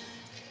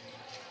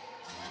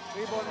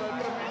 Rebound by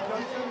Tremaine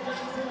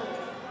Johnson.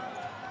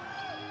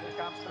 Here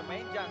comes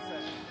Tremaine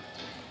Johnson.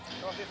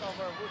 Crosses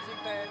over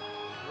Wuchington.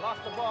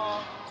 Lost the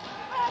ball.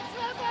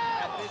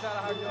 And Rizal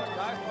Harjo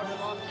dives for the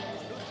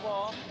loose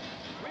ball.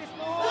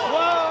 Wisnu!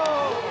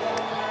 Whoa!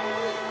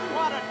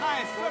 What a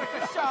nice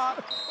circus shot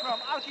from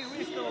Alki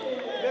Wisnu.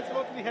 That's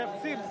what we have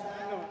seen,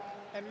 you know,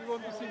 and we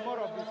want to see more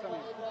of this. I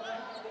mean.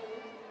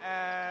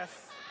 As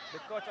the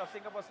coach of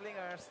Singapore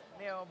Slingers,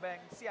 Neo Beng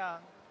Siang,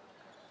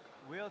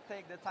 will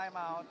take the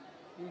timeout.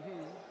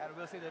 And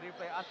we'll see the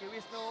replay. Alki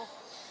Wisnu,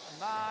 a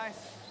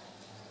nice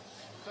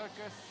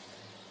circus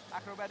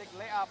acrobatic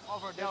layup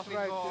over That's Delphine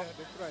right, Go. yeah,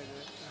 that's right.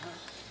 Yeah.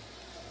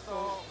 So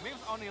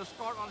James O'Neal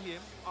scored on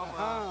him of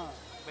a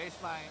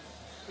baseline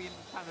spin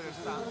thunderous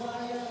dunk.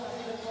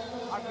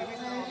 Alki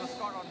Wisnu also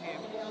scored on him,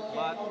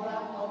 but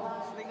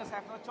Slingers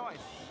have no choice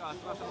because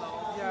Russell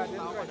Lowe Yeah, is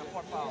now that's on the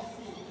 4th foul.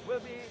 We'll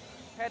be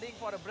heading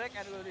for a break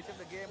and we'll resume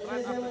the game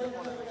right after the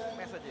following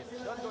messages.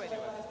 Don't go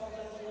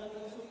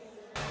anywhere.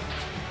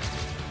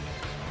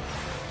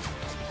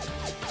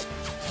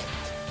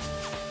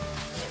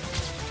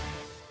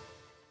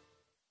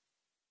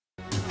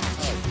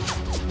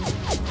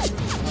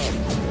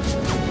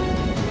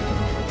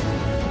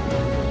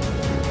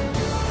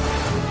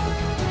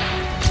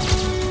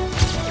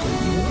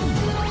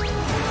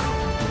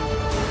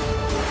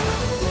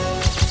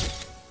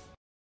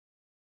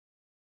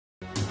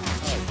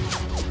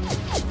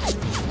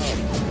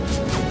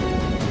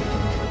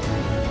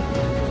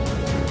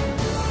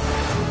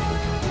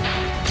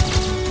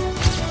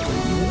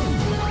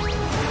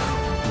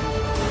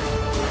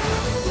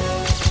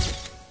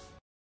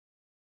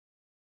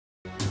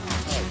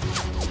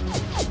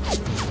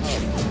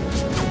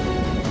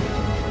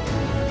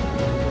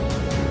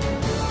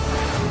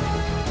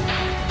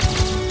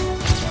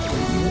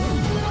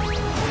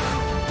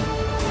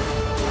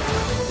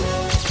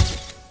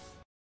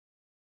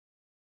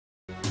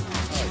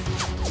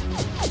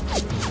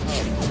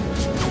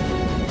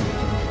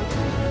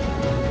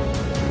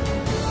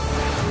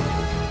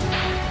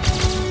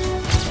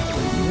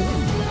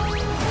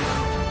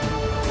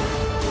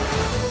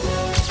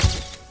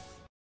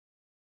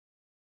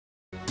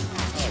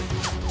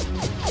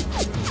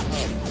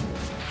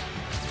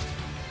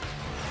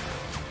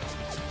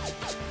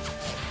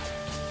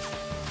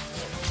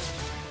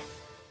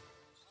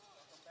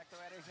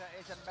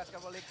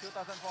 League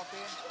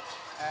 2014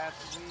 as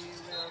we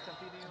will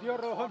continue. Your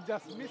Rohan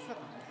just missed a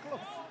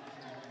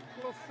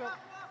close shot.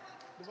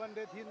 The one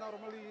that he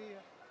normally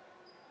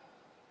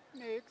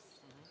makes.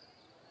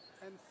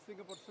 And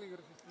Singapore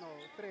Slingers is now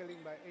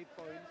trailing by 8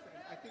 points.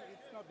 And I think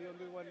it's not the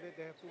only one that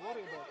they have to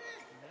worry about.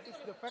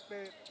 It's the fact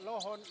that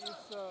Lohon is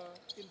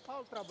in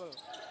foul trouble.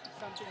 It's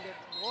something that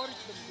worries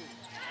them too.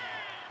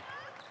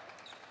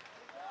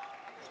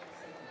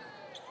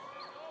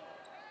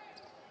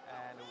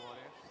 And the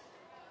Warriors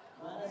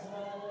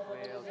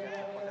will get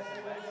the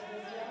possession back.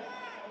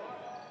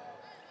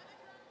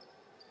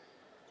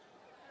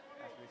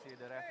 As we see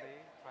the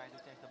referee trying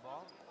to change the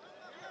ball.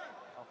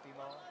 A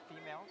female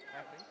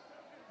referee.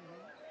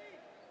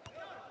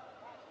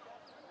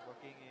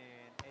 Working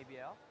in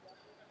ABL.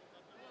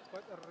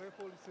 Quite a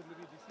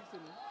revolutionary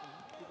decision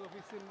because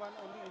we've seen one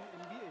only in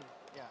NBA.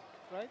 Yeah.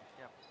 Right?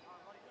 Yep.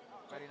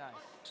 Very nice.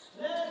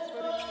 It's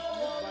very nice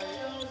move by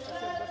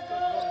ASEAN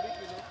Basketball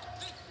League, you know.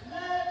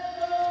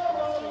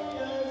 Trusting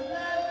the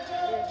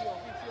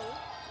official.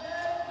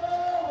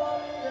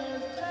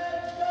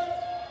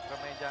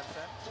 Tremaine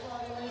Johnson.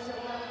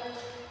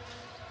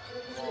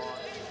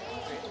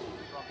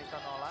 From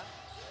Victor Nolan.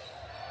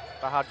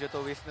 Raharjo to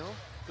Wisnu.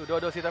 To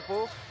Dodo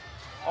Sitapu.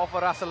 Over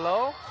Russell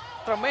Lowe.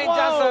 Tremaine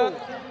Johnson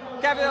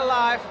kept it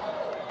alive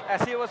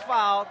as he was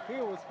fouled.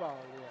 He was fouled,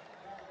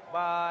 yeah.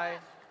 By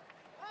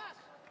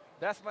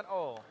Desmond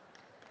O.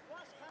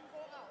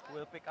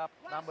 Will pick up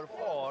number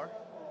 4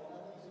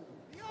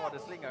 for the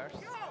Slingers.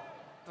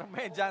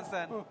 Tremaine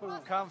Johnson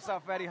comes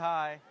up very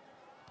high,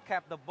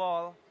 kept the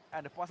ball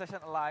and the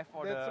possession alive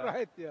for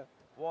the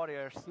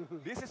Warriors.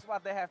 This is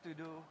what they have to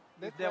do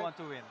if they want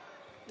to win.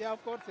 Yeah,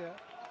 of course, yeah.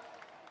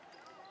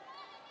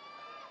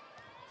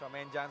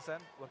 Tremaine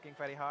Johnson working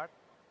very hard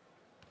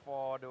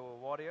for the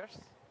Warriors.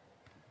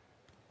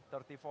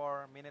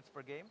 34 minutes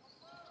per game.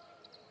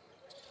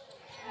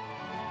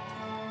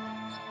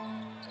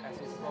 As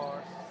he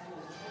scores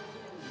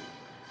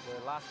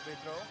the last free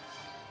throw,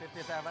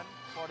 57-48.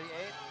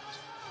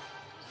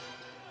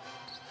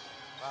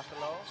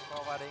 Russell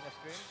providing a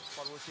screen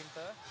for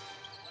Wuchingter.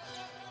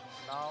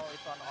 Now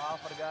it's on Al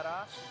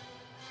Vergara.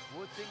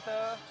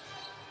 Wuchingter,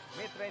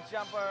 mid-range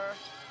jumper.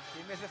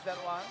 He misses that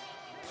one.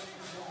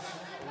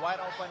 Wide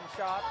open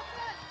shot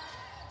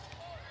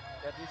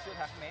that we should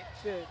have made.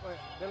 Yeah,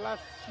 the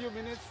last few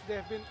minutes they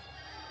have been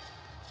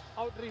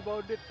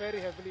out-rebounded very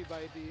heavily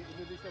by the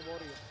Indonesia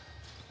Warriors.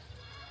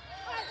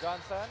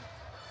 Johnson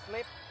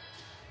slip,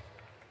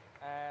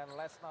 and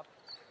let's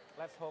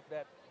hope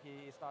that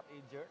he is not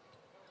injured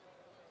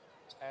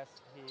as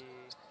he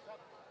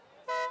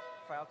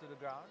fell to the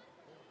ground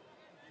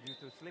due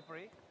to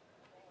slippery.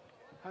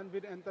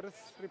 Hanbin enters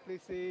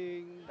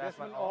replacing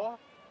Desmond O,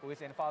 who is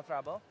in foul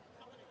trouble.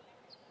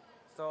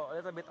 So a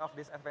little bit of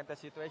disadvantage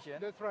situation.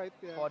 That's right,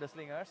 yeah. For the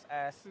Slingers,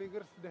 as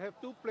Slingers, they have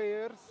 2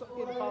 players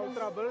in foul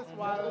troubles,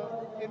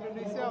 while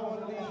Indonesia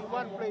only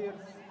 1 player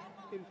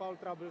in foul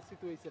trouble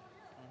situation.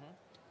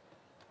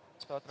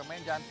 So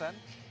Tremaine Johnson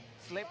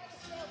slips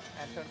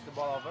and turns the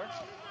ball over.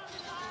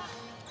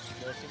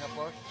 The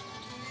Singapore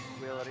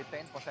will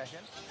retain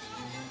possession.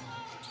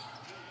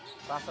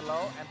 Russell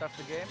Lowe enters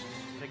the game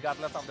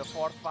regardless of the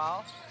 4th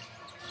foul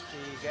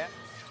he gets.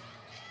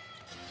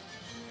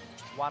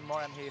 1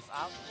 more and he is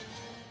out.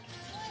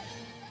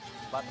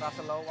 But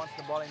Russell Lowe wants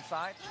the ball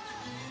inside.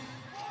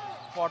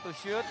 4 to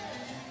shoot.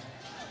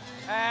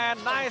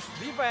 And nice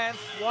defense.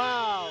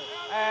 Wow.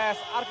 As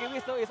Arki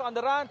Wisnu is on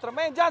the run.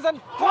 Tremaine Johnson.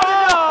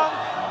 Wow.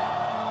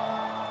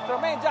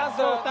 Tremaine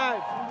Johnson.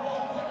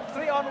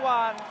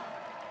 3-on-1.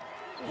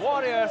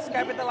 Warriors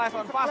capitalize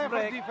on fast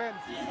break. Defense.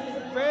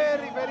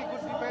 Very, very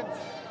good defense.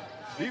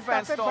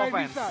 Defense to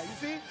offense. Lisa, you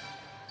see?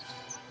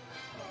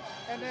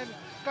 And then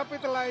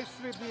capitalize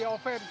with the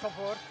offense, of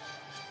course.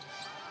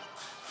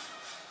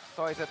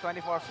 So it's a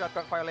 24 shot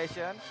clock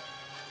violation.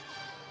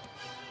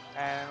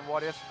 And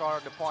Warriors score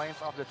the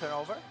points of the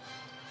turnover.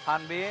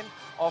 Hanbin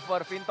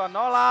over Vinton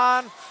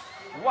Nolan.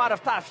 What a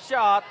tough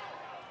shot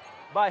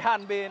by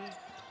Hanbin,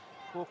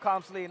 who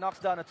calmly knocks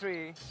down a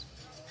 3.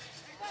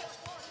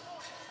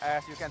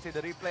 As you can see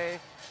the replay,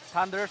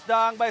 thunderous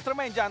dunk by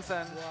Tremaine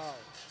Johnson. Wow.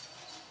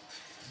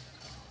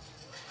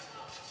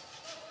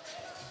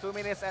 2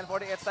 minutes and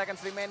 48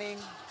 seconds remaining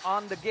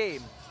on the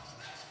game.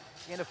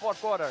 In the 4th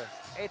quarter,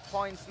 8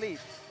 points lead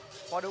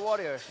for the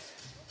Warriors.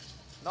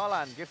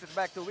 Nolan gives it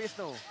back to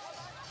Wisnu.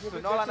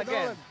 To Nolan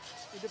again.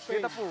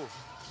 Sitapu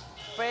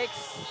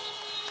fakes.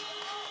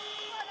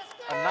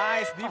 A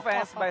nice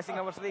defense by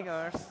Singapore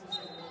Slingers.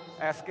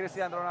 As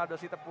Cristiano Ronaldo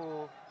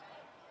Sitapu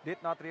did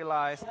not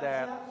realize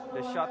that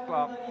the shot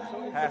clock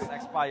has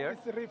expired.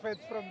 It's a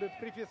revenge from the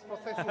previous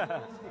possession.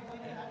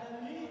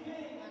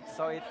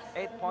 So it's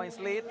 8 points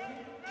lead.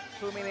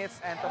 2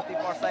 minutes and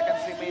 34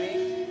 seconds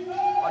remaining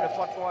on the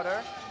 4th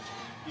quarter.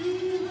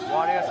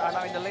 Warriors are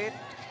now in the lead.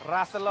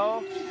 Russell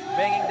Lowe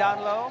banging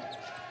down low.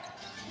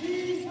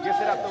 Gives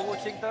it up to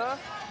Wuchingter.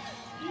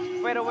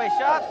 Fadeaway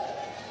shot.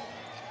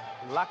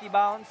 Lucky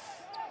bounce.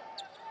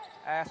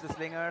 As the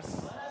Slingers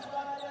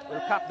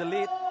will cut the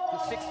lead to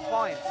 6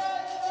 points.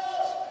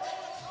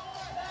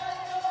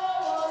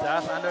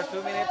 Just under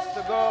 2 minutes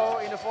to go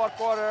in the fourth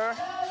quarter.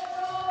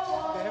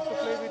 They have to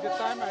play with the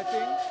time, I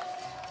think.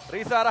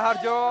 Risa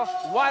Raharjo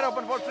wide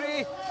open for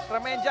three.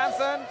 Tremaine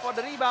Johnson for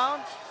the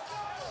rebound.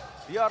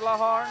 Dior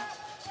Lohorn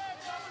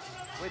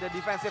with the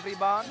defensive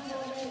rebound.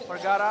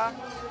 Vergara,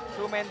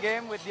 two-man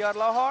game with Dior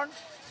Lohorn.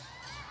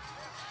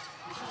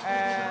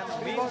 And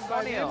Mims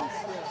O'Neal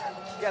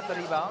get the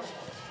rebound.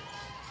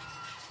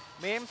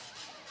 Mims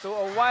to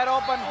a wide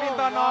open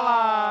Vinton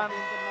Nolan,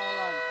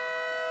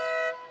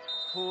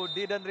 who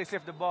didn't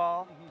receive the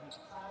ball.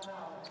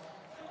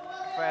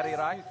 Very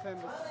right.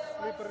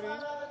 Slippery.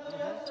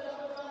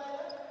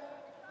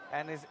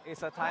 And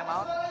it's a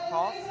timeout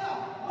call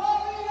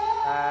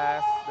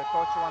as the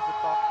coach wants to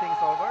talk things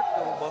over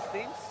to both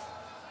teams.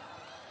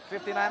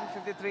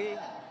 59-53,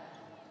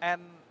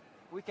 and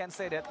we can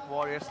say that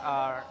Warriors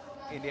are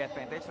in the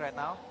advantage right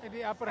now, In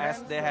the upper as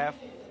hand, they have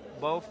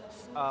both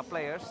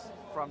players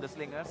from the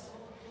Slingers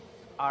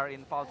are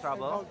in foul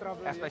trouble,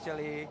 yes.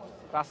 especially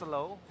Russell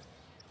Lowe,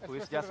 who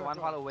is just one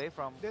foul away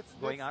from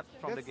going out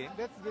from the game.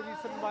 That's the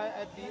reason why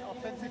at the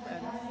offensive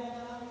end,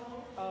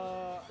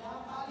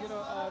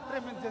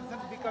 Tremaine Johnson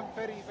become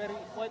very, very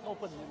wide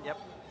open. Yep.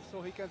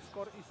 So he can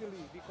score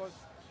easily because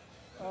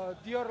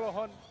Dior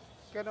Lohorn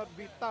cannot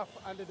be tough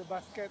under the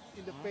basket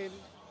in the paint.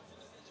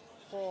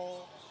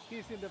 For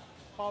he's in the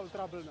foul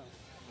trouble now.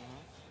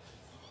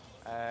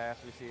 As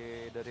we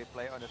see the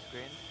replay on the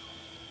screen,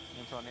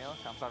 Mims O'Neal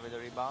comes out with the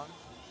rebound,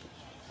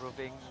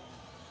 proving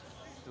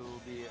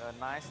to be a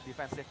nice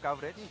defensive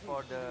coverage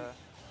for the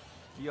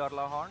Dior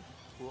Lohorn,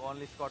 who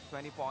only scored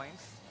 20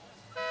 points.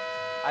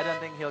 I don't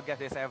think he'll get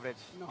his average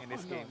in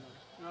this game.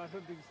 No, I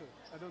don't think so.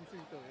 I don't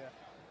think so, yeah.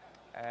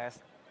 As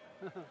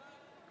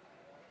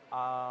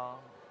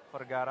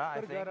Vergara,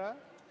 I think,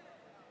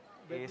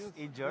 is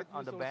injured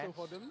on the bench.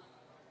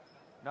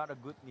 Not a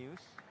good news,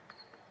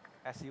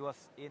 as he was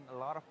in a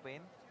lot of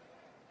pain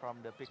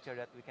from the picture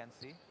that we can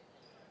see.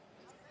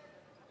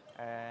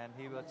 And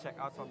he will check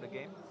out from the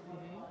game.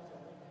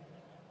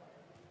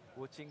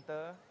 Wu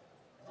Chingte,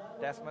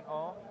 Desmond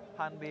O,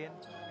 Han Bin,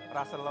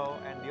 Russell Lowe,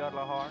 and Dior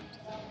Lohorn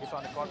is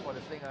on the court for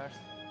the Slingers.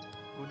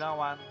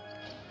 Gunawan,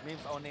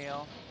 Mims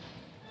O'Neal,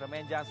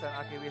 Tremaine Johnson,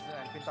 Aki Wisnu,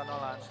 and Vinton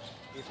Nolan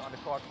is on the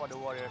court for the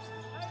Warriors.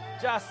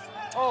 There's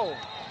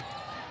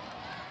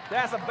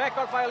a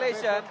backcourt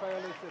violation.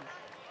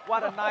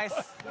 What a nice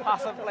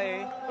hustle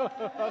play.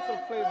 Hustle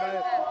play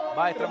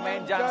by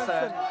Tremaine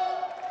Johnson.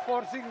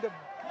 Forcing the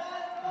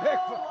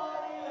back.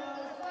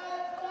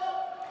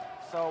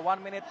 So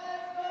 1 minute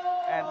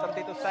and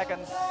 32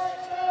 seconds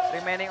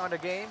remaining on the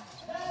game.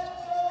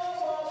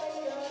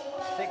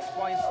 6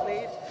 points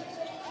lead.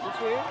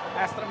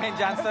 As Tremaine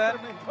Johnson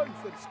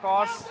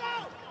scores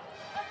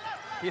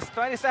his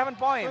 27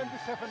 points.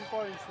 27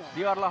 points now.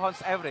 Dior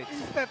Lohorn's average.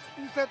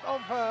 Instead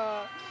of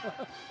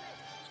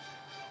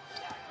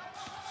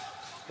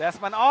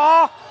Desmond,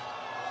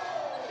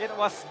 it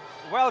was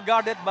well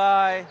guarded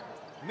by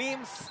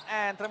Mims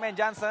and Tremaine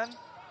Johnson,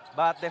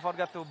 but they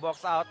forgot to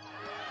box out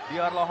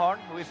Dior Lohorn,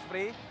 who is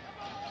free.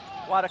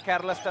 What a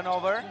careless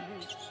turnover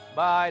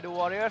by the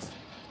Warriors.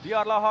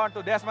 Dior Lohorn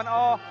to Desmond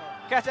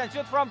catch and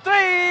shoot from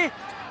three.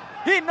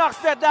 He knocks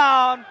that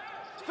down.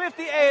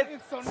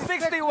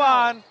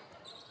 58-61.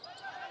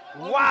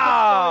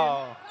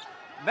 Wow.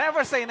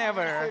 Never say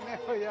never.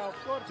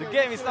 The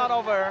game is not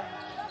over.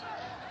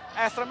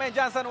 As Tremaine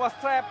Johnson was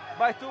trapped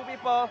by two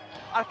people,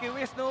 Aki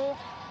Wisnu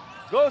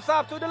goes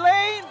up to the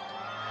lane.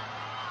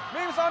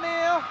 Mims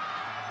O'Neal,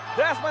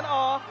 Desmond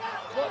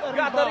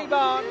got the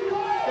rebound.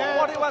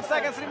 41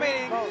 seconds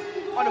remaining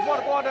on the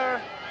fourth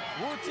quarter.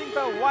 Wu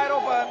Chingte wide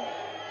open.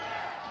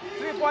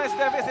 3 points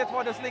deficit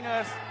for the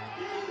Slingers.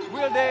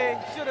 Will they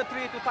shoot a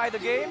three to tie the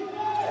game,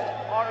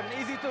 or an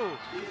easy two?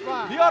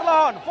 Dior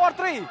Lohorn,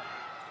 4-3.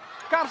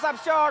 Comes up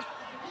short.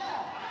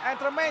 And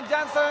Tremaine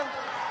Johnson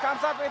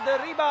comes up with the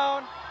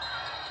rebound.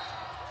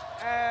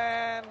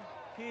 And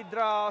he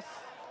draws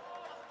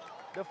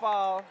the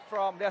foul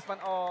from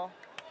Desmond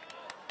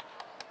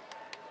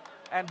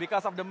And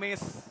because of the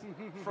miss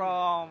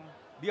from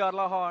Dior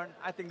Lohorn,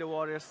 I think the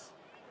Warriors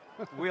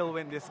will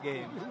win this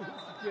game.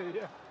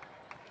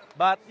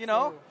 But, you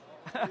know,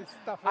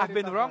 I've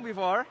been wrong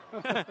before.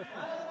 Look at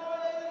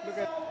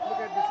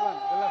this one,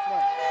 the last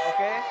one.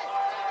 Okay.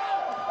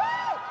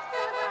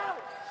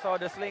 So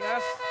the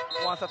Slingers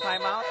wants a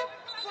timeout.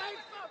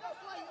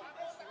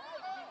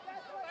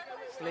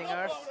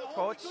 Slingers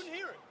coach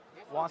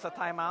wants a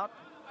timeout.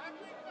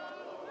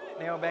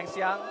 Neo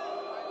Bengxiang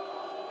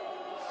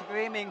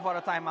screaming for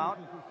a timeout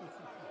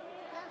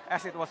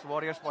as it was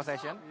Warriors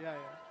possession.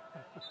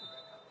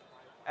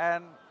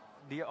 And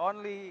the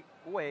only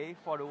way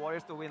for the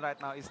Warriors to win right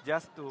now is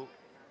just to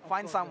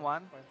find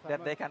someone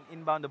that they can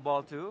inbound the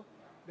ball to.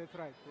 That's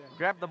right.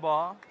 Grab the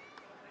ball,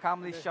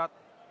 calmly shot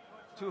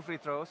 2 free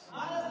throws,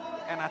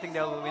 and I think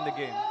they will win the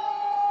game.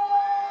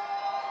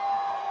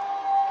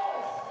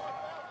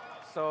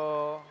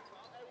 So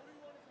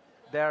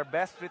their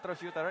best free throw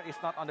shooter is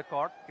not on the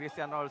court,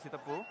 Christian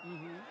Rolsitapu.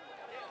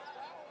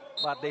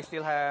 But they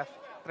still have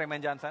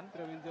Tremaine Johnson,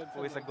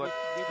 who is a good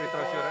free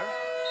throw shooter.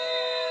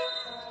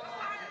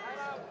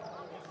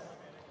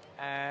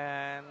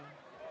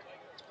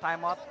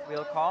 timeout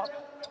will call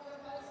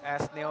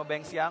as Neo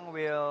Beng Siang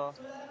will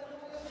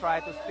try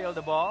to steal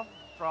the ball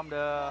from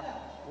the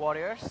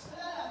Warriors.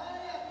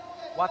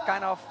 What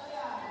kind of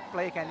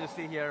play can you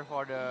see here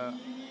for the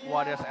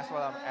Warriors as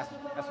well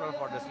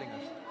for the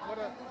Slingers? What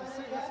the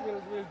Slingers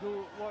will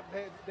do, what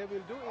they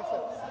will do is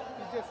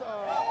just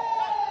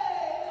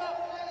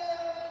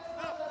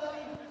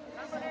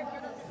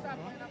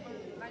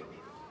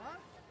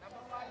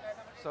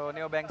So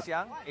Neo Beng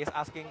Siang is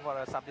asking for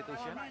a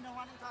substitution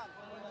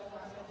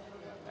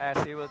as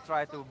he will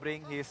try to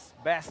bring his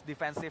best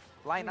defensive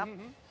lineup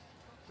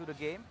to the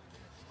game.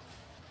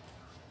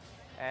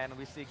 And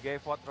we see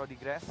Gayford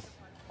Rodriguez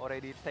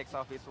already takes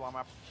off his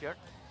warm-up shirt.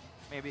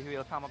 Maybe he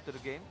will come up to the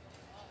game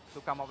to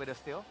come up with a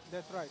steal.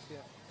 That's right,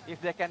 yeah.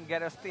 If they can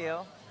get a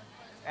steal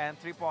and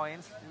 3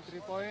 points, And 3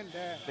 point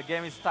there. the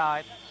game is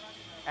tied.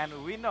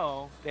 And we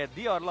know that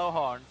Dior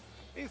Lohorn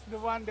It's the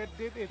one that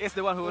did it. is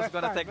the one who is last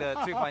going to time. take the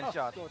 3-point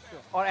shot. Sure.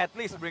 Or at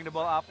least bring the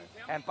ball up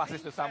and pass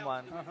it to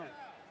someone.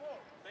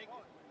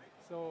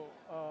 So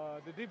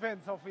the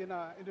defense of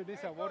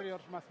Indonesia Warriors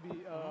must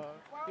be,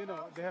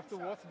 they have to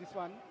watch this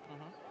one.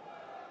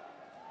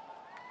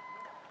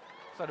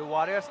 So the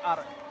Warriors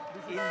are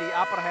in the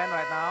upper hand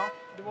right now.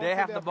 They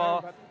have the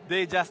ball.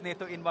 They just need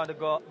to inbound the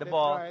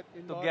ball right, to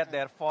inbound get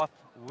their 4th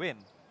win.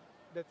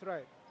 That's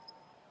right.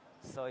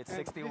 So it's And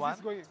 61, this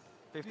is going,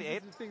 58.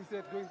 This is the things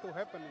that going to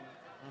happen.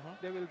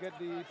 They will get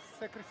the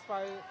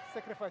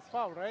sacrifice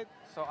foul, right?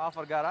 So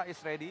Alfargara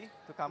is ready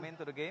to come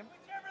into the game.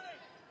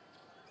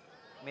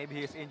 Maybe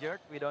he's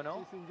injured. We don't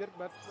know. He's injured,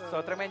 but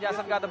So Tremaine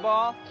Johnson got the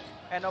ball,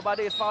 and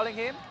nobody is fouling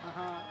him.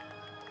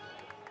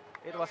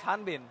 It was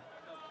Hanbin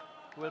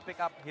who will pick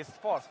up his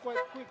 4th. It's quite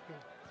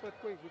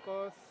quick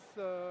because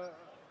the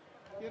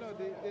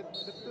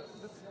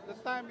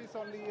time is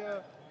only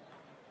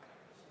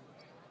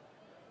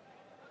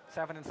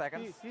 17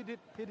 seconds. he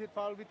did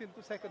foul within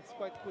 2 seconds,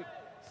 quite quick.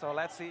 So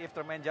let's see if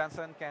Tremaine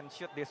Johnson can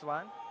shoot this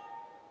one.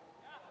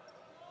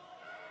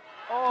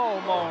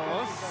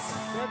 Almost.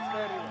 That's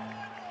very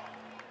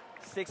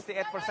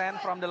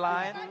 68% from the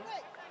line.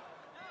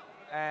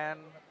 And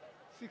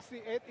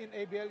 68 in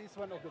ABL is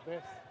one of the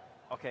best,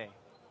 okay.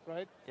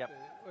 right? Yep.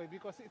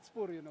 Because it's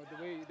poor, the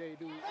way they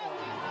do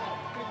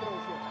free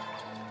throws here.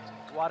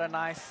 What a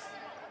nice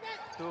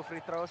 2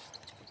 free throws.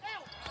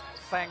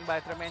 Sang by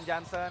Tremaine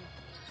Johnson.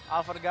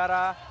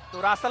 Alfargara to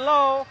Russell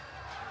Lowe.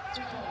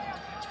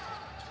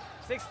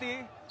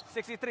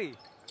 60-63.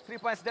 3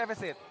 points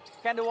deficit.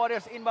 Can the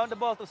Warriors inbound the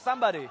ball to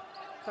somebody?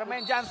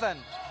 Tremaine Johnson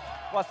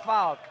was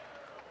fouled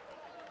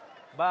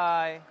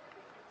by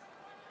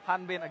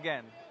Hanbin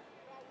again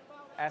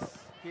as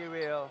he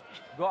will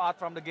go out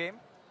from the game.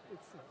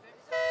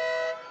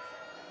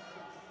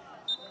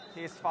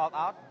 He is fouled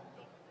out.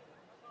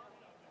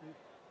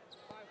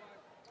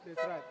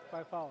 That's right,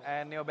 5 fouls.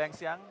 And Neo Beng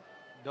Siang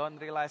don't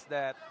realize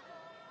that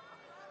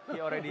he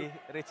already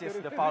reaches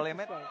the foul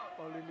limit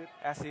Foul limit.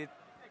 as he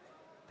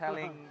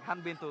telling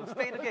Hanbin to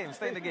stay in the game,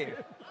 stay in the game.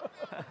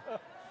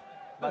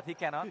 But he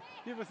cannot.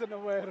 He wasn't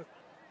aware.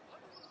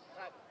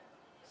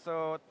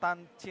 So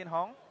Tan Chin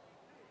Hong,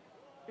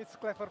 It's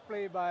clever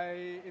play by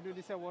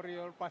Indonesia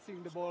Warrior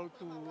passing the ball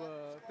to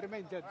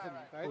Tremaine Johnson,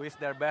 right? who is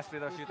their best free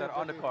throw shooter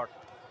on the court.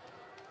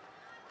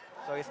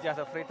 So it's just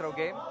a free throw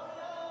game.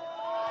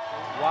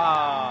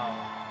 Wow.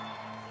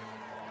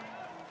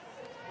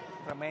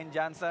 Tremaine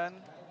Johnson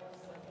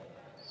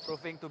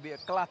proving to be a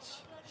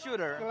clutch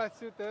shooter Clutch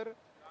shooter.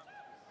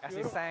 as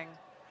he sang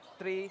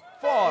 3-4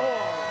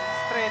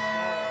 straight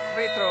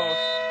free throws.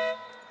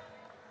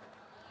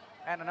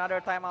 And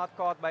another timeout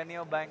caught by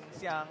Neo Beng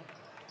Siang.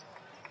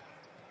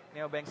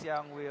 Neo Beng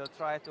Siang will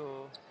try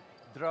to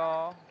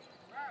draw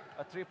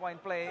a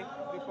 3-point play.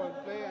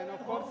 3-point play, and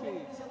of course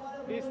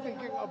he's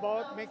thinking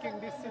about making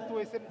this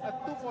situation a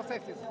 2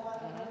 possessions.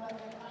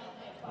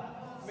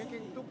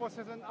 Making 2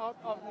 possessions out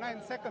of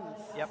 9 seconds.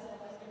 Yep.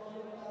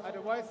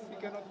 Otherwise, he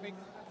cannot make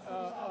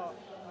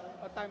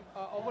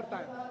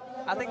overtime.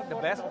 I think the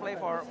best play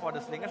for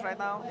the Slingers right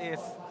now is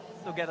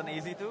to get an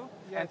easy 2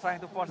 and trying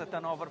to force a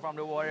turnover from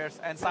the Warriors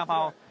and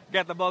somehow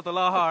get the ball to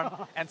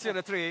Lohorn and shoot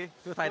a 3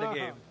 to tie the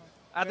game.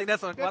 I think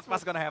that's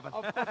what's going to happen.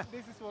 Of course,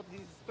 this is what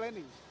he's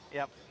planning.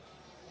 Yep.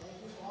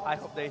 I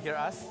hope they hear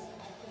us.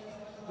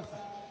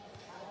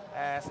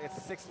 As it's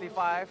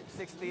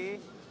 65-60.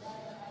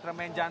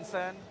 Tremaine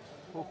Johnson,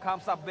 who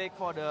comes up big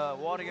for the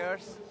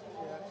Warriors,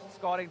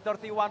 scoring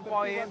 31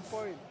 points.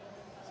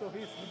 So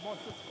he's the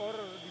monster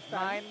scorer this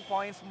time. 9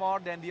 points more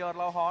than Dior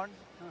Lohorn,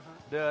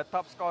 the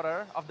top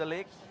scorer of the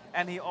league.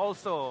 And he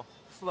also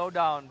slowed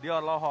down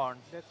Dior Lohorn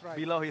That's right.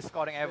 below his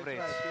scoring average.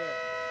 That's right,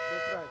 yeah.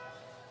 That's right.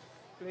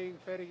 Playing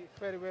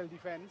very well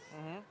defense.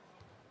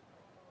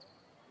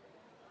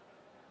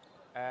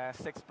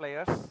 6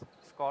 players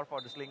score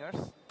for the Slingers.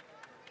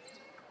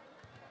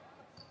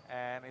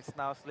 And it's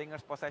now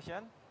Slingers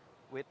possession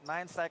with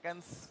 9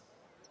 seconds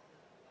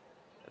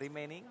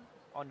remaining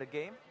on the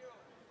game.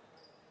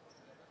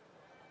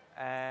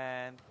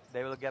 And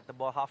they will get the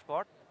ball half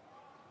court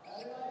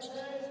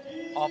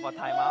off a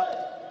timeout.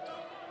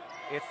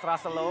 It's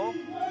Russell Lowe,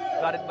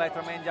 guarded by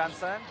Tremaine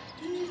Johnson.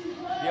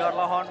 Dior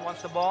Lohorn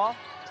wants the ball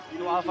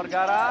to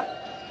Alvergara.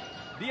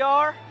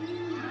 Dior,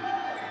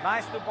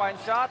 nice 2-point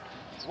shot.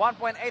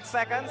 1.8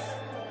 seconds.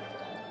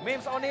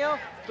 Mims O'Neal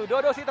to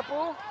Dodo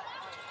Sitepu.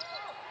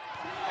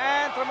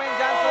 And Tremaine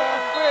Johnson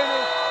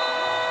finish.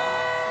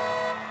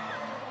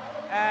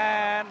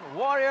 And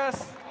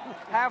Warriors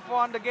have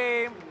won the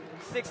game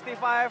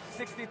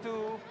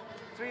 65-62.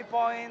 3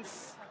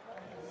 points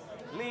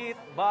lead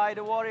by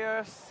the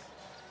Warriors.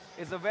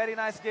 It's a very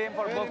nice game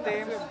for both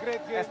teams.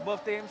 Great game. As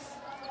both teams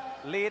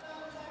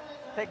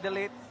take the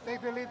lead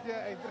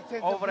Yeah,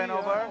 over and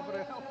over.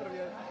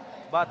 Yeah.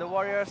 But the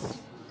Warriors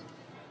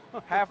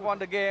have won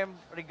the game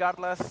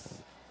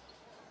regardless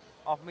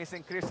of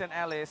missing Christian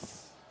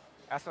Ellis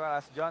as well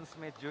as John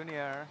Smith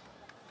Jr.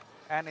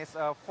 And it's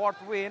a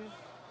 4th win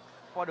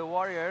for the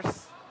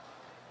Warriors.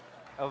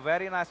 A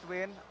very nice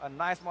win, a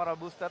nice moral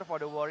booster for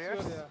the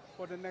Warriors. Sure, yeah.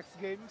 For the next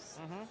games.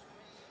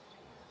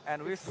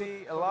 And we It's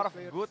see good a for lot the of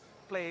players. good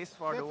plays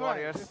for the That's right,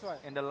 Warriors that's right.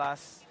 in the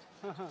last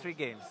 3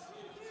 games.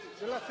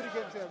 The last 3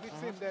 games, yeah, we've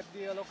seen that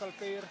the local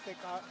players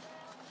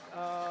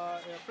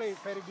play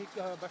very big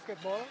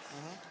basketball.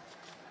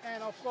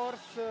 And of course,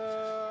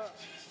 the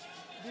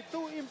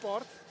 2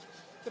 imports,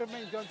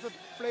 Tremaine Johnson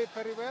played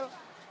very well.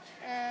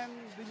 And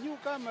the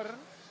newcomer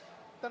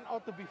turned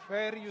out to be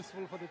very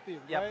useful for the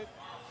team, Yep. right?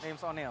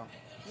 Mims O'Neal.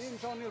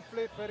 Mims O'Neal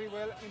played very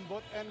well in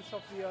both ends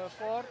of the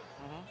court,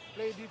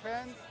 play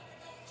defense.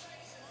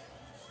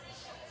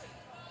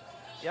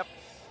 Yep,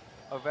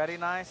 a very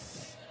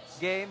nice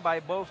game by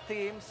both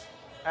teams.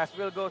 As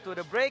we'll go to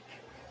the break,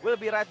 we'll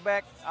be right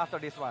back after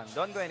this one.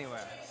 Don't go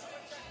anywhere.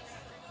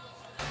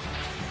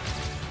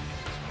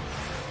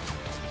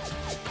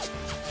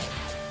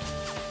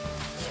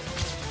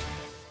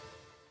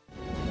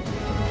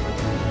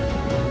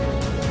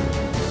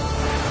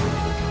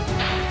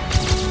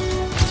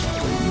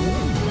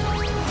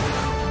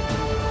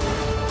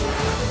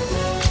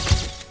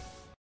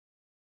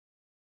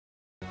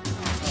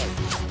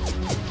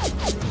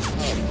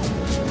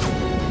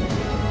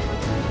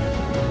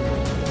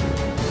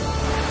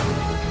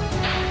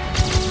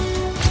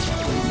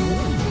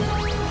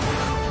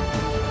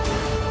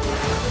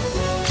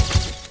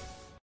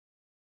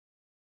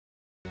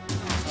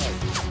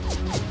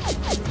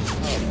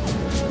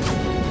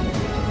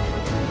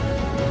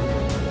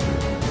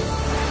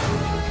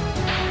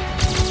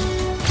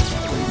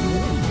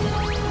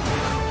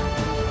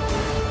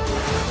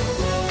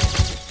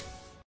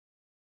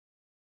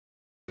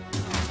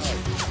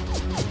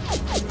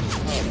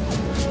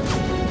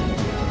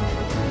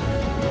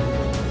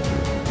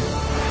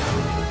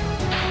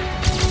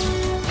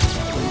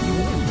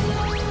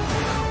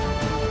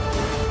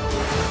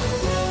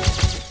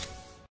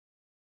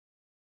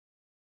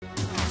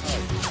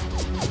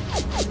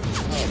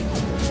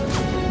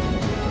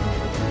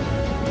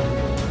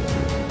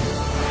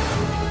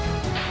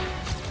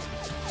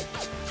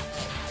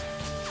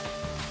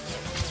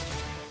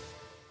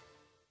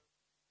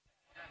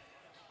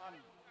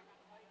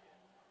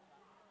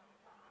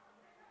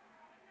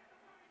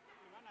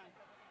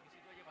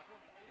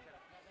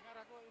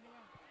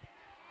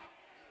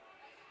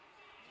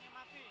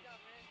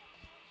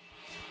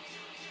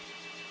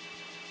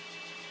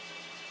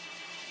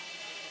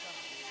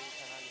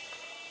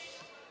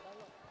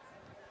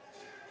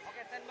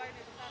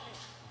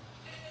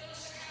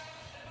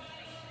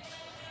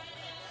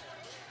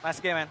 Nice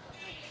game, man.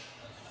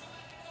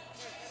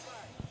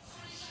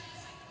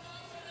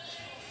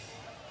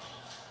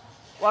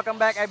 Welcome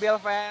back, ABL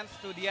fans,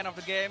 to the end of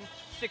the game.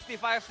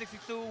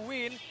 65-62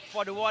 win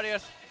for the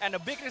Warriors. And the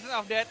big reason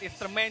of that is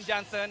Tremaine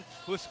Johnson,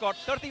 who scored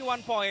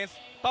 31 points,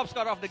 top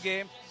scorer of the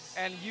game.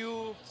 And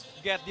you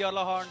get Dior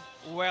Lohorn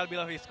well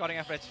below his scoring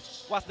average.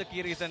 What's the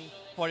key reason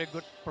for your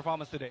good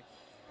performance today?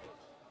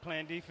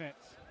 Playing defense.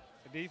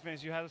 The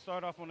defense, you have to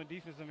start off on the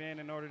defensive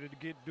end in order to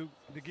get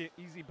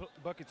easy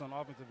buckets on the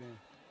offensive end.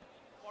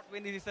 Fourth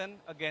win this season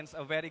against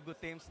a very good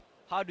teams.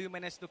 How do you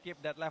manage to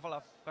keep that level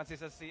of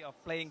consistency of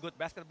playing good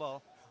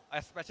basketball,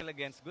 especially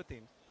against good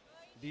teams?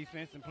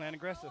 Defense and playing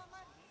aggressive.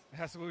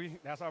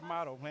 That's our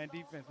motto, playing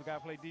defense. We got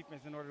to play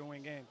defense in order to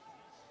win games.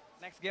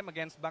 Next game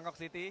against Bangkok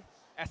City,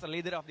 as a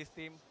leader of this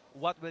team,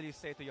 what will you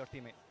say to your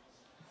teammate?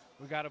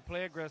 We got to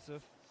play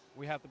aggressive.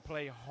 We have to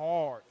play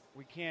hard.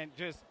 We can't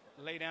just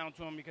lay down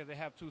to them because they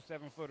have 2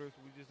 7-footers.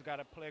 We just got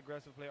to play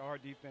aggressive, play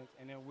hard defense,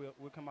 and then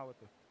we'll come out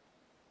with it.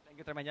 Thank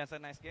you, Tremaine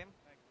Johnson. Nice game.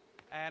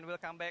 And we'll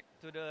come back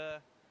to the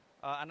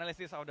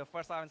analysis of the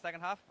first half and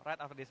second half right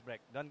after this break.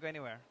 Don't go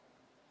anywhere.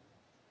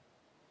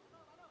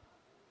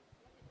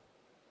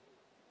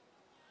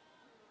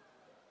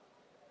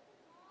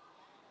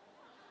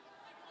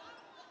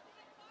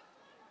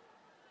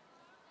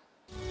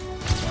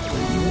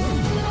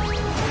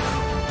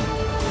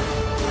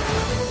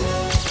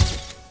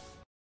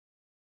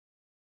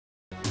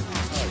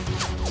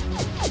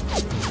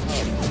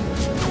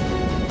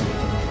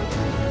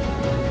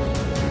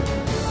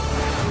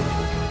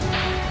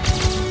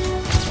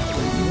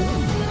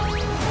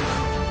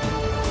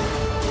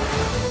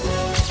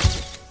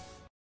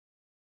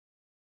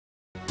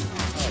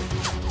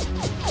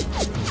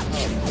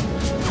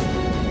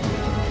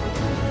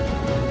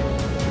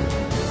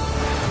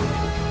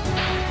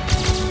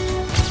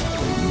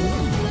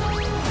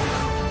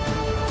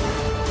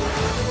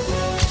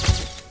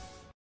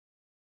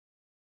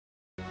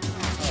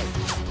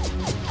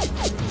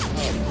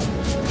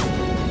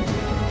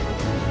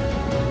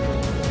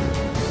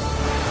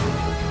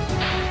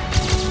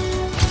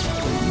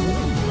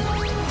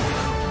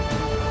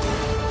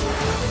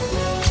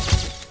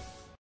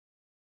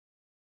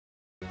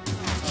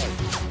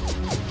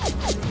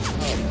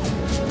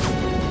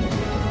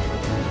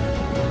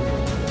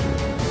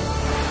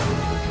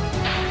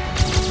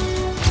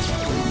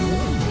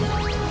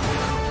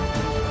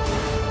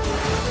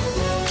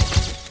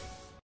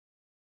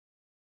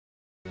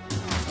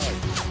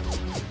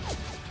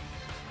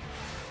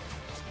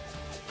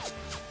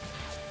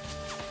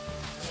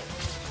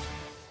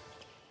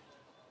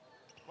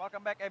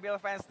 Welcome back, ABL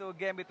fans, to a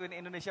game between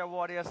Indonesia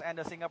Warriors and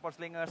the Singapore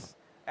Slingers.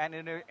 And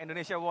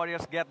Indonesia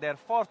Warriors get their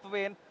 4th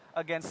win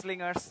against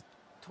Slingers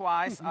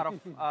twice out of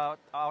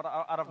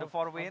the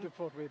 4 win.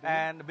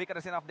 And the big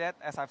reason of that,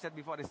 as I've said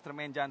before, is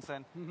Tremaine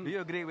Johnson. Do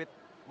you agree with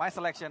my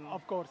selection?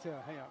 Of course, yeah.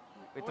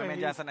 With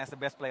Tremaine Johnson as the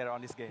best player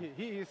on this game.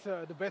 He is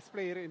the best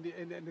player in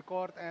the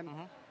court, and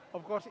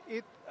of course,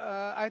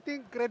 I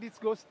think credits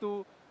goes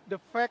to the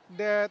fact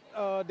that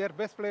their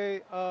best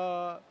player,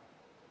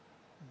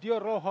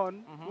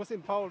 Rohan, was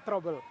in foul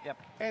trouble. Yep.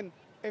 And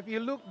if you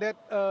look at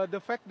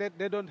the fact that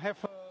they don't have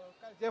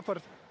Kyle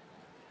Jeffers,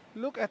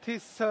 look at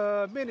his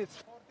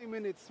minutes, 40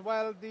 minutes,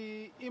 while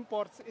the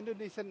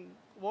Indonesian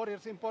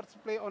Warriors imports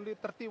play only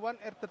 31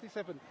 or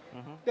 37.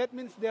 That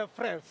means they are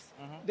fresh.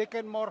 They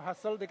can more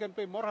hustle, they can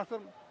play more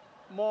hustle,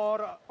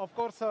 more, of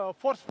course,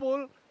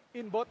 forceful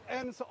in both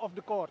ends of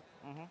the court.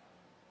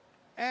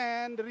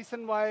 And the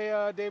reason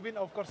why they win,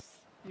 of course,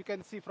 you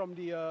can see from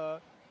the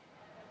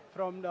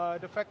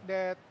fact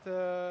that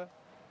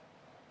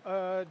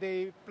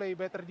they play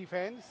better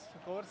defense,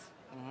 of course.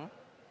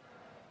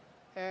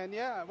 And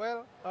yeah,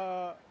 well,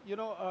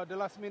 the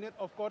last minute,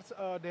 of course,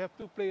 they have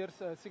 2 players.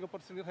 Singapore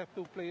Slingers have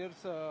 2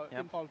 players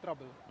in foul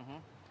trouble.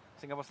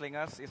 Singapore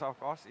Slingers is, of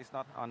course, is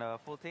not on a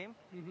full team.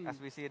 As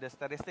we see the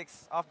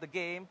statistics of the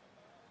game,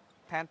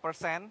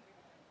 10%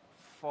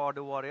 for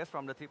the Warriors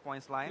from the 3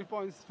 points line. 3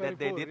 points, that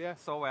they poor, did yeah.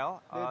 so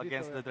well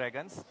against the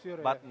Dragons, Sure,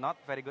 but not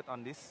very good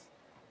on this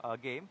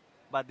game.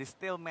 But they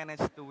still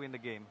managed to win the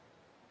game.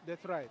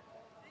 That's right.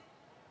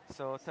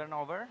 So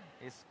turnover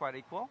is quite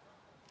equal.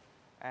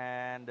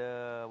 And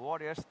the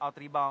Warriors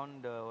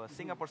out-rebound the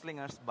Singapore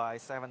Slingers by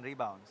 7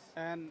 rebounds.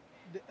 And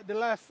the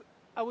last,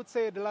 I would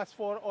say the last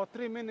 4 or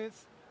 3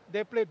 minutes,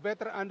 they played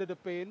better under the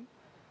paint.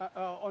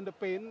 On the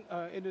paint,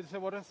 Indonesia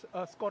Warriors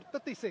scored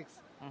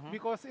 36.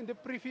 Because in the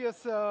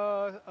previous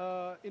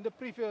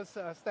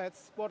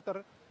stats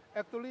quarter,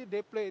 actually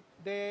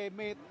they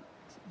made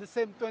the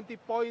same 20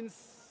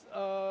 points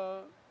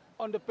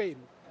on the paint.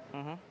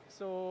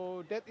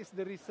 So that is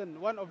the reason,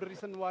 one of the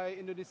reasons why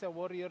Indonesia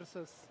Warriors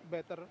is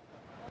better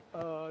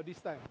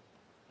this time.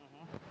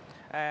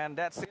 And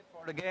that's it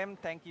for the game.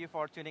 Thank you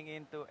for tuning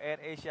in to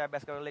AirAsia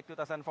Basketball League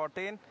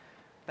 2014.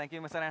 Thank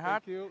you, Mr.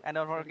 Reinhardt. Thank you. And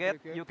don't forget,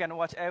 you can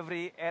watch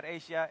every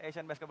AirAsia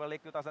Asian Basketball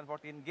League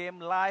 2014 game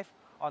live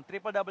on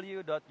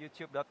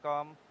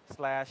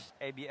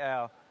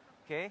www.youtube.com/ABL.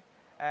 Okay?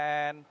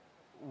 And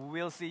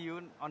we'll see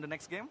you on the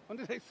next game. On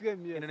the next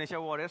game, yes.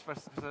 Indonesia Warriors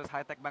versus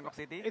High Tech Bangkok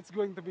City. It's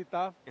going to be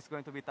tough. It's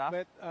going to be tough.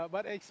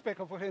 But I expect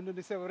of course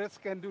Indonesia Warriors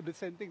can do the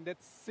same thing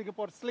that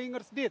Singapore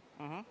Slingers did,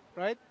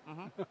 right?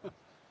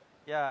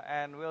 Yeah,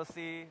 and we'll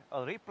see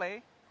a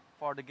replay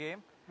for the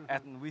game.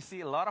 And we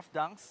see a lot of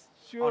dunks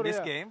Sure, on this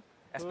yeah. game,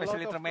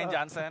 especially Tremaine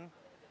Johnson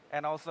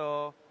and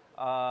also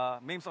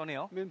Mims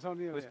O'Neil,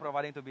 who's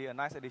providing to be a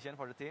nice addition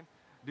for the team.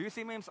 Do you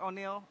see Mims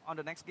O'Neil on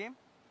the next game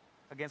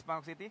against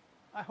Bangkok City?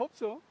 I hope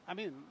so. I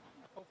mean,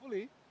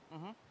 hopefully.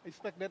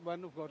 Expect that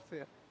one, of course,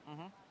 yeah.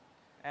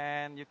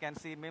 And you can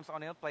see Mims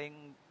O'Neil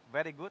playing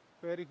very good.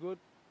 Very good.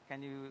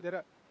 Can you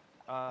There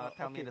are,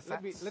 tell me the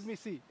stats? Let me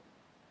see.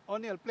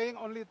 O'Neil playing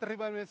only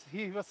 35 minutes.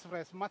 He was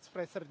fresh, much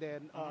fresher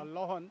than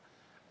Lohan.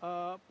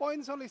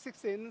 Points only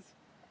 16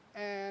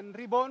 and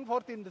rebound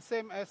 14, the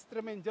same as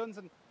Tremaine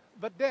Johnson.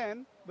 But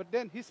then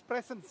his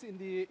presence in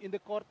the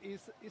court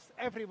is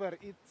everywhere.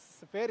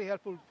 It's very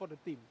helpful for the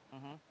team.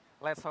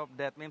 Let's hope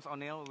that Mims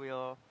O'Neil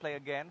will play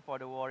again for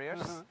the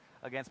Warriors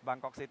against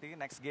Bangkok City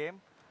next game.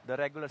 The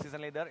regular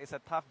season leader is a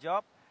tough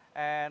job.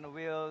 And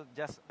we'll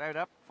just wrap it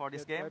up for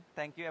this game. Right.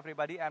 Thank you,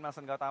 everybody. I'm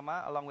Nelson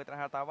Gautama, along with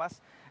Reinhardt Tawas,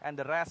 and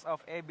the rest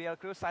of ABL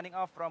crew signing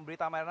off from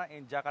Brita Marina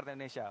in Jakarta,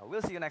 Indonesia.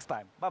 We'll see you next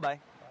time. Bye-bye.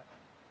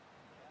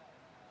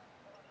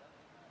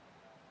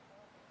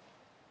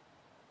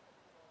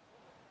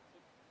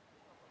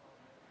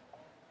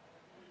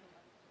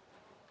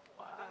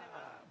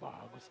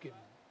 Bagus game.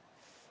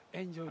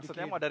 Enjoy the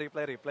Maksudnya game. mau ada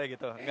replay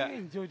gitu? Enggak.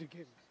 Enjoy the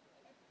game.